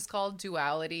album is called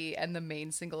Duality, and the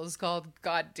main single is called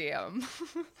Goddamn.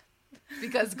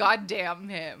 Because goddamn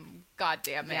him.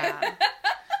 Goddamn it. Yeah.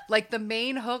 Like, the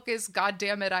main hook is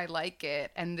 "Goddamn it, I like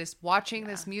it," and watching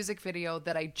this music video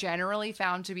that I generally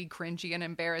found to be cringy and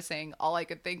embarrassing, all I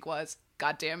could think was,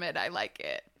 "Goddamn it, I like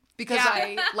it," because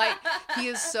he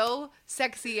is so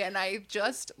sexy, and I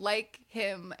just like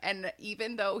him. And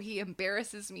even though he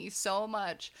embarrasses me so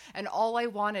much, and all I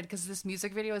wanted, because this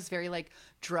music video is very like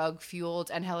drug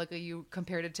fueled, and Helica, you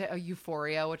compared it to a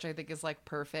Euphoria, which I think is like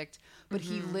perfect, but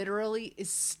he literally is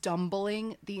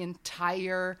stumbling the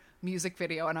entire music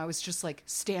video, and I was just like,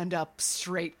 stand up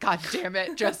straight, god damn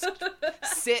it, just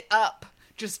sit up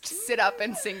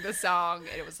and sing the song.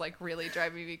 And it was like really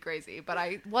driving me crazy, but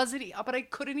I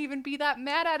couldn't even be that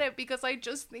mad at it, because I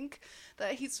just think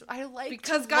that I like,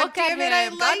 Because to look goddamn at it, I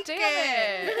him. like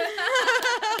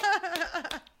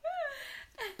Goddamn it.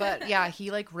 But yeah, he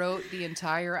like wrote the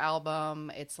entire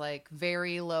album. It's like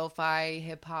very lo-fi,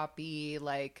 hip-hoppy,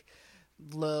 like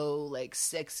low, like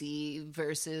sexy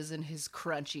verses and his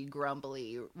crunchy,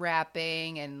 grumbly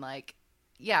rapping, and like,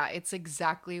 yeah, it's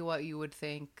exactly what you would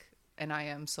think an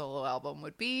IM solo album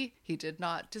would be. He did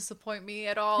not disappoint me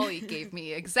at all. He gave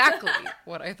me exactly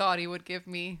what I thought he would give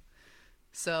me.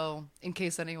 So, in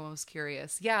case anyone was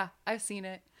curious, yeah, I've seen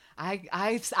it. I've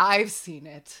seen it. I've seen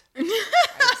it.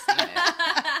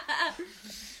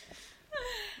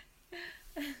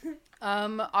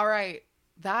 All right,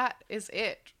 that is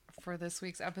it for this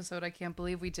week's episode. I can't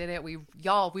believe we did it. We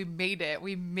made it.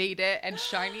 We made it, and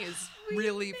Shiny is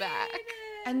really back.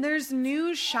 And there's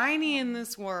new Shiny in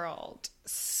this world.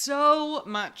 So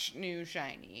much new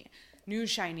Shiny. New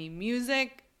Shiny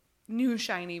music, new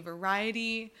Shiny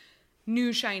variety,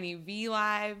 new Shiny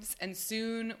V-Lives, and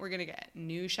soon we're going to get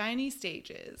new Shiny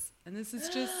stages. And this is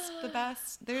just the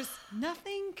best. There's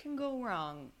nothing can go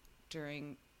wrong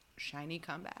during Shiny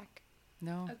comeback.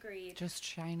 No, Agreed. just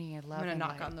Shiny. I love. I'm going to and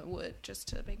knock light. on the wood just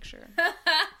to make sure.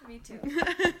 Me too.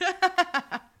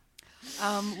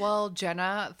 Well,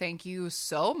 Jenna, thank you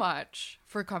so much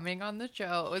for coming on the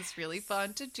show. It was really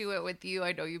fun to do it with you.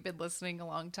 I know you've been listening a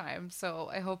long time, so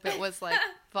I hope it was like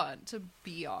fun to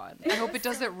be on. I hope it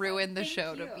doesn't ruin the Thank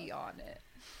show to you. be on it.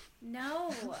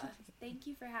 No. Thank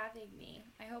you for having me.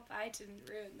 I hope I didn't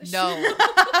ruin the show.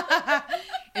 No,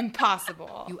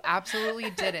 Impossible. you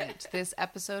absolutely didn't. This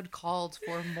episode called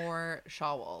for more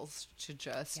shawls to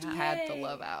just pad the Yay.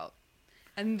 love out.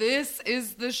 And this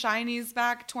is the Shinies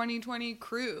Back 2020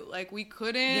 crew. Like, we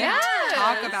couldn't Yes,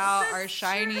 talk about our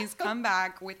Shinies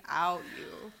comeback without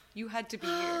you. You had to be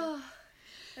here.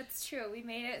 That's true. We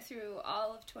made it through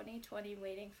all of 2020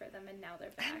 waiting for them, and now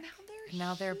they're back. And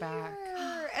Now they're back.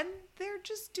 here. And they're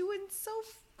just doing so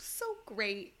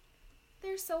great.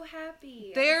 They're so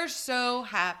happy. They're so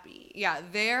happy. Yeah,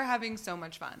 they're having so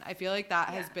much fun. I feel like that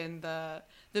has Yeah. been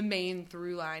the main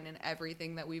through line in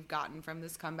everything that we've gotten from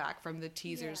this comeback, from the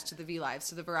teasers Yeah. to the V-Lives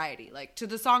to the variety, like to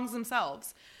the songs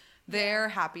themselves. Their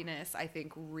happiness, I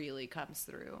think, really comes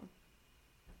through.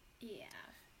 Yeah.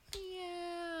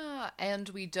 Yeah, and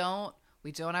we don't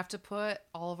We don't have to put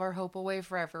all of our hope away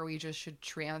forever. We just should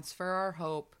transfer our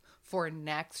hope for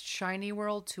next Shiny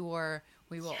World Tour.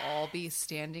 We will all be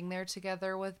standing there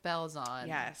together with bells on.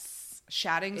 Yes.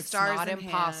 Shouting It's stars not in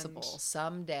impossible. hand.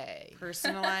 Someday.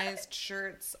 Personalized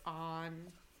shirts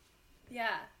on.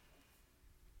 Yeah.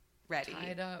 Ready.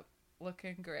 Tied up,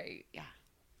 looking great. Yeah.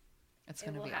 It's It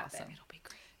going to will be happen. awesome. It'll be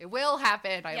great. It will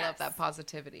happen. I love Yes. that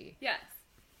positivity. Yes.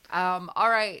 All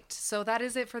right. So that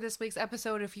is it for this week's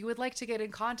episode. If you would like to get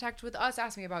in contact with us,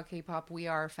 ask me about K-pop, we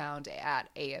are found at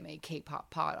AMA K-pop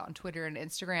Pod on Twitter and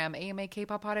Instagram,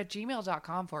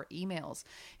 amakpoppod@gmail.com for emails.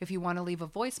 If you want to leave a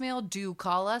voicemail, do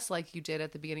call us like you did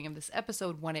at the beginning of this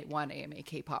episode, 181 AMA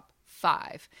K-pop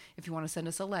 5. If you want to send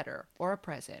us a letter or a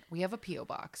present, we have a P.O.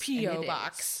 Box. and P.O. it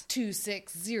Box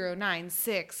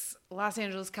 26096, Los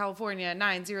Angeles, California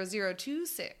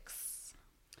 90026.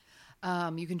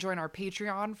 You can join our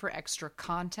Patreon for extra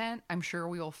content. I'm sure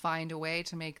we will find a way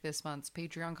to make this month's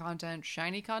Patreon content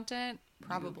shiny content.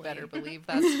 Probably. You better believe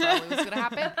that's probably what's going to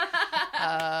happen.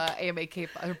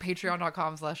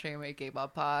 Patreon.com/AMA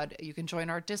K-pop Pod. You can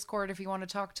join our Discord if you want to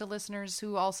talk to listeners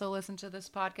who also listen to this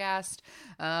podcast.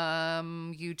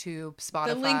 YouTube, Spotify.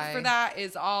 The link for that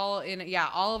is all in,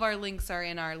 all of our links are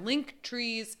in our link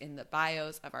trees in the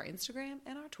bios of our Instagram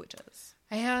and our Twitters.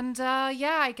 And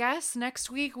I guess next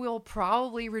week we'll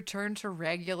probably return to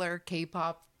regular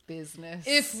K-pop business.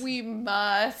 If we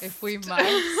must.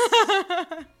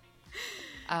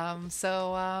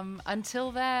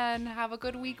 Until then, have a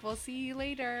good week. We'll see you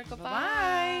later.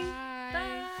 Goodbye. Bye.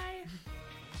 Bye.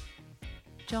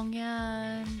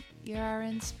 Jonghyun, you're our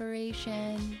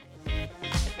inspiration.